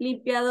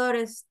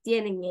limpiadores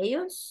tienen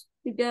ellos?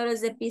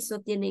 ¿Limpiadores de piso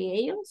tienen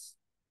ellos?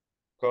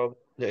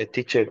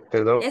 Teacher,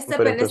 perdón,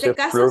 Pero en este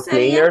caso floor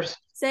cleaners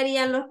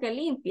serían los que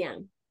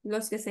limpian,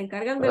 los que se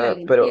encargan de la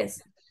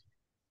limpieza.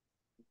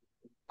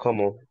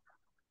 ¿Cómo?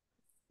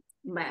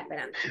 Vaya,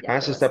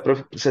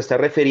 se está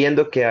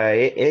refiriendo que a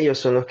ellos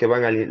son los que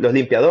van a los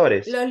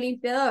limpiadores. Los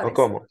limpiadores. ¿O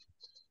cómo?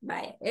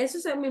 Vaya,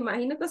 eso me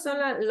imagino que son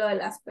lo de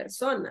las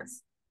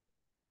personas.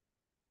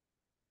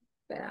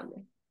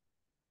 Espérame.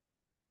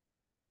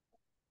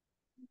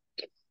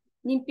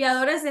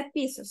 Limpiadores de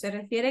piso, se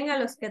refieren a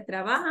los que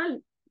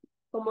trabajan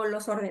como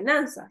los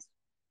ordenanzas.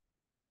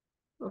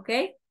 ¿Ok?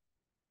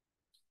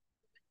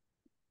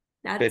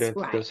 Pero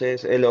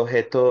entonces el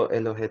objeto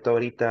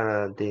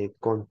ahorita de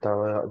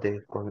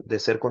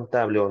ser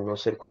contable o no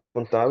ser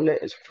contable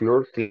es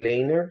floor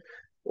cleaner,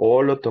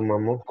 o lo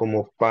tomamos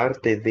como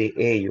parte de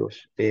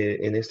ellos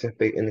en esta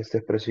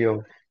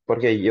expresión,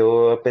 porque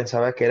yo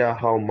pensaba que era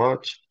how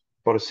much,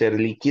 por ser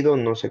líquido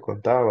no se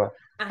contaba.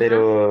 Ajá.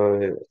 Pero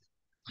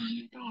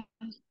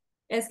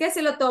es que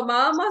si lo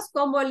tomábamos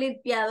como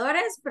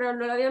limpiadores, pero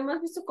no lo habíamos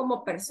visto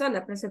como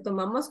persona, pero si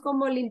tomamos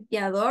como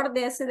limpiador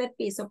de ese de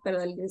piso, pero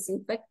el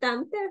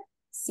desinfectante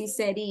sí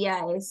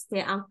sería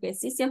aunque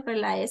sí siempre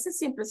la S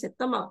siempre se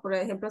toma. Por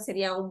ejemplo,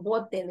 sería un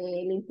bote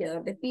de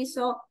limpiador de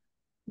piso,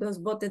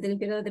 2 botes de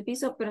limpiador de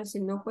piso, pero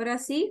si no fuera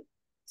así,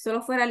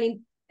 solo fuera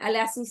al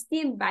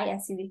asistín, vaya,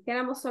 si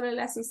dijéramos solo el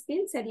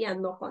asistín sería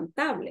no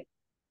contable.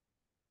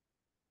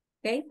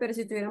 ¿ok? Pero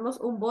si tuviéramos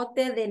un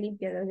bote de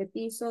limpiador de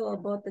piso,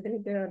 dos botes de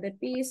limpiador de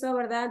piso,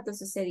 ¿verdad?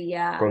 Entonces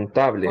sería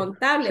Contable.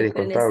 contable, Sería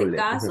pero en este contable.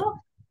 Ujú.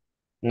 caso,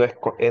 No es,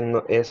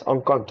 es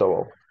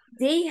uncountable.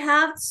 they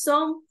have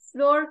some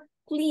floor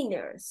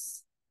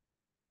cleaners.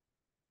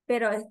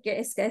 Pero es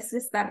que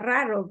está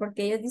raro,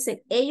 porque ellos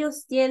dicen,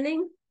 ellos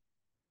tienen,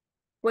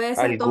 puede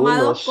ser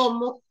tomado Algunos,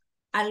 como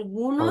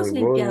algunos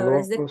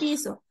limpiadores de algunos,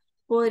 piso.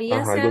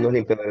 Podría ajá, ser algunos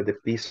limpiadores de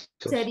pisos.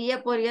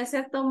 podría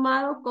ser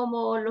tomado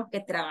como los que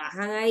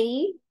trabajan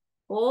ahí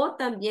o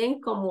también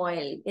como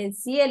en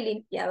sí el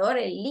limpiador,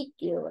 el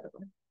líquido,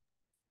 ¿verdad?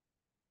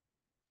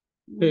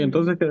 Sí,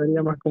 entonces Mm,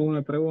 quedaría más como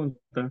una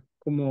pregunta,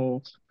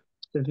 como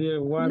decir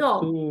what No,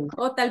 to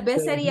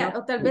they have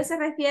o tal vez se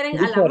refieren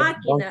a la Teacher,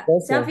 one máquina.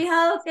 ¿Se han question.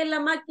 fijado que en la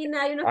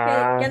máquina hay unos que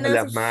Ah, andan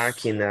así? las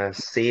máquinas,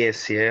 sí, es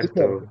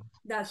Teacher, cierto.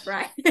 That's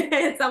right.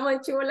 Estamos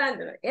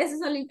enchulando. Esos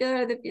son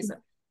limpiadores de piso.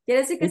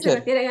 Quiere decir que se teacher,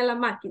 refieren a la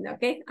máquina,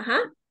 ¿ok? Ajá,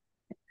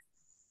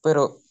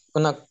 pero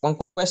one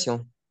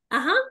question.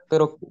 ajá.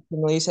 Pero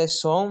como dice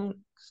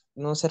son,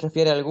 no se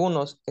refiere a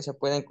algunos que se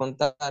pueden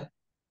contar.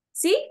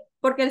 Sí,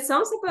 porque el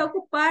some se puede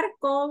ocupar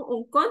con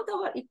un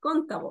countable y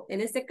countable.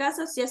 En este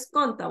caso sí es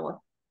countable,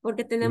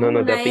 porque No tenemos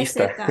nos da una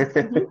S pista. acá.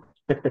 Ujú.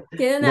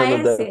 Tiene No una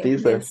nos da S del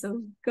pista.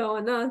 some.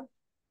 ¿Cómo no?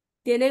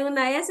 Tienen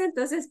una S,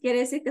 entonces quiere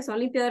decir que son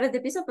limpiadores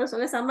de piso, pero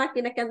son esas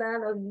máquinas que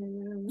andan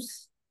dando...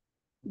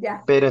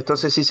 Ya, Pero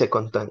entonces sí se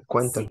cuentan.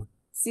 sí,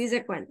 sí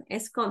se cuenta.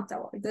 Es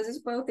countable.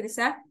 Entonces puede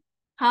utilizar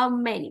how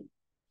many.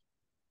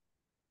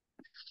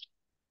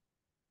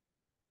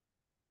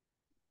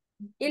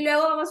 Y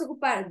luego vamos a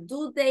ocupar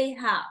do they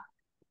have.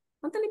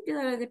 ¿Cuántos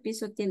limpiadores de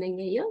piso tienen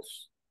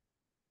ellos?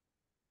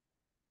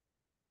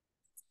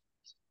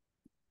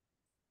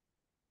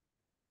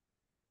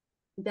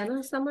 Ya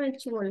nos estamos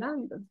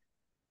enchivolando.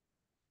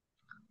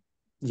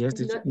 Yes,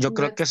 teacher. No, Yo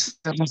creo no, que se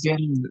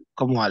refieren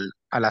como al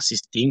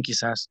asistín,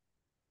 quizás,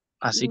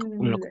 así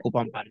como lo que mm,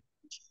 ocupan para.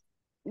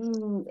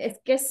 es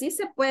que sí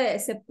se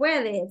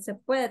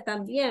puede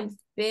también,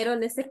 pero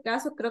en este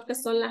caso creo que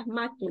son las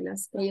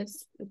máquinas que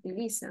ellos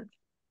utilizan.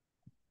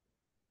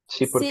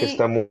 Sí, porque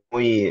está Sí,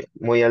 muy,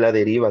 muy a la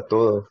deriva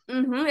todo.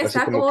 ujú, Así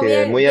está como como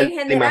que bien, muy a bien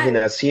la general.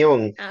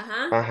 imaginación.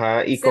 Ajá,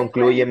 Ajá, y se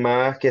concluye puede.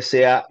 más que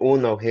sea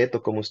un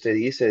objeto, como usted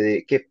dice,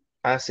 de qué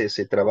hace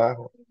ese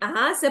trabajo.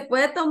 Ajá, se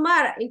puede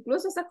tomar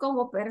incluso hasta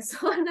como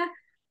persona,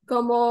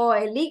 como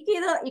el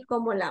líquido y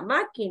como la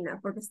máquina,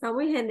 porque está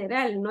muy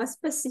general, no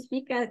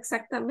especifica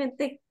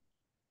exactamente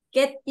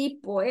qué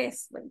tipo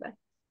es, ¿verdad?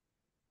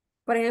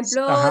 Por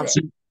ejemplo, Ajá,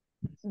 sí,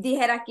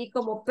 dijera aquí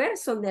como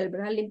personal,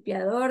 ¿verdad?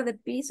 Limpiador de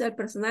piso, el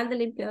personal de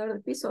limpiador de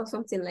piso o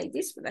something like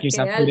this, ¿verdad? Que quizás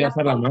dirá podría la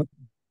ser la pauta. más.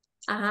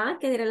 Ajá,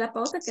 que dirá la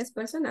pauta que es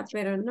persona,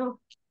 pero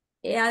no.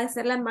 Ha de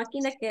ser la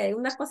máquina que hay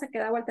una cosa que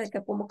da vuelta,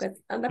 que como que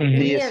anda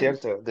Sí, es puliendo.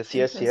 cierto,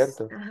 sí es Entonces,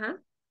 cierto.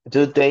 ajá.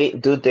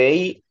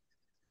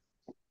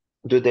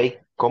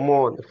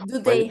 ¿Cómo Do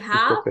fue they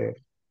have? disculpe.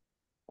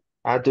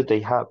 Ah, do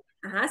they have?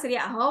 Ajá,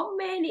 sería how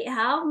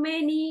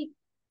many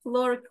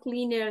floor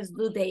cleaners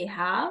do they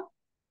have?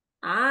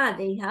 Ah,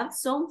 they have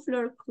some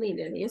floor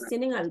cleaners. Ellos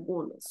tienen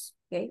algunos,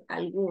 ¿ok?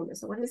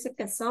 Algunos. Acuérdense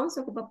que some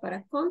se ocupa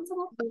para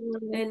countable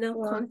and no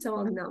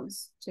countable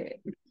nouns. Sí.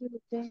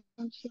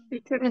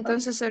 Teacher,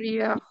 entonces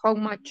sería how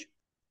much.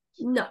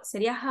 No,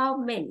 sería how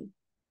many.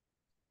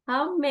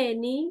 How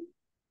many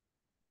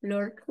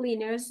floor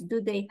cleaners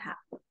do they have?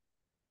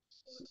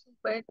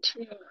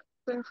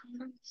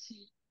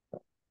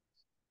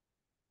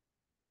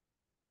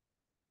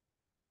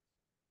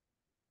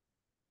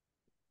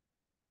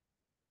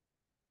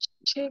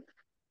 Check,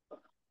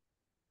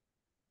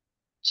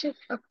 check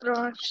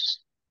approach.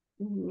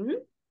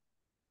 Ujú.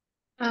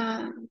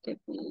 The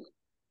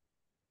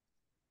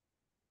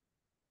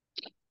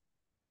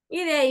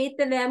Y de ahí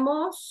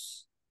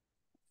tenemos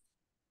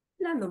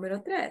la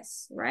número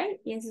 3, right?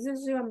 Y así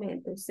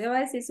sucesivamente. Usted va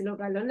a decir si los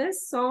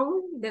galones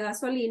son de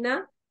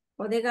gasolina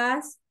o de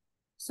gas,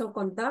 son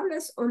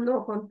contables o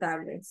no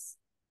contables.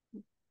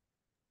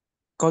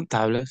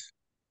 Contables.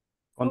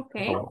 Ok.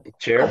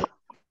 Teacher,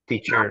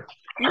 teacher.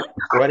 ¿Mm?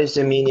 What is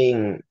the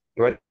meaning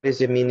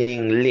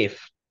live?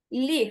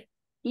 Lift.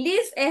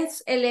 Lift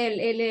es el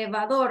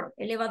elevador.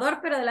 Elevador,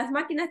 pero de las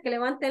máquinas que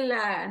levanten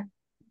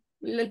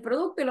el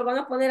producto y lo van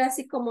a poner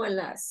así como en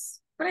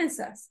las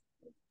prensas.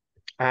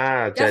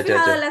 Ah, ¿Te ya, has ya,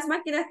 fijado en ya. las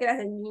máquinas que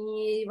hacen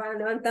y van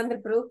levantando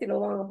el producto y lo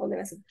van a poner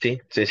así? Sí,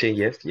 sí, sí,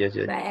 yes, yes,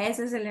 yes. Va,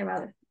 ese es el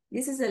elevador.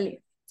 Ese es el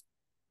lift.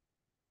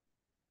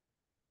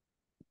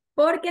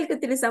 Porque el que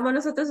utilizamos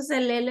nosotros es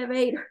el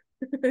elevator,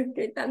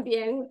 que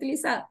también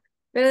utilizado.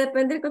 Pero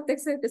depende del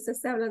contexto en que usted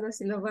esté hablando,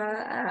 si lo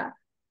va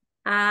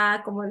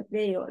como le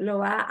digo, lo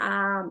va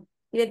a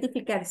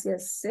identificar si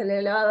es el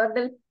elevador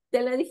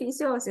del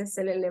edificio o si es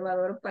el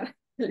elevador para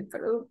el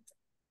producto.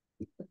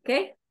 ¿Ok?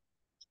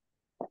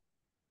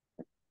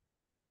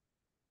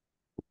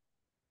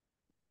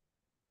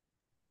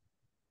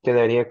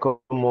 Quedaría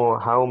como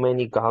how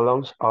many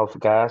gallons of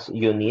gas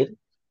you need.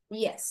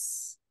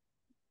 Yes.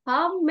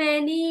 How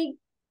many?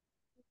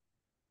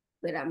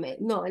 Espérame.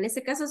 No, en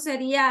ese caso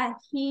sería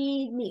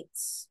he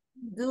needs.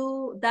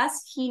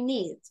 Does he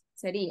need?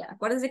 sería.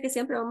 Acuérdense que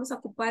siempre vamos a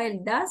ocupar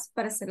el does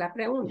para hacer la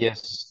pregunta.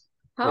 Yes.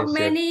 How Es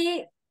cierto.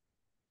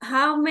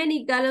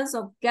 many gallons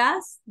of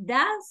gas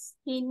does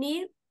he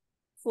need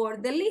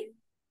for the lift?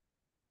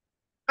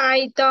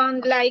 I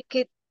don't like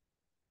it,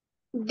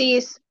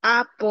 this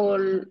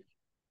apple.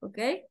 ¿Ok?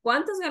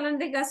 ¿Cuántos galones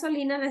de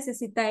gasolina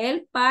necesita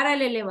él para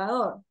el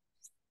elevador?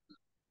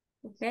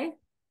 ¿Ok?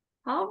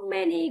 How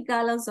many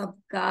gallons of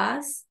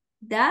gas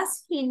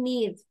does he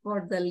need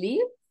for the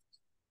lift?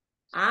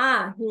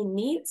 Ah, he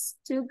needs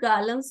 2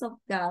 gallons of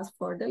gas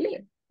for the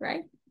lift,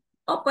 right?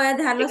 O puedes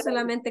dejarlo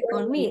solamente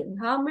con need.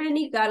 How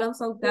many gallons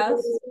of gas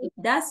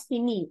does he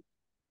need?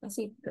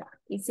 Así, claro.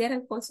 Y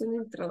cierran con signo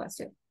de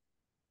interrogación.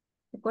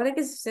 Recuerden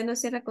que si usted no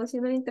cierra con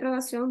signo de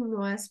interrogación,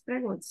 no es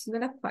pregunta, sino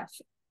la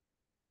question.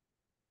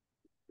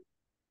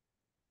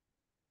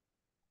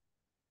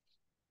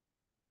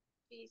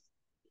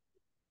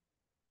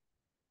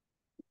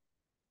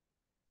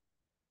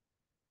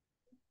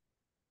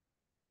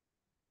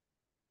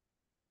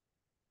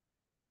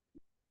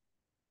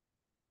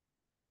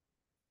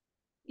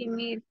 We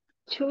need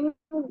 2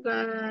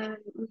 gallons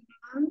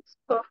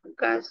of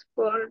gas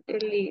for the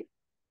lift.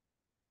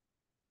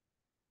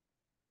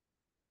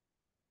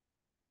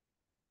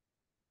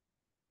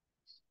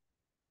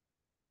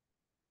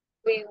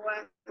 We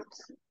want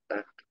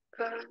a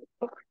gallon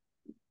of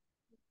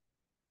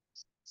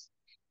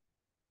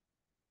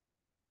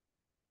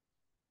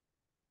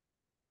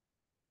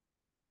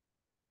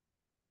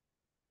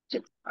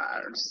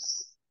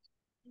cars.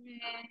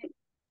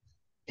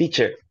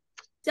 Teacher,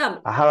 Tell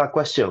me, I have a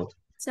question.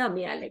 tell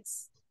me,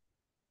 Alex.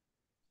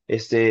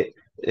 He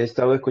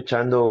estado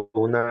escuchando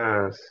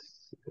unas,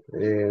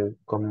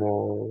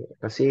 como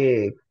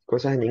así,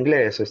 cosas en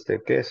inglés,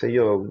 qué sé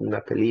yo,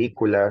 una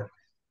película,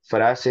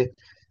 frase,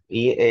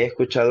 y he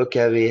escuchado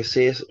que a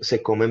veces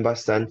se comen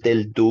bastante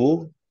el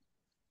do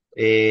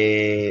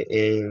eh,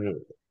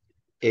 en,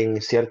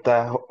 en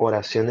ciertas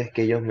oraciones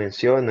que ellos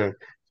mencionan,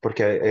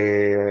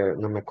 porque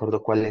no me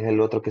acuerdo cuál es el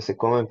otro que se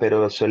comen,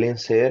 pero suelen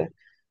ser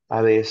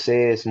a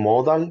veces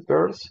modal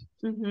verbs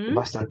Ujú.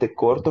 bastante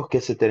cortos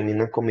que se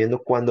terminan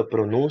comiendo cuando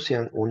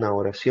pronuncian una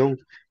oración.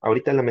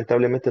 Ahorita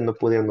lamentablemente no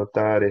pude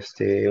anotar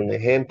un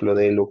ejemplo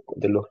de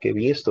los que he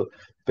visto,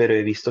 pero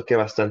he visto que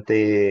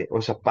bastante,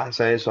 o sea,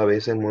 pasa eso a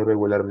veces muy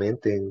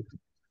regularmente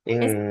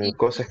Es, en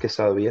cosas que he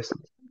estado viendo.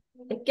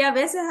 es que a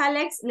veces,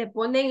 Alex, le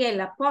ponen el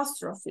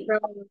apóstrofe.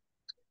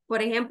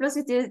 Por ejemplo,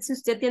 si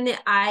usted tiene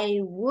I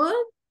would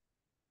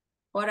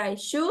or I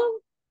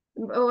should,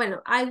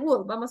 bueno, I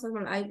would, vamos a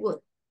poner I would.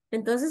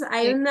 Entonces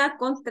hay una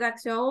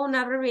contracción o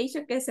una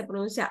abbreviation que se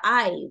pronuncia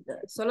I.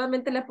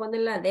 Solamente le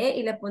ponen la D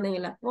y le ponen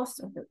el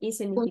apóstrofe y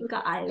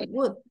significa I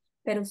would.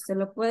 Pero usted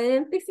lo puede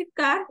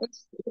identificar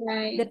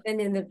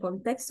dependiendo del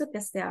contexto que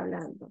esté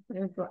hablando. Por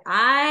ejemplo,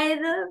 I'd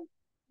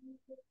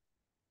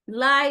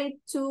like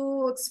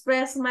to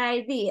express my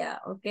idea,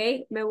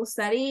 ¿ok? Me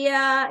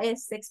gustaría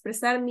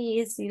expresar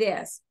mis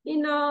ideas. Y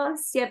no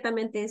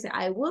ciertamente dice,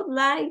 I would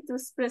like to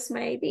express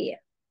my idea.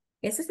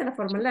 Esa es la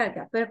forma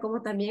larga, pero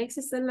como también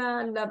existe la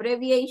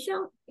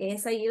abbreviation,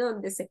 es ahí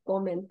donde se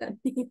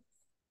comentan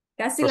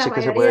casi O la sea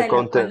que se mayoría puede de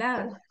las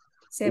palabras.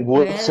 Se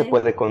would se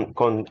puede,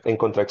 puede en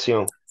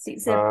contracción. sí,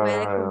 se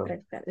puede Ah,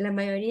 contractar. La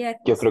mayoría de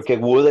yo creo cosas. que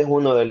would es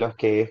uno de los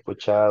que he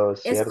escuchado,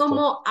 Es ¿cierto?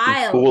 como Y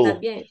I'll cool.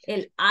 también,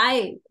 el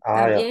I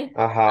Ah, también, que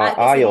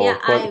ajá, sería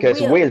I'll, I que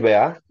es will. will,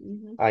 ¿verdad?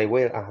 Ujú, I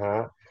will,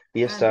 ajá.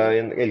 Y está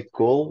también. bien el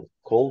cool,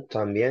 cool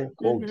también,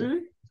 cool.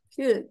 Ujú,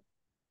 good.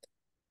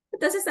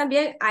 Entonces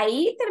también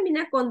ahí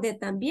termina con D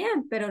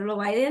también, pero lo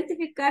va a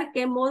identificar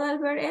qué modal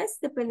verb es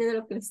dependiendo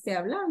de lo que le esté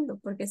hablando,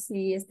 porque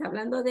si está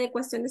hablando de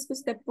cuestiones que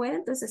usted puede,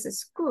 entonces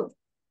es could,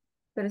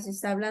 pero si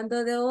está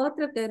hablando de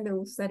otro que me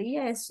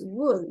gustaría es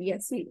would y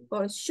así,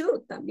 o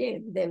should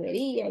también,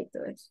 debería y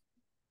todo eso.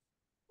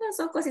 Entonces,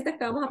 son cositas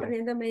que vamos Ok.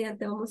 aprendiendo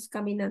mediante vamos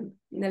caminando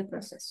en el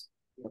proceso,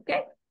 ¿ok?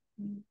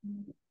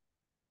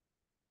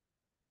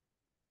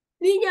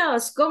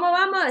 Niños, ¿cómo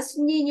vamos?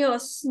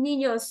 Niños,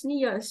 niños,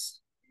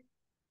 niños.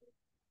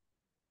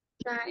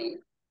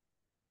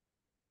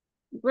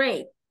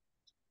 Great.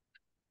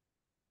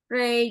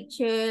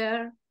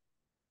 Rachel,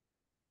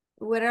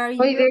 where are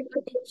you, Oye,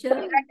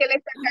 Rachel? mira que le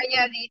está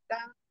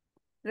calladita.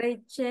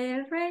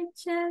 Rachel,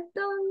 Rachel,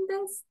 ¿dónde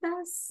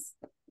estás?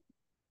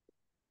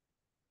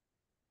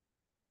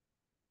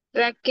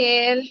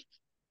 Raquel,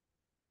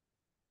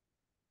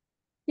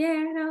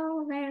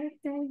 Quiero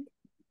verte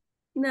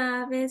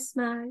una vez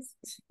más.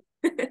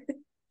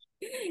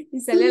 Y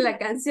sale la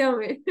canción.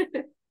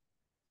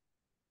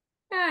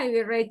 Ay,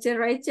 mi Rachel,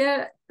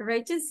 Rachel,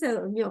 Rachel se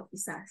durmió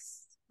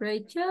quizás.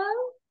 Rachel,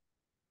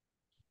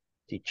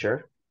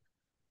 Teacher,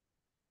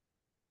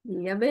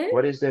 dígame.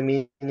 what is the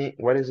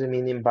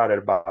meaning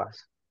butter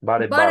bars?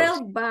 Butter bars.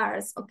 Bottle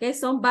bars, ok,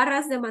 son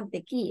barras de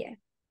mantequilla.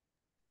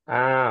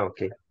 Ah,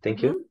 ok,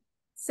 thank you. Ujú.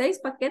 6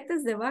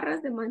 paquetes de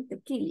barras de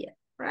mantequilla,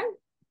 right?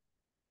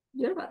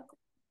 You're welcome.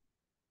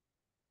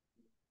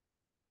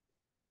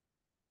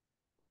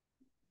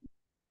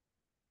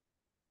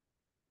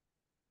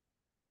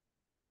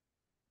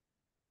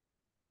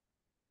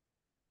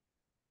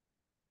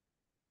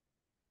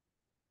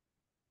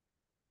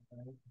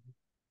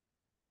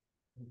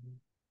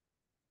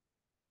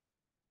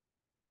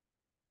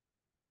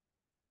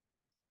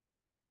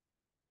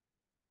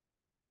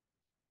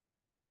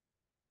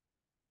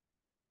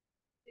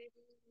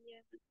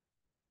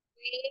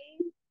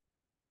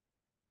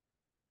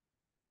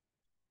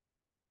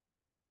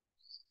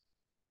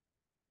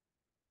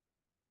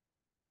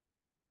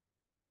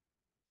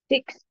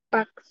 Six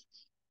packs.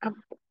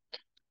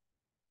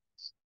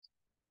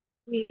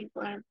 We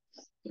want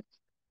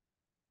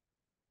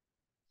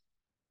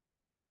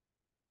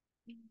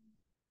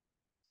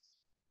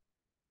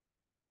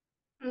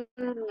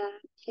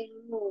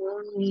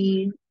tengo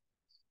ni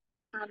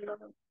a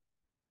lo-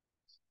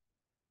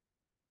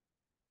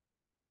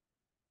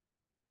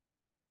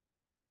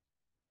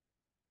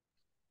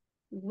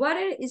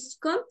 Water is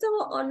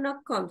comfortable or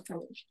not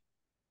comfortable?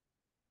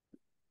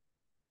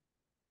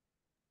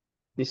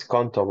 It's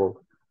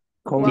countable.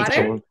 Water?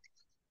 Teacher.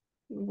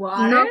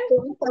 Water?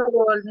 No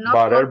contable, no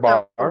Butter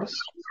contable. bars.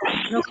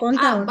 No Ah,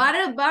 contable.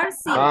 butter bar,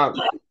 sí. Ah,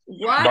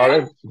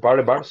 Water?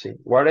 butter bars, sí.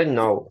 Water,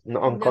 no No.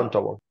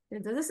 uncountable.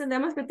 Entonces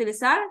tenemos que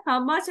utilizar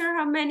how much or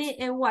how many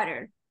en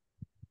water.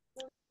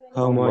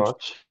 How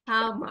much?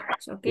 How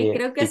much, ok. Yeah,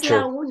 Creo que es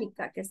teacher. la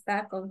única que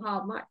está con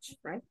how much,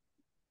 right?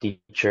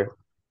 Teacher.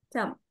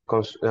 Tell me.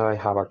 I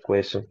have a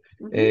question.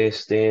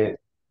 Ujú.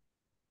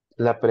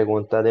 La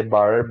pregunta de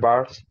butter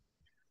bars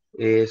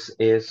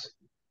es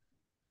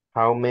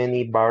how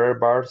many butter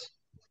bars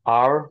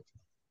are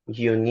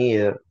you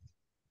need?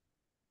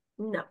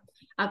 No.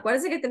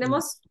 Acuérdense que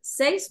tenemos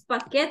 6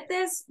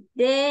 paquetes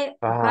de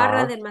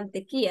barra de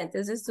mantequilla.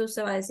 Entonces tú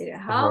se va a decir,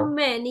 how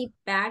many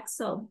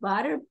bags of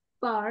butter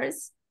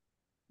bars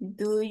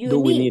do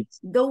you need?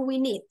 Do we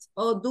need?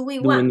 O do we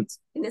want?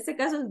 En este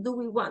caso, do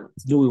we want?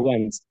 Do we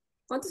want?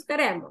 ¿Cuántos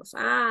queremos?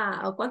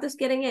 Ah, ¿o cuántos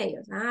quieren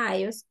ellos? Ah,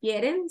 ellos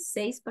quieren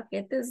 6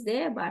 paquetes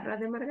de barra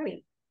de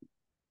margarina.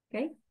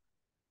 ¿Ok?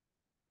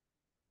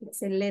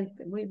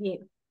 Excelente, muy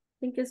bien.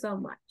 Thank you so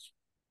much.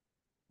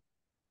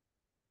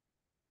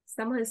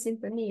 Estamos en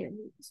sintonía,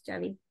 ya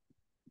vi.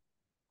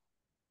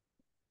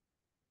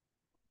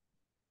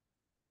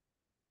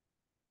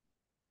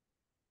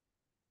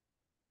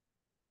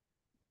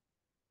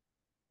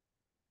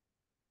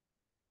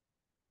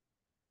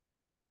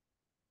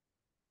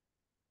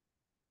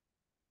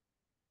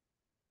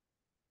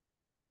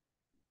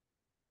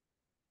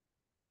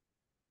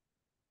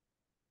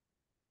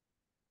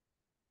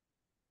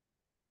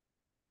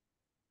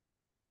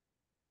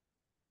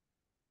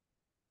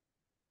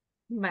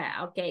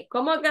 Vaya, ok.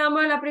 ¿Cómo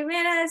quedamos en la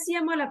primera?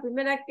 Decíamos, la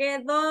primera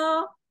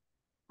quedó.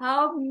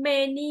 How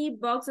many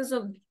boxes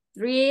of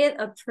thread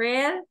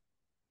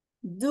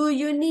do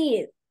you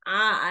need?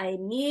 Ah,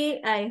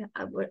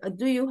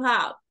 do you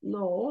have?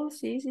 No,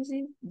 sí.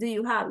 Do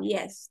you have?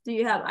 Yes. Do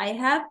you have? I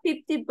have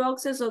 50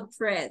 boxes of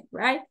thread,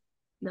 right?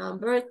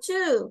 Number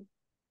 2.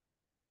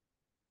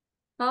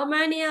 How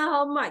many and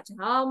how much?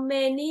 How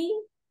many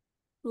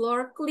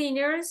floor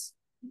cleaners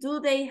do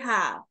they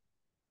have?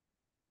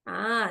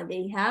 Ah,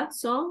 they have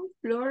some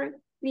floor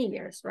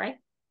cleaners, right?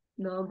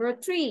 Number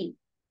 3.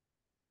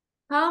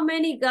 How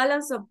many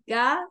gallons of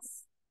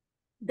gas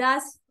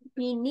does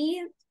he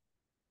need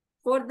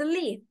for the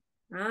lift?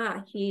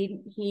 Ah,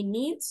 he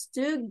needs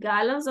 2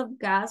 gallons of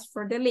gas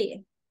for the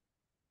lift.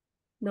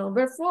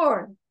 Number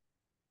 4.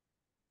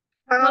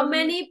 How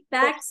many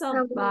packs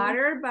of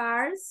butter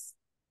bars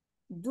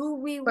do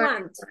we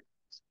want?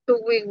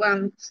 Do we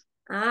want?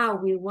 Ah,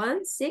 we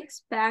want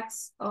 6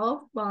 packs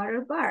of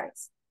butter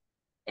bars.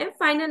 And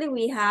finally,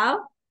 we have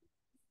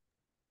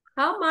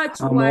how much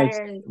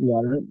water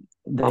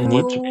How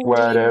much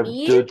water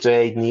do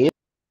they need?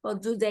 Or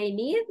do they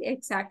need?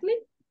 Exactly.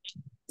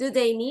 Do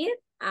they need?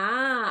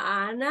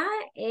 Ah, Ana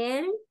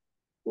and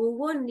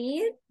Hugo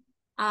need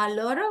a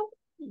lot of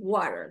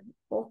water.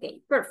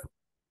 Okay, perfect.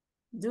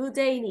 Do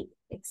they need?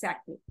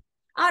 Exactly.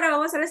 Ahora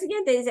vamos a la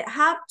siguiente. Dice,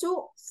 have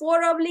to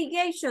for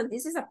obligation.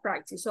 This is a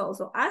practice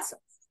also. Ask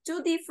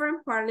 2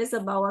 different partners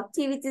about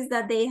activities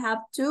that they have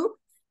to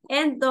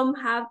and don't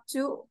have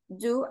to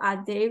do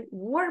at their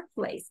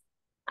workplace.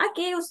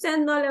 Aquí usted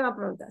no le va a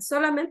preguntar.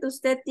 Solamente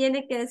usted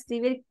tiene que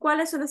describir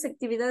cuáles son las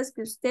actividades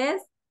que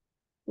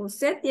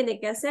usted tiene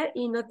que hacer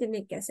y no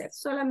tiene que hacer.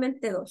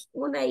 Solamente 2.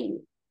 Una y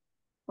una.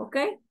 ¿Ok?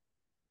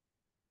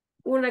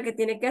 Una que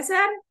tiene que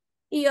hacer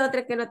y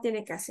otra que no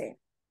tiene que hacer.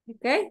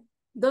 ¿Ok?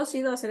 2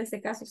 y 2 en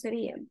este caso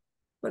serían.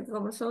 Porque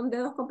como son de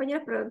 2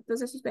 compañeros, pero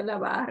entonces usted la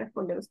va a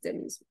responder usted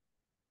mismo.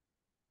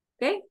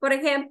 ¿Ok? Por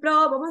ejemplo,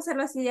 vamos a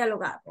hacerlo así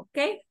dialogado. ¿Ok?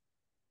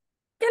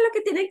 ¿Qué es lo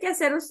que tienen que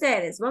hacer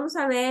ustedes? Vamos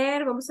a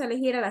ver, vamos a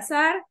elegir al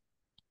azar.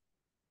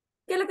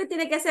 ¿Qué es lo que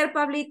tiene que hacer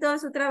Pablito en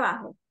su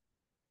trabajo?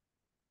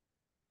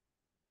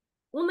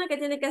 Una que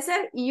tiene que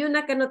hacer y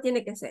una que no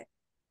tiene que hacer.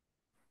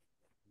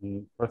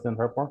 Present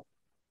report.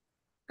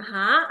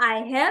 Ajá,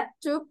 I have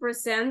to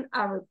present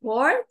a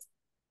report.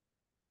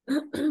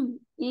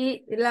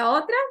 Y la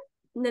otra,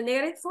 the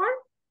negative form.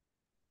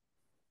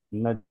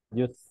 Not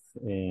just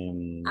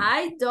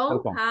I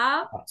don't cell phone.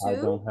 have I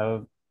to. don't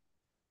have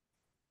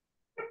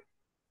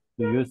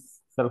to use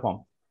cell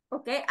phone.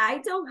 Okay, I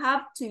don't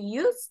have to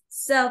use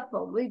cell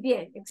phone. Muy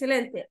bien,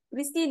 excelente.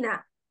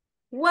 Cristina,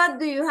 what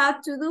do you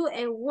have to do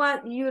and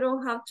what you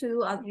don't have to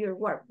do at your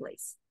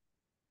workplace?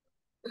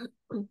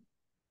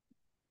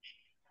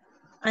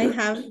 I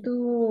have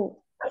to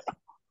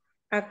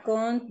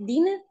account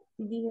dinner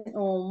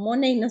o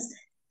money, no sé.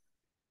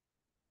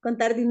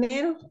 Contar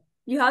dinero.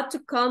 You have to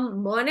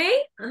come money.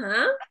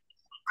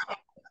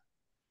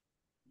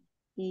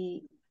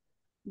 Y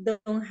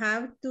don't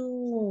have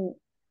to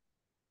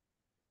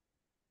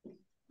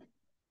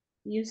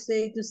use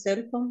the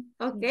cell phone.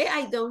 Okay,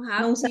 I don't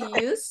have No to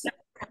usa- use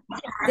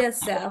the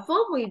cell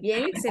phone. Muy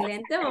bien,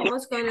 excelente.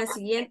 Vamos con la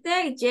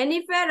siguiente.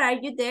 Jennifer, are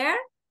you there?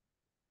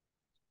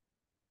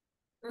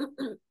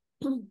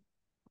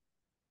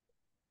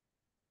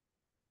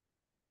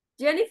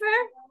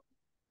 Jennifer?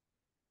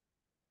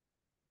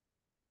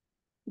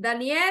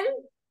 Daniel?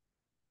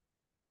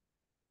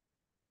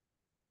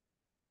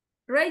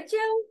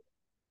 Rachel?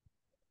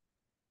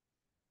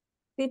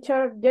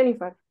 Teacher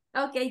Jennifer.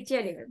 Ok,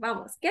 Jennifer,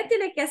 vamos. ¿Qué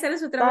tiene que hacer en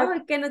su trabajo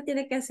y qué no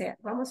tiene que hacer?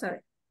 Vamos a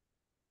ver.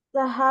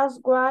 The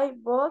housewife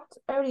votes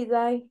every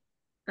day.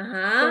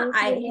 Ajá,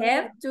 I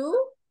have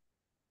to.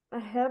 I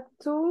have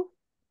to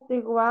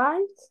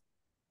require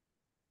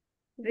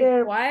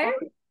Require.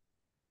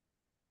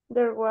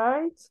 their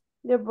rights,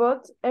 the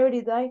votes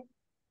every day.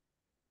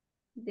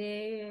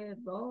 The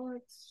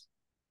votes.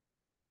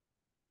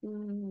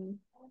 Can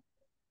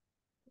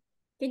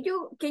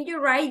you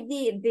write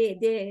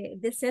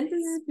the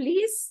sentences,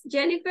 please,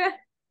 Jennifer?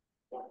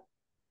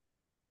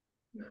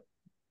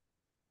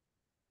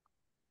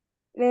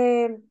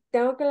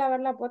 Tengo que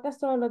lavar las botas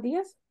todos los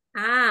días.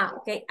 Ah,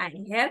 okay.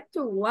 I have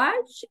to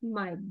wash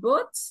my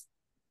boots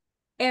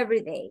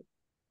every day.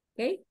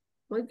 Okay.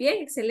 Muy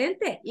bien,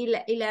 excelente. ¿Y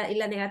la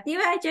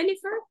negativa,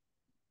 Jennifer?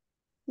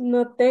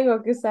 No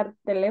tengo que usar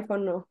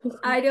teléfono.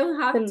 I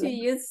don't have to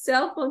use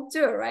cell phone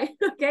too, right?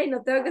 Okay,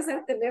 no tengo que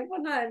usar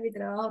teléfono en mi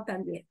trabajo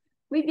también.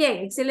 Muy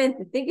bien,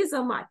 excelente. Thank you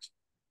so much.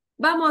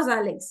 Vamos,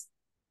 Alex.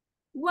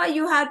 What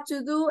you have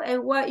to do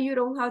and what you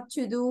don't have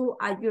to do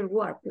at your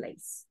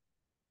workplace.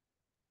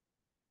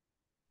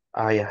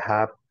 I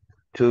have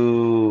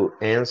to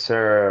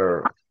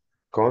answer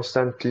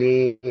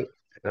constantly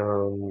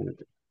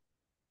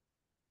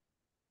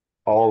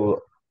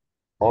all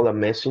the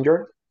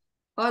messenger.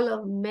 All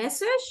of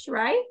message,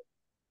 right?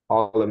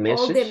 All the message.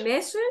 All the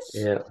message.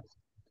 Yeah,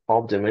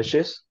 all the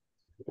messages.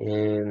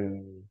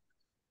 And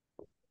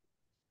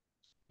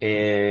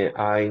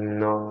I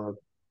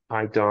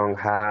don't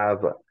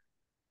have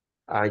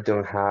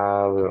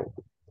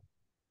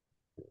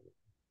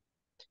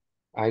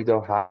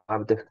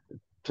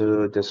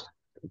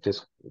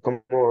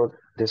como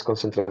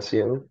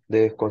desconcentrado.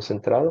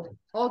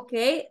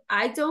 Okay,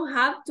 I don't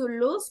have to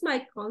lose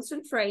my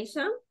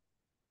concentration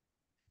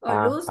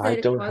or lose I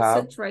the don't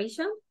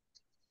concentration.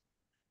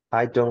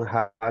 I don't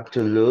have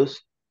to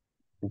lose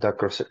the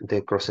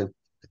concentration.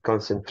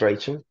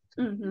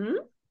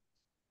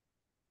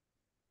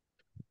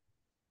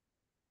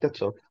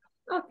 That's all.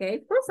 Okay,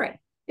 perfect.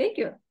 Thank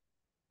you.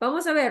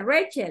 Vamos a ver,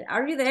 Rachel,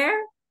 are you there?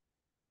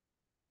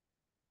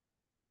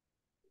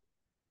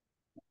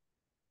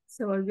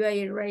 Se volvió a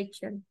ir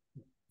Rachel.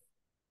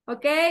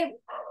 Ok.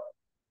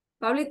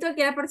 Pablito,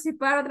 ¿quiere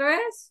participar otra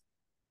vez?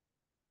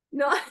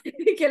 No,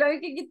 que lo vi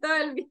que quitó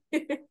el...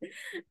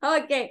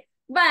 Ok.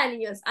 Vale,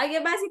 niños.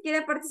 ¿Alguien más que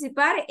quiere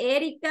participar?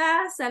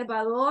 Erika,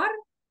 Salvador,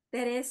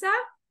 Teresa.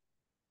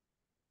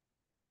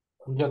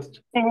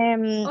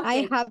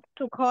 I have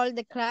to call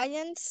the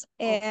clients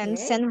and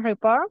send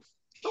report.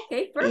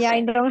 Okay, perfect. Yeah,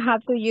 I don't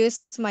have to use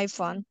my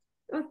phone.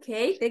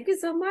 Okay, thank you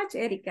so much,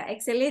 Erika.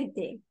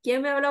 Excelente.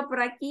 ¿Quién me habló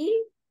por aquí?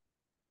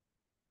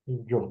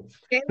 Yo.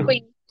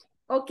 Edwin.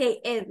 Ok,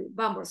 Edwin.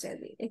 Vamos,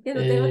 Edwin. Es que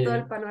no tengo todo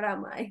el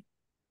panorama.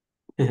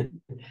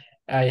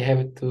 I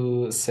have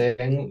to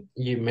send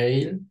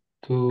email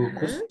to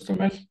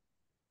customers.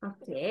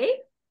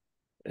 Okay.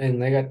 And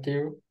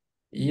negative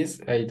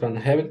is I don't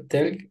have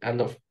tell a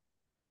lot.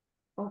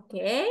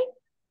 Okay.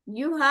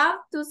 You have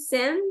to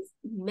send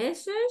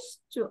message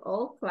to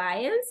all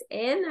clients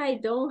and I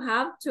don't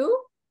have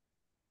to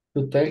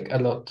take a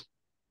lot.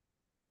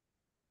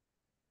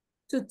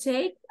 To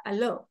take a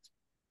lot.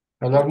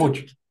 Hablar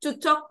mucho. To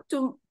talk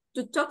too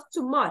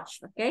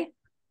much, okay?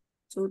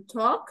 To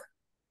talk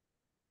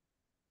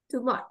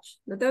too much.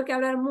 No tengo que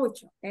hablar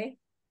mucho, okay?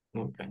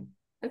 Okay.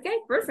 Okay,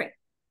 perfect.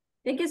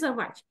 Thank you so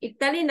much.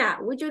 Italina,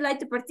 would you like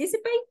to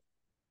participate?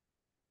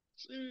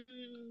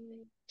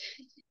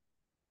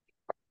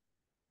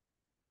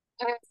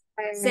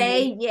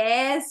 Say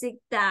yes,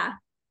 Ita.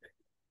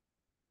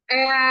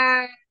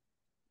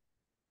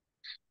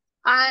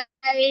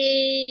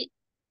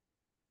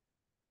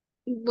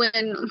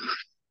 Bueno.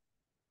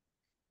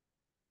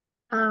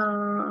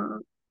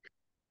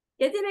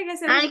 ¿Qué tiene que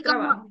hacer en su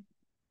trabajo?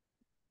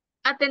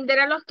 Atender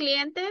a los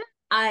clientes.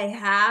 I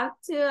have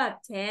to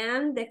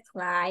attend the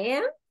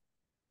client.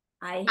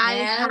 I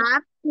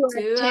have to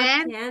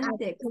attend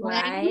the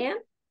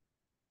client.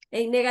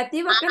 En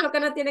negativo, ¿qué es lo que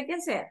no tiene que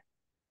hacer?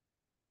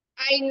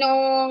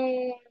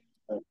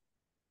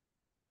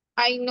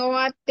 I no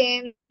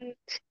attend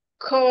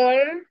call.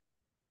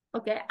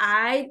 Okay,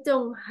 I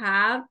don't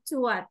have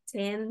to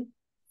attend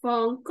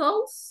phone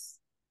calls.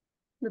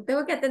 No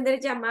tengo que atender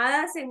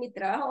llamadas en mi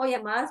trabajo o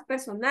llamadas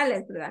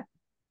personales, ¿verdad?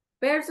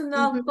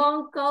 Personal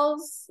phone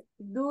calls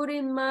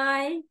during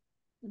my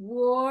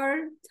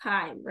work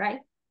time, right?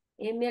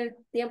 En el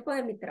tiempo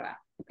de mi trabajo.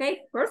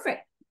 Okay,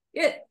 perfect.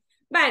 Good.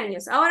 Vale,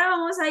 niños, ahora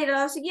vamos a ir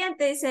a lo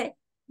siguiente. Dice,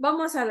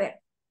 vamos a ver.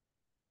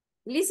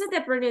 Listen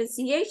the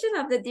pronunciation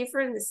of the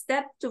different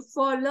steps to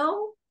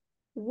follow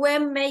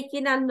when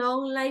making an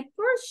online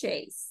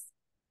purchase.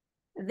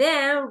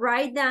 Then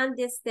write down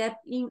the step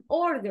in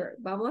order.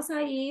 Vamos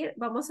a ir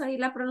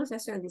la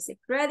pronunciación. Dice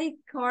credit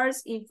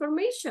cards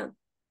information.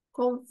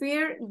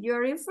 Confirm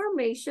your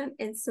information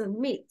and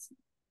submit.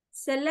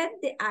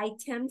 Select the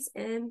items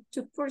and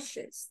to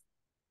purchase.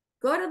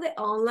 Go to the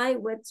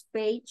online web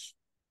page.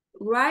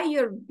 Write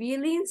your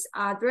billings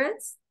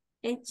address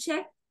and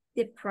check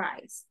the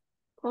price.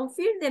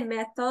 Confirm the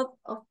method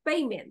of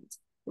payment.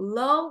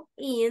 Log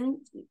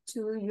in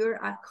to your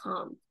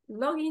account.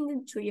 Log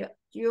into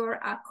your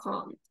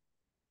account.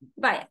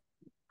 Vaya,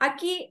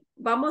 aquí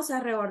vamos a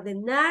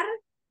reordenar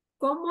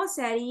cómo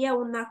se haría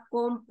una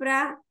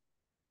compra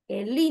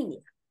en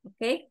línea.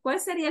 ¿Ok? ¿Cuál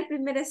sería el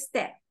primer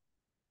step?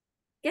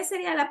 ¿Qué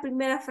sería la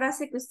primera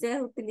frase que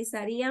ustedes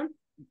utilizarían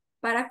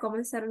para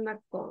comenzar una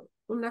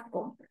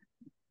compra?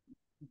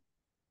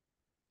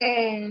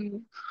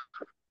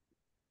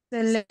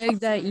 Select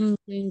the item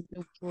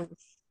to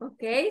purchase.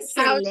 Okay,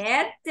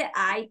 select the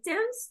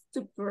items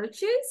to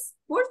purchase.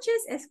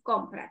 Purchase es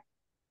comprar.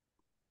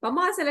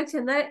 Vamos a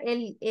seleccionar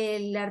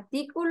el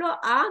artículo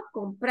a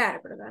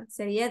comprar, ¿verdad?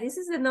 Sería, this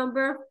is the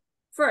number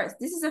first.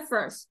 This is the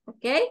first,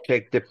 okay?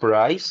 Check the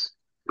price.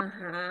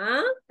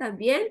 Ajá,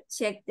 también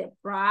check the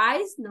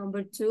price.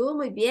 Number 2,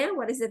 muy bien.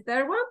 What is the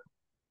third one?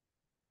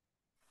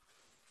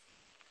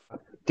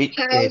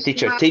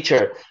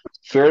 Teacher.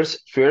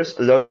 First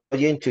log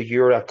into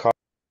your account.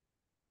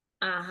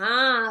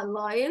 Ajá,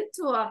 log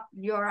into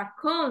your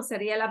account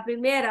sería la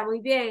primera. Muy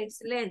bien,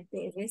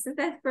 excelente. This is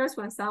the first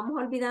one. Estábamos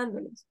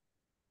olvidándonos.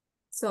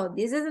 So,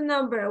 this is the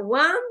number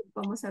 1.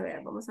 Vamos a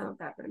ver, vamos a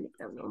anotar,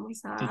 permítanme.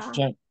 Vamos a...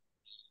 Teacher,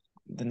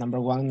 the number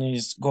 1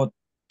 is go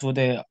to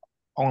the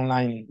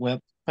online web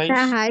page.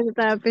 Ajá, eso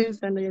estaba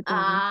pensando yo también.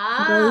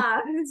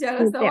 Ah, ya lo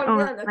estaba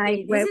olvidando.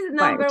 Okay, this is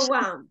number Webpage.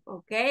 1.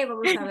 Okay,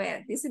 vamos a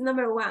ver. This is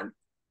number 1.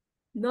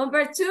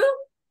 Number 2.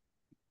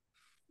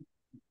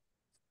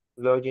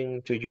 Log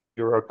into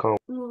your account.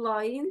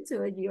 Log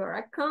into your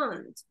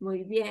account.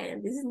 Muy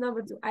bien. This is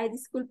number 2. Ay,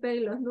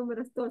 disculpen los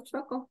números todos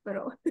chocos,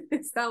 pero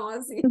estamos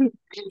así.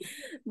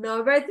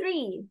 Number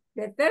 3.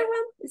 The third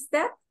one,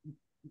 step.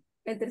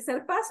 El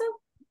tercer paso.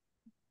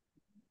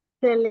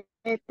 Select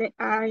the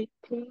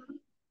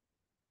item.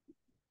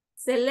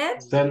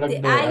 Select Select the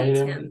the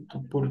item to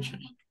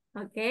purchase.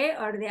 Okay,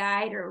 or the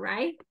item,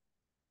 right?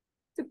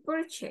 To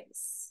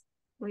purchase.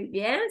 Muy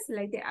bien,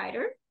 select the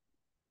item.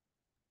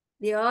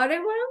 The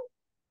other one?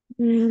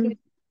 The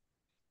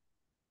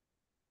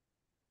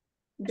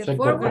Check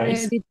fourth the one.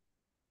 price.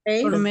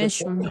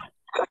 Information.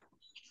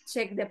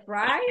 Check the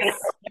price.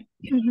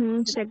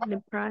 Check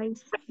the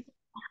price.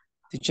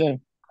 Teacher,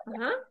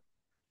 Uh-huh.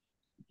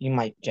 in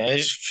my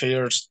case,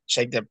 first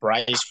check the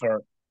price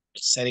for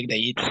selling the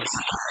items.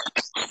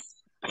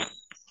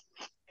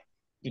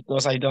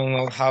 Because I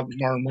don't have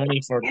more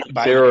money for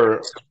buying.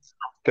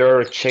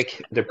 Third,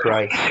 check the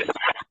price.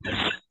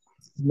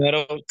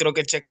 Primero creo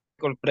que checo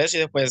el precio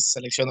y después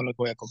selecciono lo que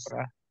voy a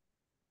comprar.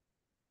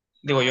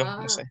 Digo yo,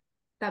 no sé.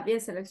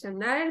 También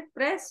seleccionar el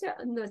precio,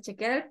 no,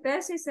 chequear el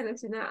precio y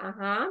seleccionar,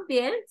 ajá,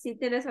 bien, sí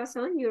tienes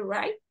razón, you're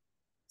right.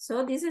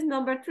 So this is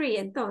number 3,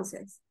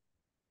 entonces.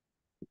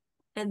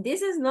 And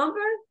this is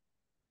number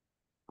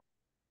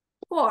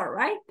 4,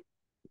 right?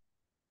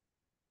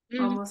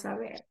 Vamos a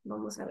ver.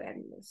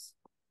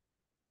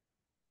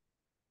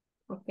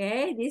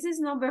 Okay, this is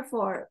number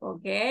 4,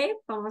 okay.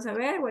 Vamos a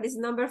ver, what is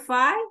number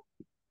 5?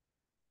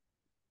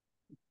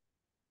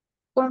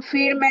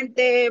 Confirm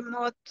the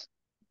mode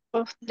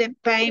of the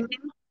payment.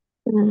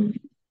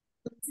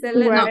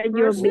 Select Write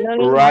your person.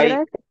 billing Write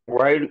address.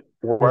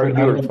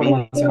 your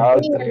forma se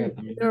entrega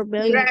también. Your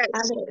billing Yes.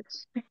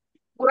 address.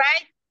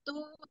 Write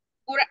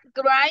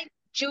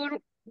your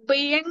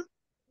billing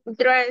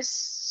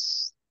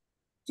address.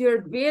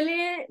 Your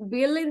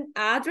billing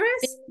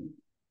address?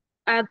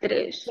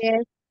 Address.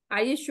 Yes.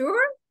 Are you sure?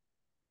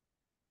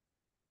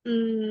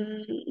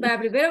 Bueno,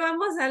 primero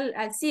vamos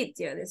al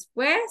sitio,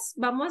 después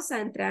vamos a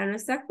entrar a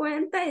nuestra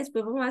cuenta y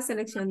después vamos a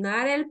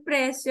seleccionar el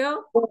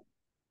precio.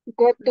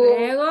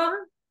 Luego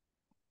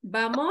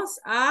vamos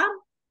a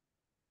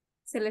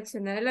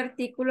seleccionar el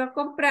artículo a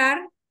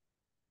comprar.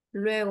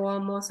 Luego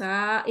vamos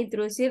a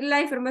introducir la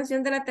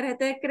información de la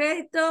tarjeta de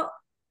crédito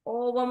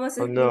o vamos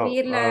a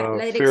escribir la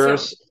dirección.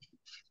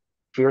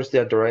 First the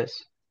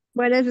address.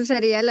 Bueno, eso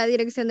sería la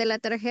dirección de la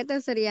tarjeta,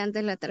 sería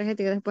antes la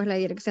tarjeta y después la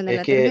dirección de Es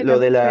la que tarjeta. lo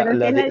de Pero si es la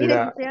la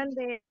dirección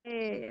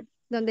de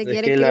donde Es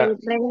quiere que que le la,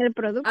 entreguen el A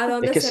producto. es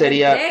donde que se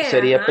le entrega, ajá.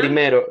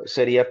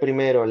 sería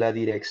primero la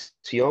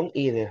dirección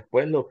y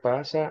después lo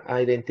pasa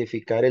a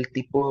identificar el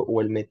tipo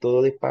o el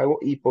método de pago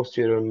y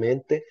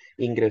posteriormente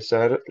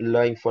ingresar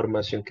la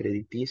información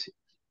crediticia,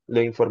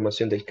 la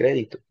información del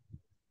crédito.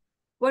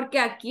 Porque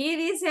aquí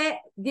dice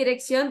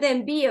dirección de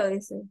envío,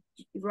 dice.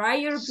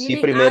 Write your Sí,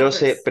 billing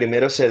address.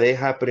 primero se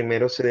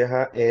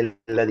deja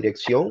la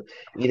dirección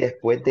y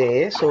después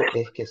de eso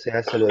es que se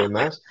hace lo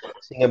demás.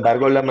 Sin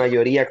embargo, la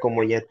mayoría,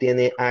 como ya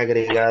tiene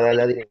agregada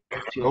la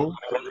dirección,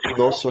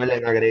 no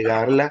suelen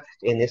agregarla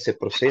en ese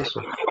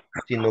proceso,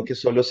 sino que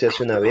solo se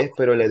hace una vez,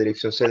 pero la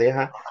dirección se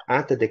deja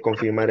antes de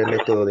confirmar el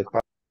método de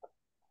pago.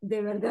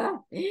 De verdad.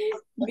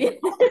 Bien.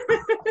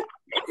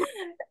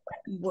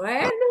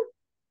 Bueno.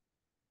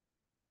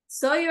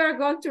 So you are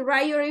going to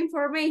write your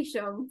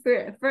information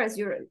first,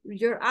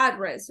 your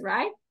address,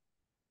 right?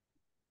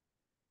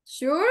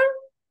 Sure?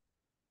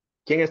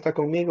 ¿Quién está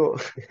conmigo?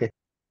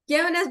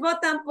 ¿Quiénes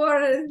votan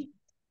por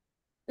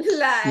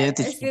Yeah,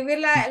 teacher. escribir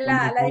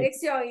la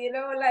dirección y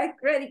luego la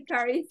credit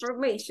card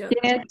information?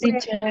 Yes,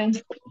 Pues, teacher.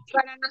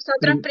 para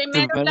nosotros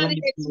primero Primero la la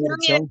dirección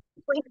y dirección.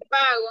 después el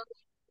pago.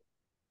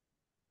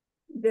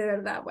 De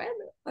verdad, bueno.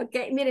 Ok,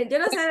 miren, yo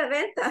no sé de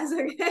ventas,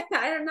 ok?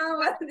 I don't know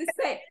what to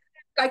say.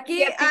 Aquí,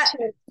 Ya,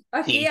 teacher.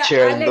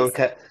 Teacher,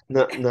 Alex,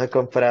 no ha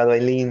comprado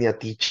en línea,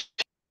 teacher.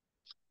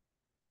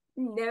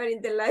 never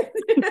in the life.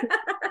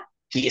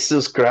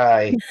 Jesus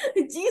Christ.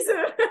 Jesus.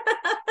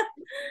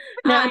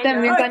 No, Ay,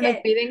 también no, cuando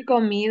ok. piden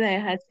comida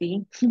es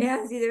así. Es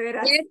así de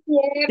veras. Es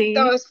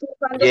cierto, Sí. sí,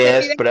 cuando se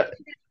Yes, pide,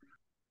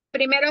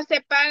 primero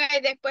se paga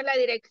y después la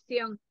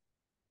dirección.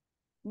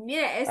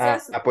 Mire, esto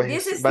es, this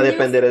pues is va a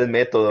depender del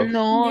método.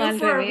 No, new al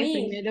for revés.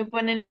 me. Primero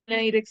ponen la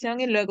dirección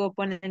y luego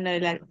ponen lo de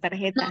la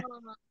tarjeta.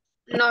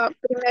 No,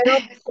 primero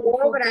Ok,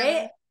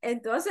 cobran.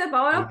 entonces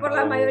vámonos por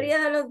la No. mayoría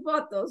de los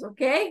votos,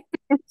 ok?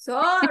 So,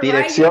 write your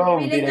Dirección,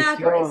 billing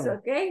address, dirección,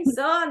 ok?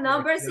 So,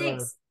 number dirección.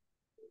 6.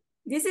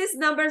 This is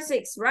number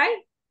 6,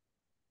 right?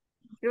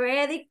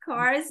 Credit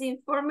cards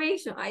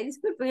information. Ay,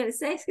 disculpen, el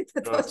 6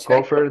 está todo chueco.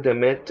 Confirm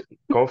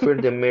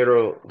the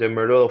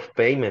method of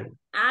payment.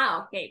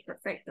 Ah, ok,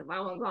 perfecto.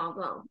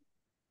 Vamos.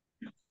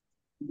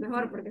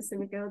 Mejor porque se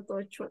me quedó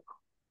todo chueco.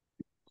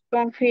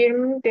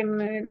 Confirm the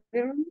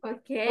method.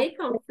 Ok,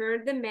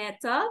 confirm the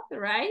method,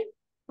 right?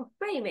 Of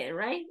payment,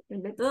 right? El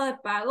método de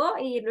pago.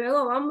 Y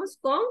luego vamos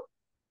con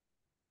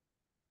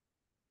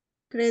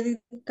Credit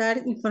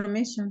card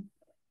information.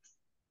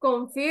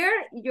 confirm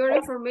your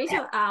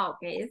information. Ah, ok.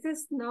 This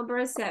is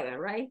number 7,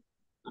 right?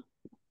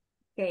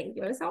 Ok,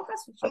 yo les hago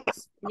caso,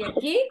 chicos. Y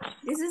aquí,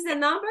 this is the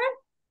number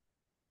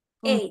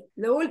 8.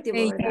 Lo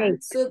último, ¿verdad?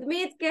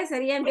 Submit, que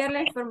sería enviar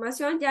la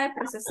información ya y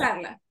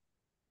procesarla.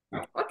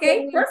 Ok,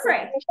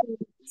 perfect.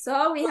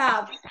 So we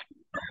have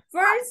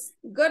first,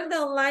 go to the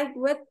online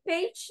web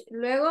page.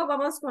 Luego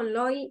vamos con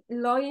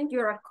login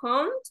your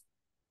account.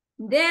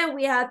 Then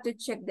we have to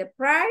check the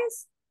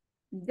price.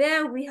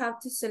 Then we have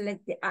to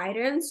select the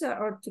items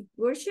or to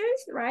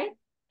purchase, right?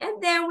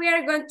 And then we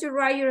are going to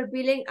write your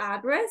billing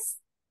address.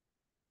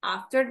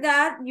 After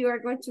that, you are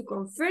going to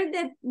confirm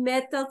the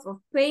method of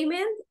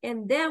payment.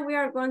 And then we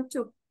are going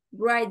to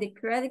write the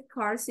credit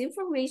card's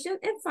information.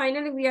 And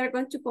finally, we are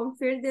going to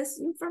confirm this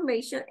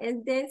information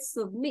and then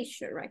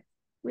submission, right?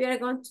 We are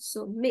going to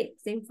submit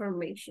the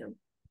information.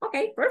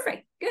 Okay,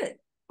 perfect, good.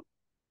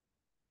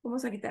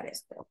 Vamos a quitar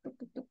esto.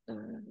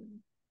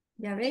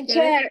 Ya ven,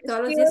 Teacher,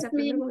 todos los días se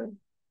excuse aprende me. algo.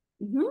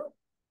 Ujú.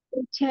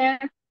 Teacher,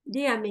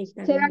 Dígame,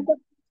 ¿será Italiano.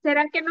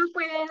 será que nos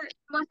pueden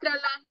mostrar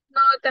las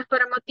notas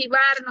para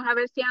motivarnos a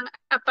ver si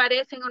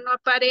aparecen o no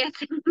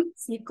aparecen?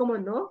 Sí, cómo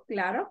no,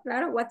 claro.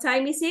 What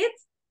time is it?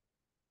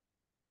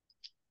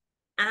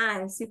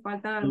 Ah, sí,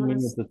 faltan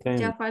algunos.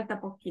 Ya falta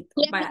poquito.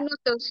 10 Vaya.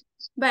 minutos.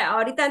 Vaya,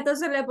 ahorita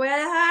entonces les voy a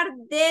dejar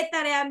de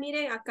tarea,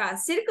 miren acá.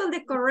 Circle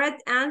the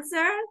correct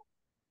answer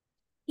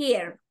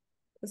here.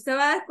 Usted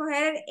va a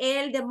escoger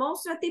el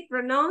demonstrative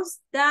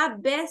pronouns that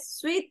best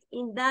suit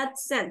in that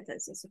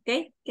sentences,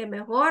 ¿ok? Que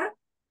mejor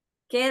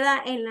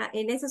queda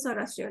en esas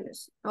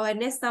oraciones. O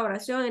en esta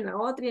oración, en la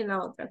otra y en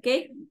la otra, ¿ok?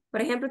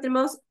 Por ejemplo,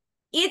 tenemos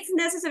it's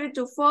necessary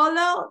to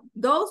follow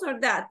those or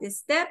that. The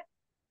step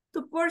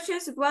to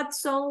purchase what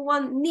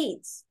someone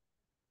needs.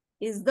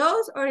 Is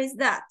those or is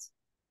that?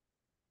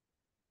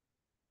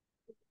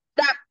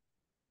 That.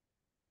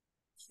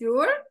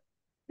 Sure?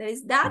 There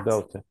is that?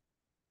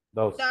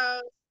 Those.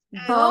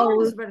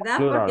 Those, ¿verdad?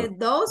 Plural, Porque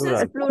those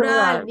plural. es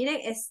plural.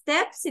 Miren,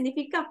 step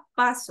significa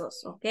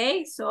pasos, ¿ok?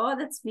 So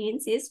that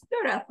means it's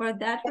plural. For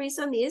that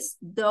reason is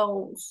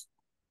those.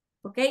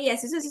 ¿Ok? Y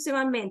así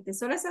sucesivamente.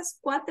 Solo esas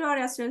 4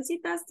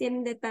 oracioncitas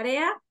tienen de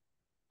tarea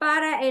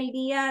para el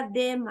día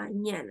de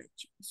mañana,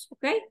 chicos.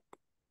 ¿Ok?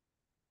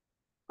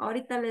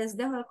 Ahorita les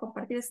dejo de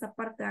compartir esta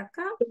parte de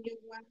acá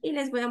y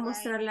les voy a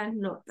mostrar las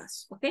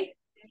notas. ¿Ok?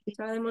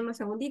 Solo denme unos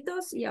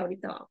segunditos y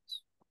ahorita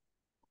vamos.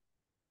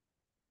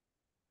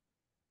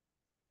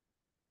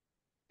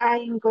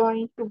 I'm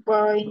going to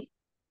buy.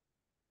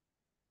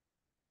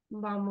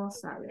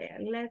 Vamos a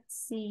ver. Let's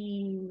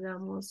see.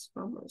 Vamos.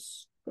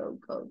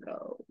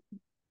 Go.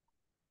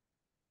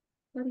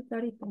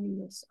 Ahorita,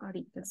 niños,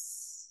 ahorita.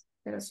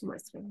 Te los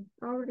muestro. I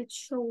already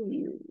show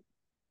you.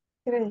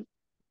 Great.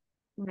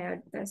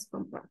 Ahorita les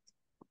comparto.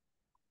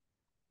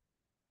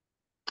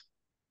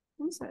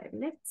 Vamos a ver,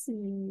 let's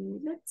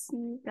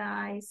see,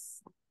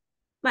 guys.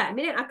 Vale,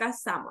 miren, acá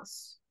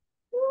estamos.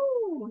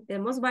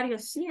 Tenemos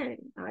varios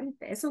 100.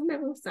 Ahorita, esos me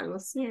gustan,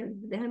 los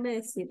 100. Déjenme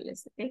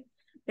decirles, ¿ok?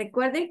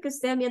 Recuerden que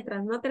usted,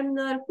 mientras no ha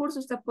terminado el curso,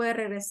 usted puede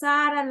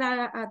regresar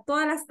a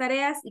todas las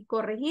tareas y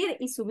corregir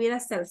y subir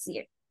hasta el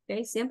 100.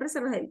 ¿Ok? Siempre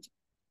se los he dicho.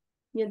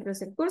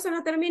 Mientras el curso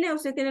no termine,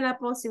 usted tiene la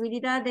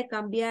posibilidad de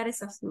cambiar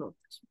esas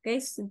notas. ¿Ok?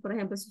 Por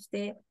ejemplo, si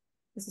usted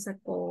se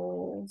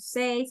sacó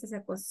 6, se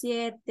sacó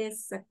 7,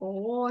 se sacó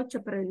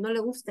 8, pero no le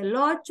gusta el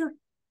 8,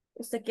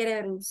 usted quiere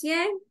ver un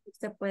 100,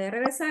 usted puede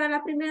regresar a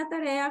la primera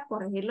tarea,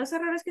 corregir los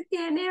errores que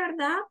tiene,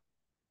 ¿verdad?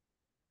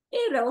 Y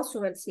luego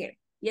sube el 100.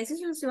 Y así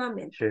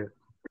sucesivamente. Sí.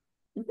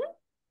 Ujú.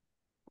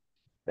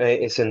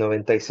 Ese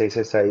 96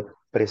 es ahí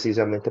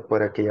precisamente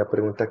por aquella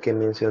pregunta que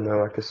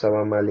mencionaba que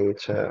estaba mal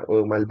hecha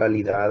o mal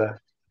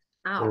validada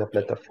en la Ok.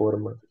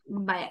 plataforma.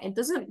 Vaya,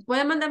 entonces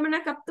puede mandarme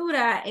una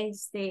captura,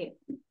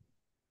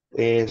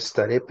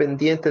 Estaré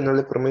pendiente, no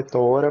le prometo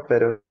ahora,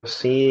 pero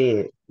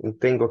sí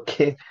tengo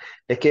que,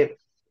 es que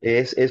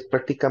es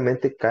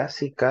prácticamente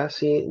casi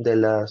de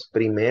las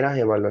primeras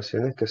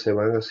evaluaciones que se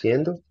van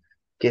haciendo,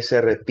 que se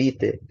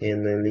repite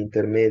en el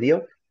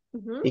intermedio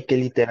ujú, y que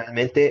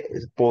literalmente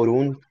es por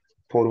un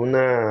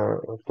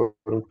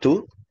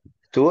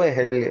tú es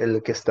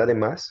el que está de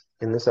más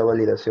en esa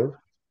validación.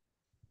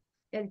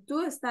 el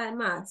tú está de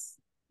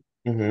más.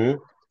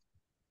 Ujú.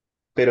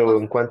 Pero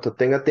en cuanto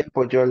tenga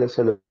tiempo yo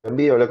se lo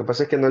envío. Lo que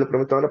pasa es que no le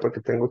prometo ahora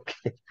porque tengo que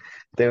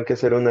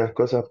hacer unas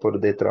cosas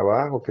de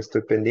trabajo que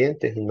estoy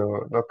pendiente y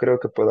no creo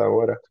que pueda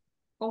ahora.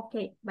 Ok,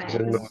 vaya, Entonces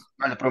entonces,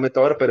 no le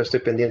prometo ahora, pero estoy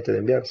pendiente de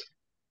enviarse.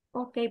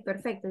 ok,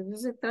 perfecto.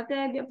 Entonces trate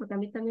de enviar, porque a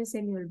mí también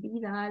se me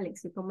olvida,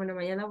 Alex, y como en la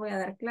mañana voy a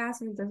dar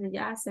clases, entonces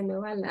ya se me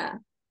va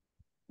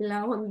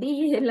la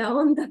ondilla y la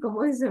onda,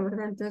 como dice,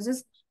 ¿verdad?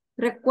 Entonces,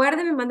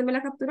 recuérdeme, mándeme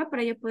la captura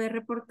para yo poder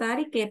reportar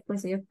y que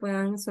pues ellos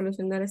puedan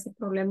solucionar ese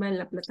problema en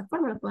la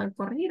plataforma, lo puedan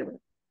corregir, ¿verdad?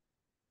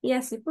 Y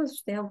así pues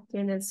usted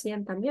obtiene el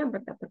 100 también,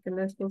 ¿verdad? Porque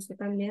no es que usted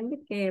también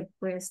de que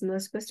pues no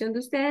es cuestión de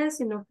ustedes,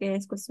 sino que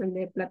es cuestión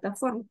de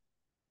plataforma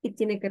y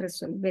tiene que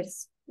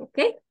resolverse, ¿ok?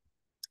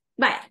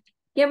 Vaya,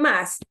 ¿qué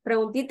más?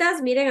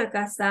 Preguntitas, miren,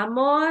 acá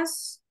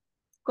estamos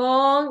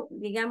con,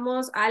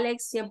 digamos,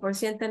 Alex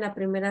 100% en la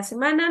primera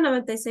semana,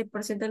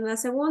 96% en la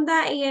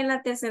segunda y en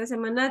la tercera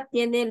semana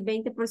tiene el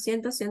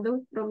 20% siendo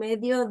un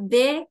promedio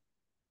de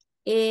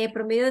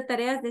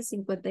tareas de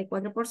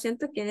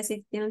 54%, quiere decir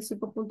que tiene un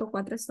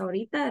 5.4 hasta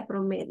ahorita de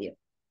promedio.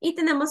 Y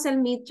tenemos el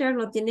midterm,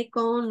 lo tiene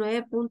con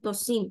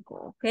 9.5,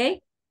 ¿ok?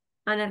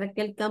 Ana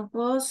Raquel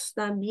Campos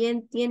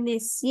también tiene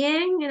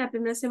 100 en la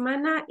primera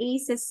semana y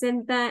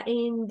 60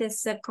 en the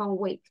second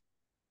week.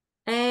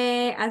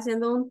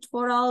 Haciendo un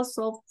total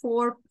of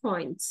 4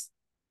 points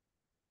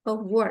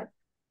of work.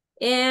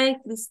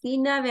 And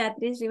Cristina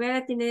Beatriz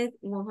Rivera tiene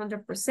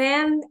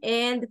 100%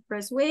 in the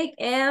first week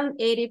and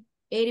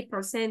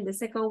 80% the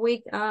second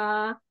week.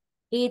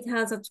 It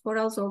has a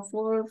total of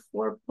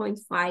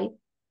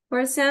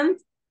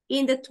 4.5%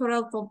 in the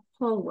total of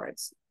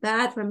homeworks.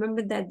 But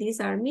remember that these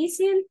are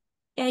missing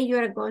and you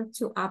are going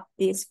to up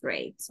these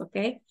grades,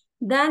 okay?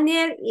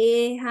 Daniel,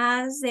 it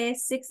has a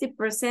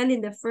 60%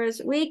 in the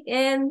first week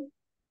and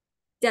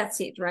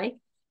that's it, right?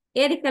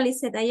 Erika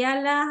Lizette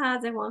Ayala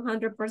has a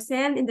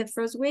 100% in the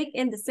first week.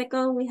 And the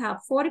second, we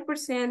have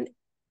 40%.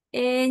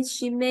 And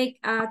she make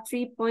a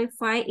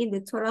 3.5 in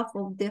the total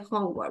of the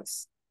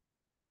homeworks.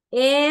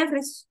 And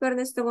Francisco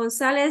Ernesto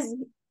Gonzalez,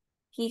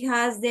 he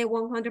has the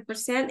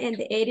 100% and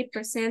the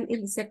 80%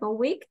 in the second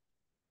week.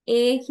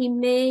 And he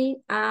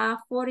made a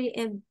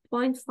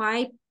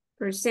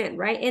 40.5%,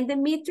 right? And the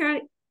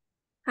midterm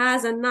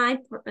has a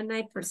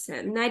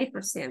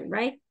 90%,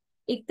 right?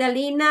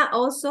 Italina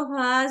also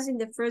has in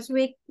the first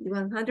week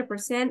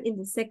 100%, in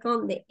the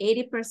second the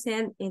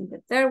 80%, in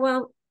the third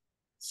one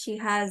she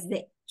has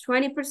the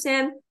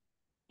 20%,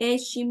 and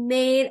she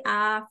made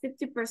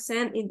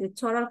 50% in the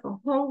total for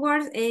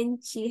homework,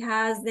 and she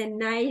has the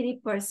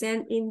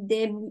 90% in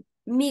the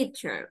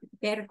midterm.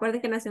 Okay, recuerden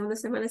que en la segunda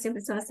semana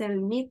siempre se va a hacer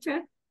el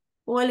midterm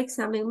o el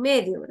examen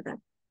medio, ¿verdad?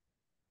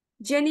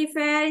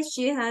 Jennifer,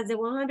 she has the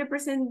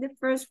 100% the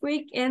first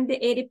week and the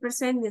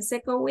 80% the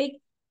second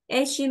week.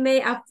 And she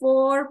made a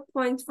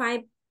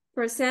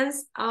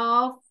 4.5%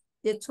 of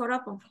the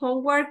total of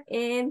homework.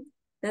 And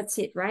that's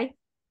it, right?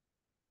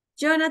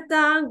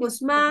 Jonathan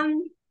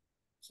Guzman,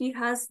 he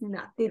has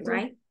nothing,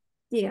 right?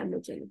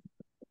 Dígame, Jennifer.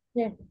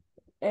 Sí.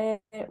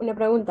 Una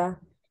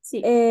pregunta.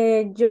 Sí.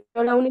 Yo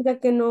la única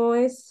que no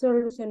he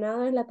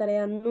solucionado es la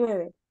tarea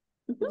 9.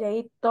 De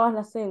ahí todas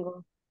las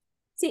tengo.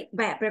 Sí,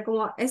 vaya, pero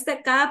como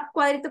cada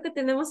cuadrito que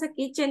tenemos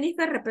aquí,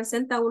 Jennifer,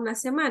 representa una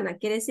semana.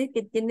 Quiere decir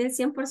que tiene el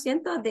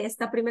 100% de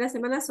esta primera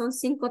semana, son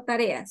 5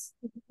 tareas.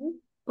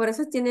 Por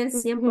eso tiene el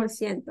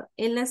 100%.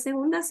 En la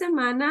segunda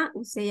semana,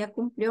 usted ya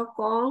cumplió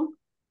con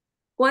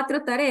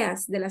 4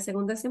 tareas de la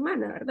segunda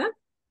semana, ¿verdad?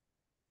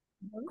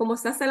 Como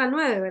está hasta la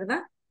 9,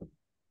 ¿verdad?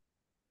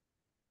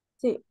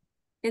 Sí,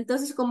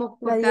 Entonces, como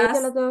la por 10 ya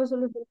cada... la tengo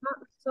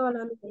solucionada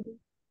sola.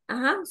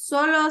 Ajá,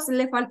 solo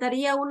le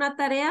faltaría una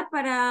tarea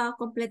para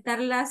completar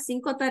las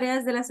 5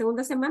 tareas de la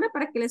segunda semana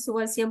para que le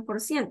suba al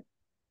 100%.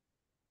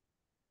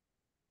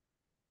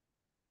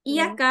 Y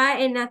acá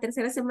en la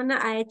tercera semana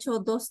ha hecho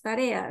 2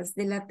 tareas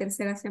de la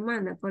tercera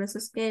semana, por eso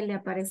es que le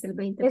aparece el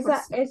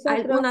 20%. Esa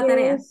creo Una que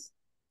tarea. es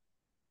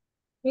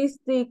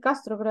Cristi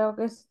Castro, creo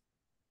que es.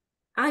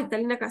 Ah,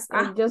 Italina Castro.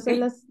 Ah, Yo ok. sé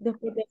las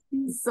después de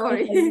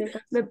Sorry, Italina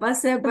Castro. me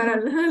pasé para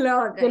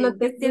la otra. Yo no Y que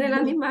tengo tiene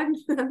las idea.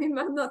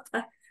 mismas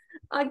notas.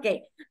 Ok,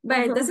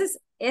 bueno, Ajá. entonces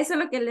eso es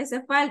lo que le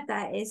hace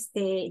falta,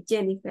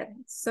 Jennifer.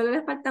 Solo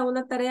le falta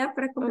una tarea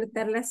para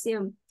completar la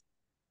 100,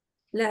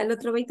 el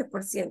otro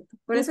 20%.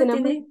 Por Y eso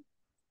tenemos tiene,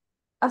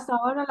 hasta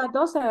ahora las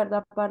 12,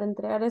 ¿verdad? Para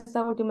entregar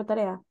esta última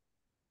tarea.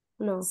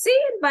 No. sí,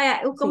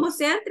 vaya, como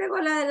Sí. se entregó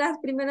la de las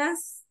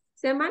primeras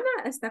semanas,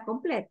 está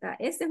completa.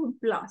 Este es un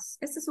plus,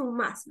 este es un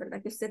más,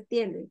 ¿verdad? Que usted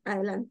tiene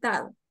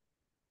adelantado.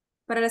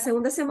 Para la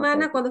segunda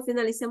semana, Ok. cuando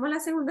finalicemos la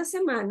segunda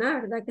semana,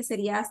 ¿verdad? Que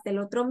sería hasta el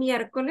otro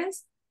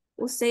miércoles,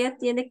 usted ya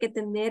tiene que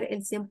tener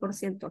el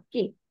 100%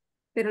 aquí.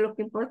 Pero lo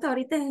que importa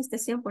ahorita es este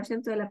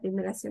 100% de la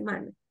primera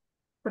semana,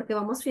 porque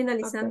vamos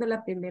finalizando Ok.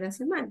 la primera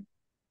semana.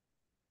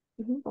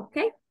 ¿Ok?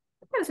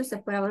 Pero si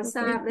usted puede Ok.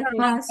 avanzar Sí.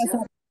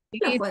 despacio,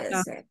 lo puede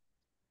hacer.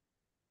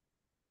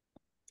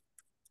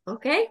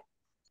 ¿Ok?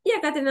 Y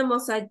acá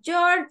tenemos a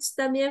George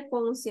también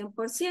con un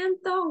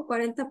 100%, un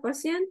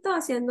 40%,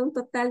 haciendo un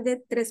total de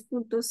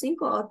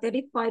 3.5 o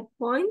 35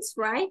 points,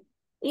 right?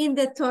 In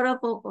the total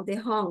of the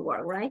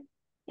homework, right?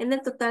 En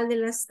el total de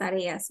las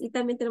tareas. Y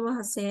también tenemos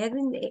a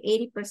Seven,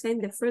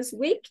 80% the first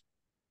week.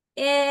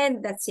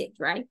 And that's it,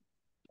 right?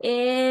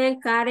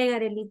 And Karen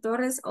Arely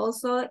Torres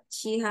also,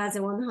 she has a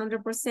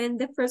 100%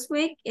 the first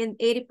week and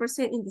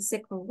 80% in the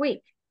second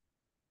week.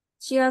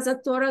 She has a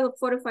total of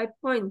 45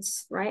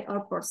 points, right?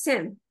 Or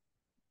percent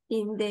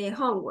in the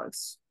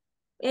homeworks.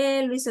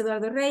 Luis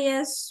Eduardo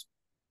Reyes.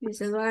 Luis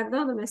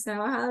Eduardo, no me has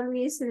trabajado,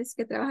 Luis. Tienes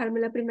que trabajarme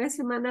la primera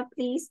semana,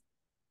 please.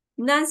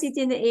 Nancy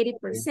tiene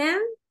 80%,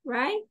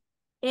 right?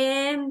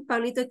 And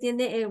Paulito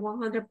tiene el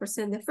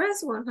 100% the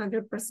first,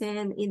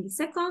 100% in the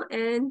second,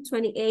 and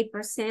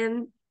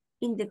 28%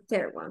 in the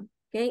third one.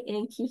 Okay,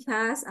 and he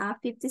has a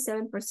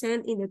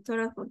 57% in the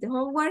total of the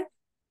homework,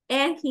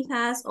 and he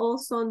has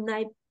also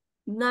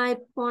 9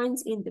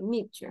 points in the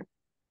mixture.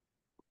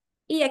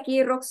 Y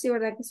aquí Roxy,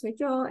 ¿verdad? Que soy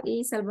yo,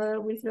 y Salvador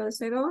Wilfredo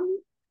Cerón,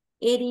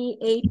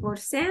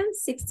 88%,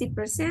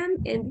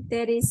 60%, and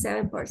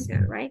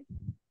 37%, right?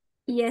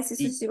 Y así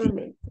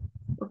sucesivamente,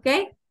 ¿ok?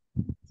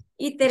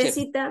 Y Teacher,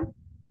 Teresita,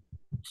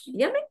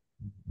 dígame.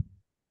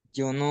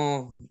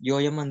 yo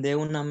ya mandé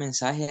un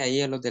mensaje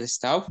ahí a los del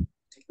staff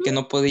que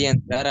no podía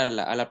entrar a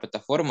la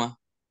plataforma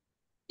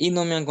y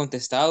no me han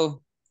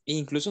contestado. E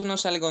incluso no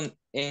salgo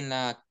en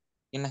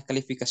las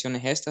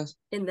calificaciones estas,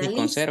 En la ni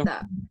con cero.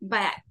 lista.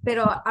 Vaya,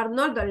 pero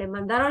Arnoldo, ¿le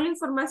mandaron la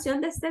información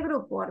de este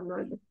grupo,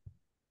 Arnoldo?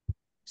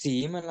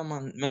 Sí, me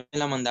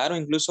la mandaron.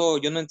 Incluso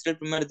yo no entré el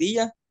primer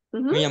día.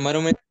 Ujú. Me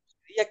llamaron el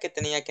día que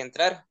tenía que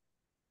entrar.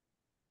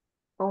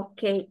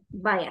 Ok,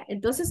 vaya.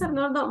 Entonces,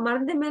 Arnoldo,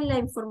 mándeme la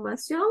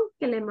información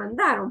que le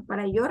mandaron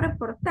para yo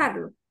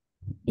reportarlo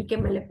y que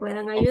me le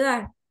puedan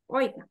ayudar.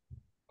 Oiga.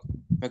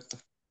 Perfecto.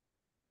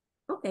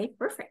 Ok,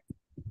 perfecto.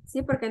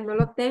 Sí, porque no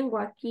lo tengo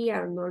aquí,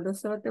 Arnoldo.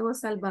 Solo tengo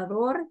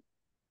Salvador.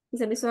 Y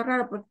se me hizo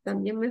raro porque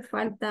también me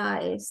falta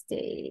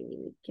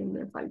 ¿quién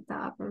me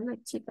faltaba? Pero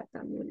una chica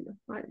también me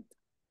falta.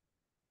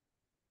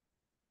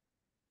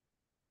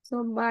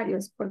 Son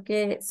varios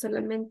porque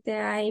solamente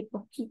hay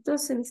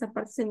poquitos en esa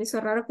parte. Se me hizo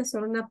raro que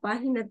solo una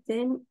página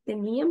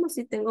teníamos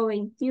y tengo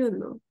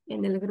 21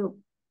 en el grupo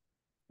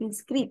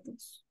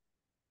inscritos.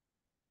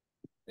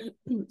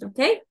 ¿Ok?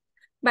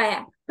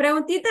 Vaya,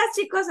 preguntitas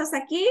chicos hasta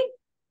aquí.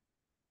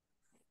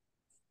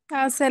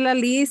 Hace la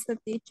lista,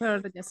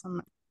 teacher. Ya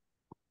son...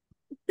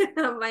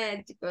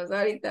 Vaya chicos,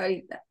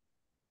 ahorita.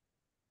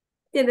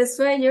 ¿Tienes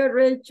sueño,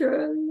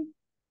 Rachel?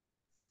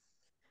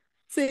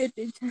 Sí,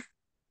 teacher.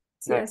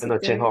 Sí, Buenas así te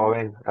noches, veo.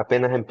 joven.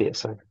 Apenas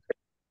empieza.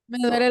 Me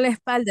duele la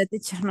espalda,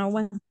 teacher. No,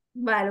 bueno.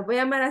 Vale, voy a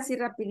llamar así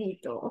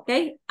rapidito, ¿ok?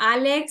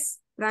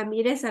 Alex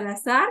Ramírez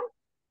Salazar,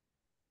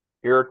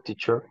 Here,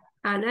 teacher.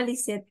 Ana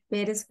Lisette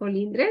Pérez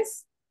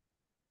Colindres,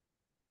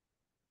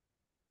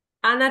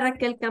 Ana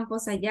Raquel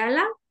Campos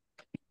Ayala,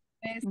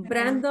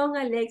 Brandon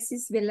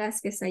Alexis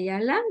Velázquez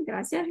Ayala,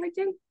 gracias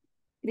Rachel.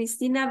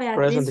 Cristina Present,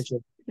 Beatriz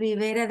teacher.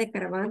 Rivera de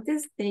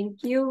Caravantes, thank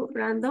you,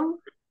 Brandon.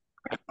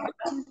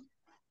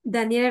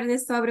 Daniel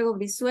Ernesto Abrego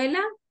Brizuela,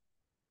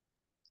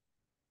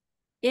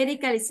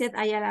 Erika Lisette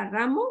Ayala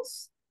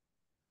Ramos,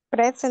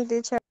 Present,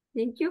 teacher.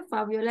 thank you,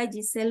 Fabiola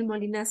Giselle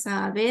Molina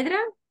Saavedra,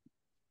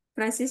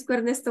 Francisco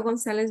Ernesto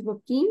González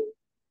Boquín,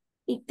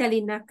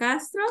 Ictalina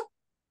Castro,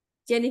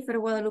 Jennifer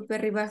Guadalupe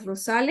Rivas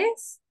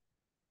Rosales,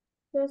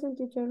 Present,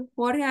 teacher.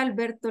 Jorge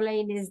Alberto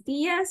Lainez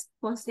Díaz,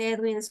 José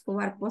Edwin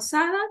Escobar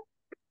Posada,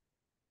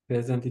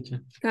 Present,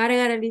 teacher. Karen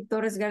Arely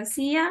Torres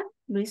García,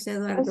 Luis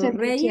Eduardo Present, teacher.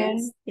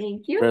 Reyes,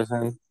 thank you,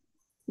 Present.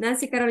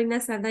 Nancy Carolina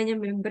Saldaña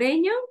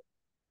Membreño,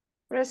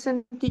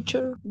 Present,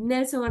 teacher.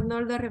 Nelson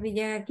Arnoldo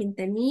Revillaga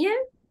Quintanilla.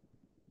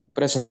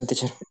 Present,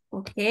 teacher.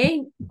 Ok.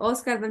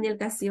 Oscar Daniel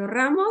Castillo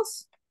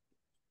Ramos.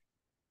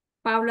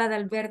 Paula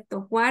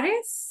Adalberto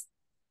Juárez.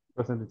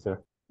 Present,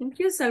 teacher. Thank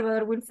you.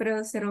 Salvador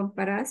Wilfredo Cerón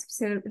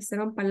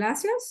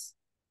Palacios.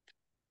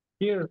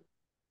 Here.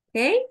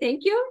 Ok,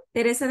 thank you.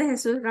 Teresa de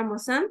Jesús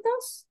Ramos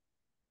Santos.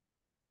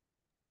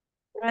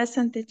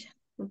 Present, teacher.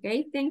 Ok,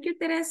 thank you,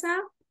 Teresa.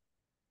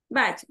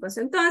 Vaya, chicos,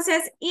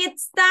 entonces,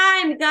 it's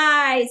time,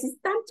 guys. It's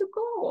time to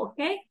go, ok.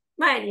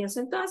 Vaya,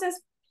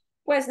 entonces,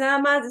 pues nada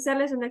más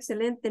desearles una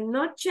excelente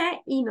noche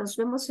y nos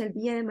vemos el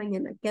día de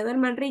mañana. Que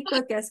duerman rico,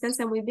 que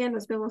descansen muy bien.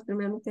 Nos vemos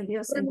primeramente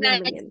Dios el día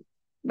de mañana.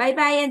 Bye,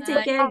 bye, and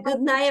take care.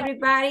 Good night,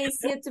 everybody.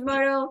 See you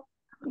tomorrow.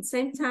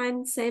 Same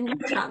time, same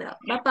channel.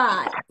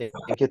 Bye-bye.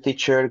 Thank you,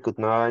 teacher. Good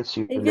night.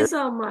 See you Thank you later.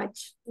 so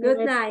much. Good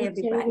night,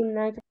 Teacher, everybody. good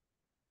night.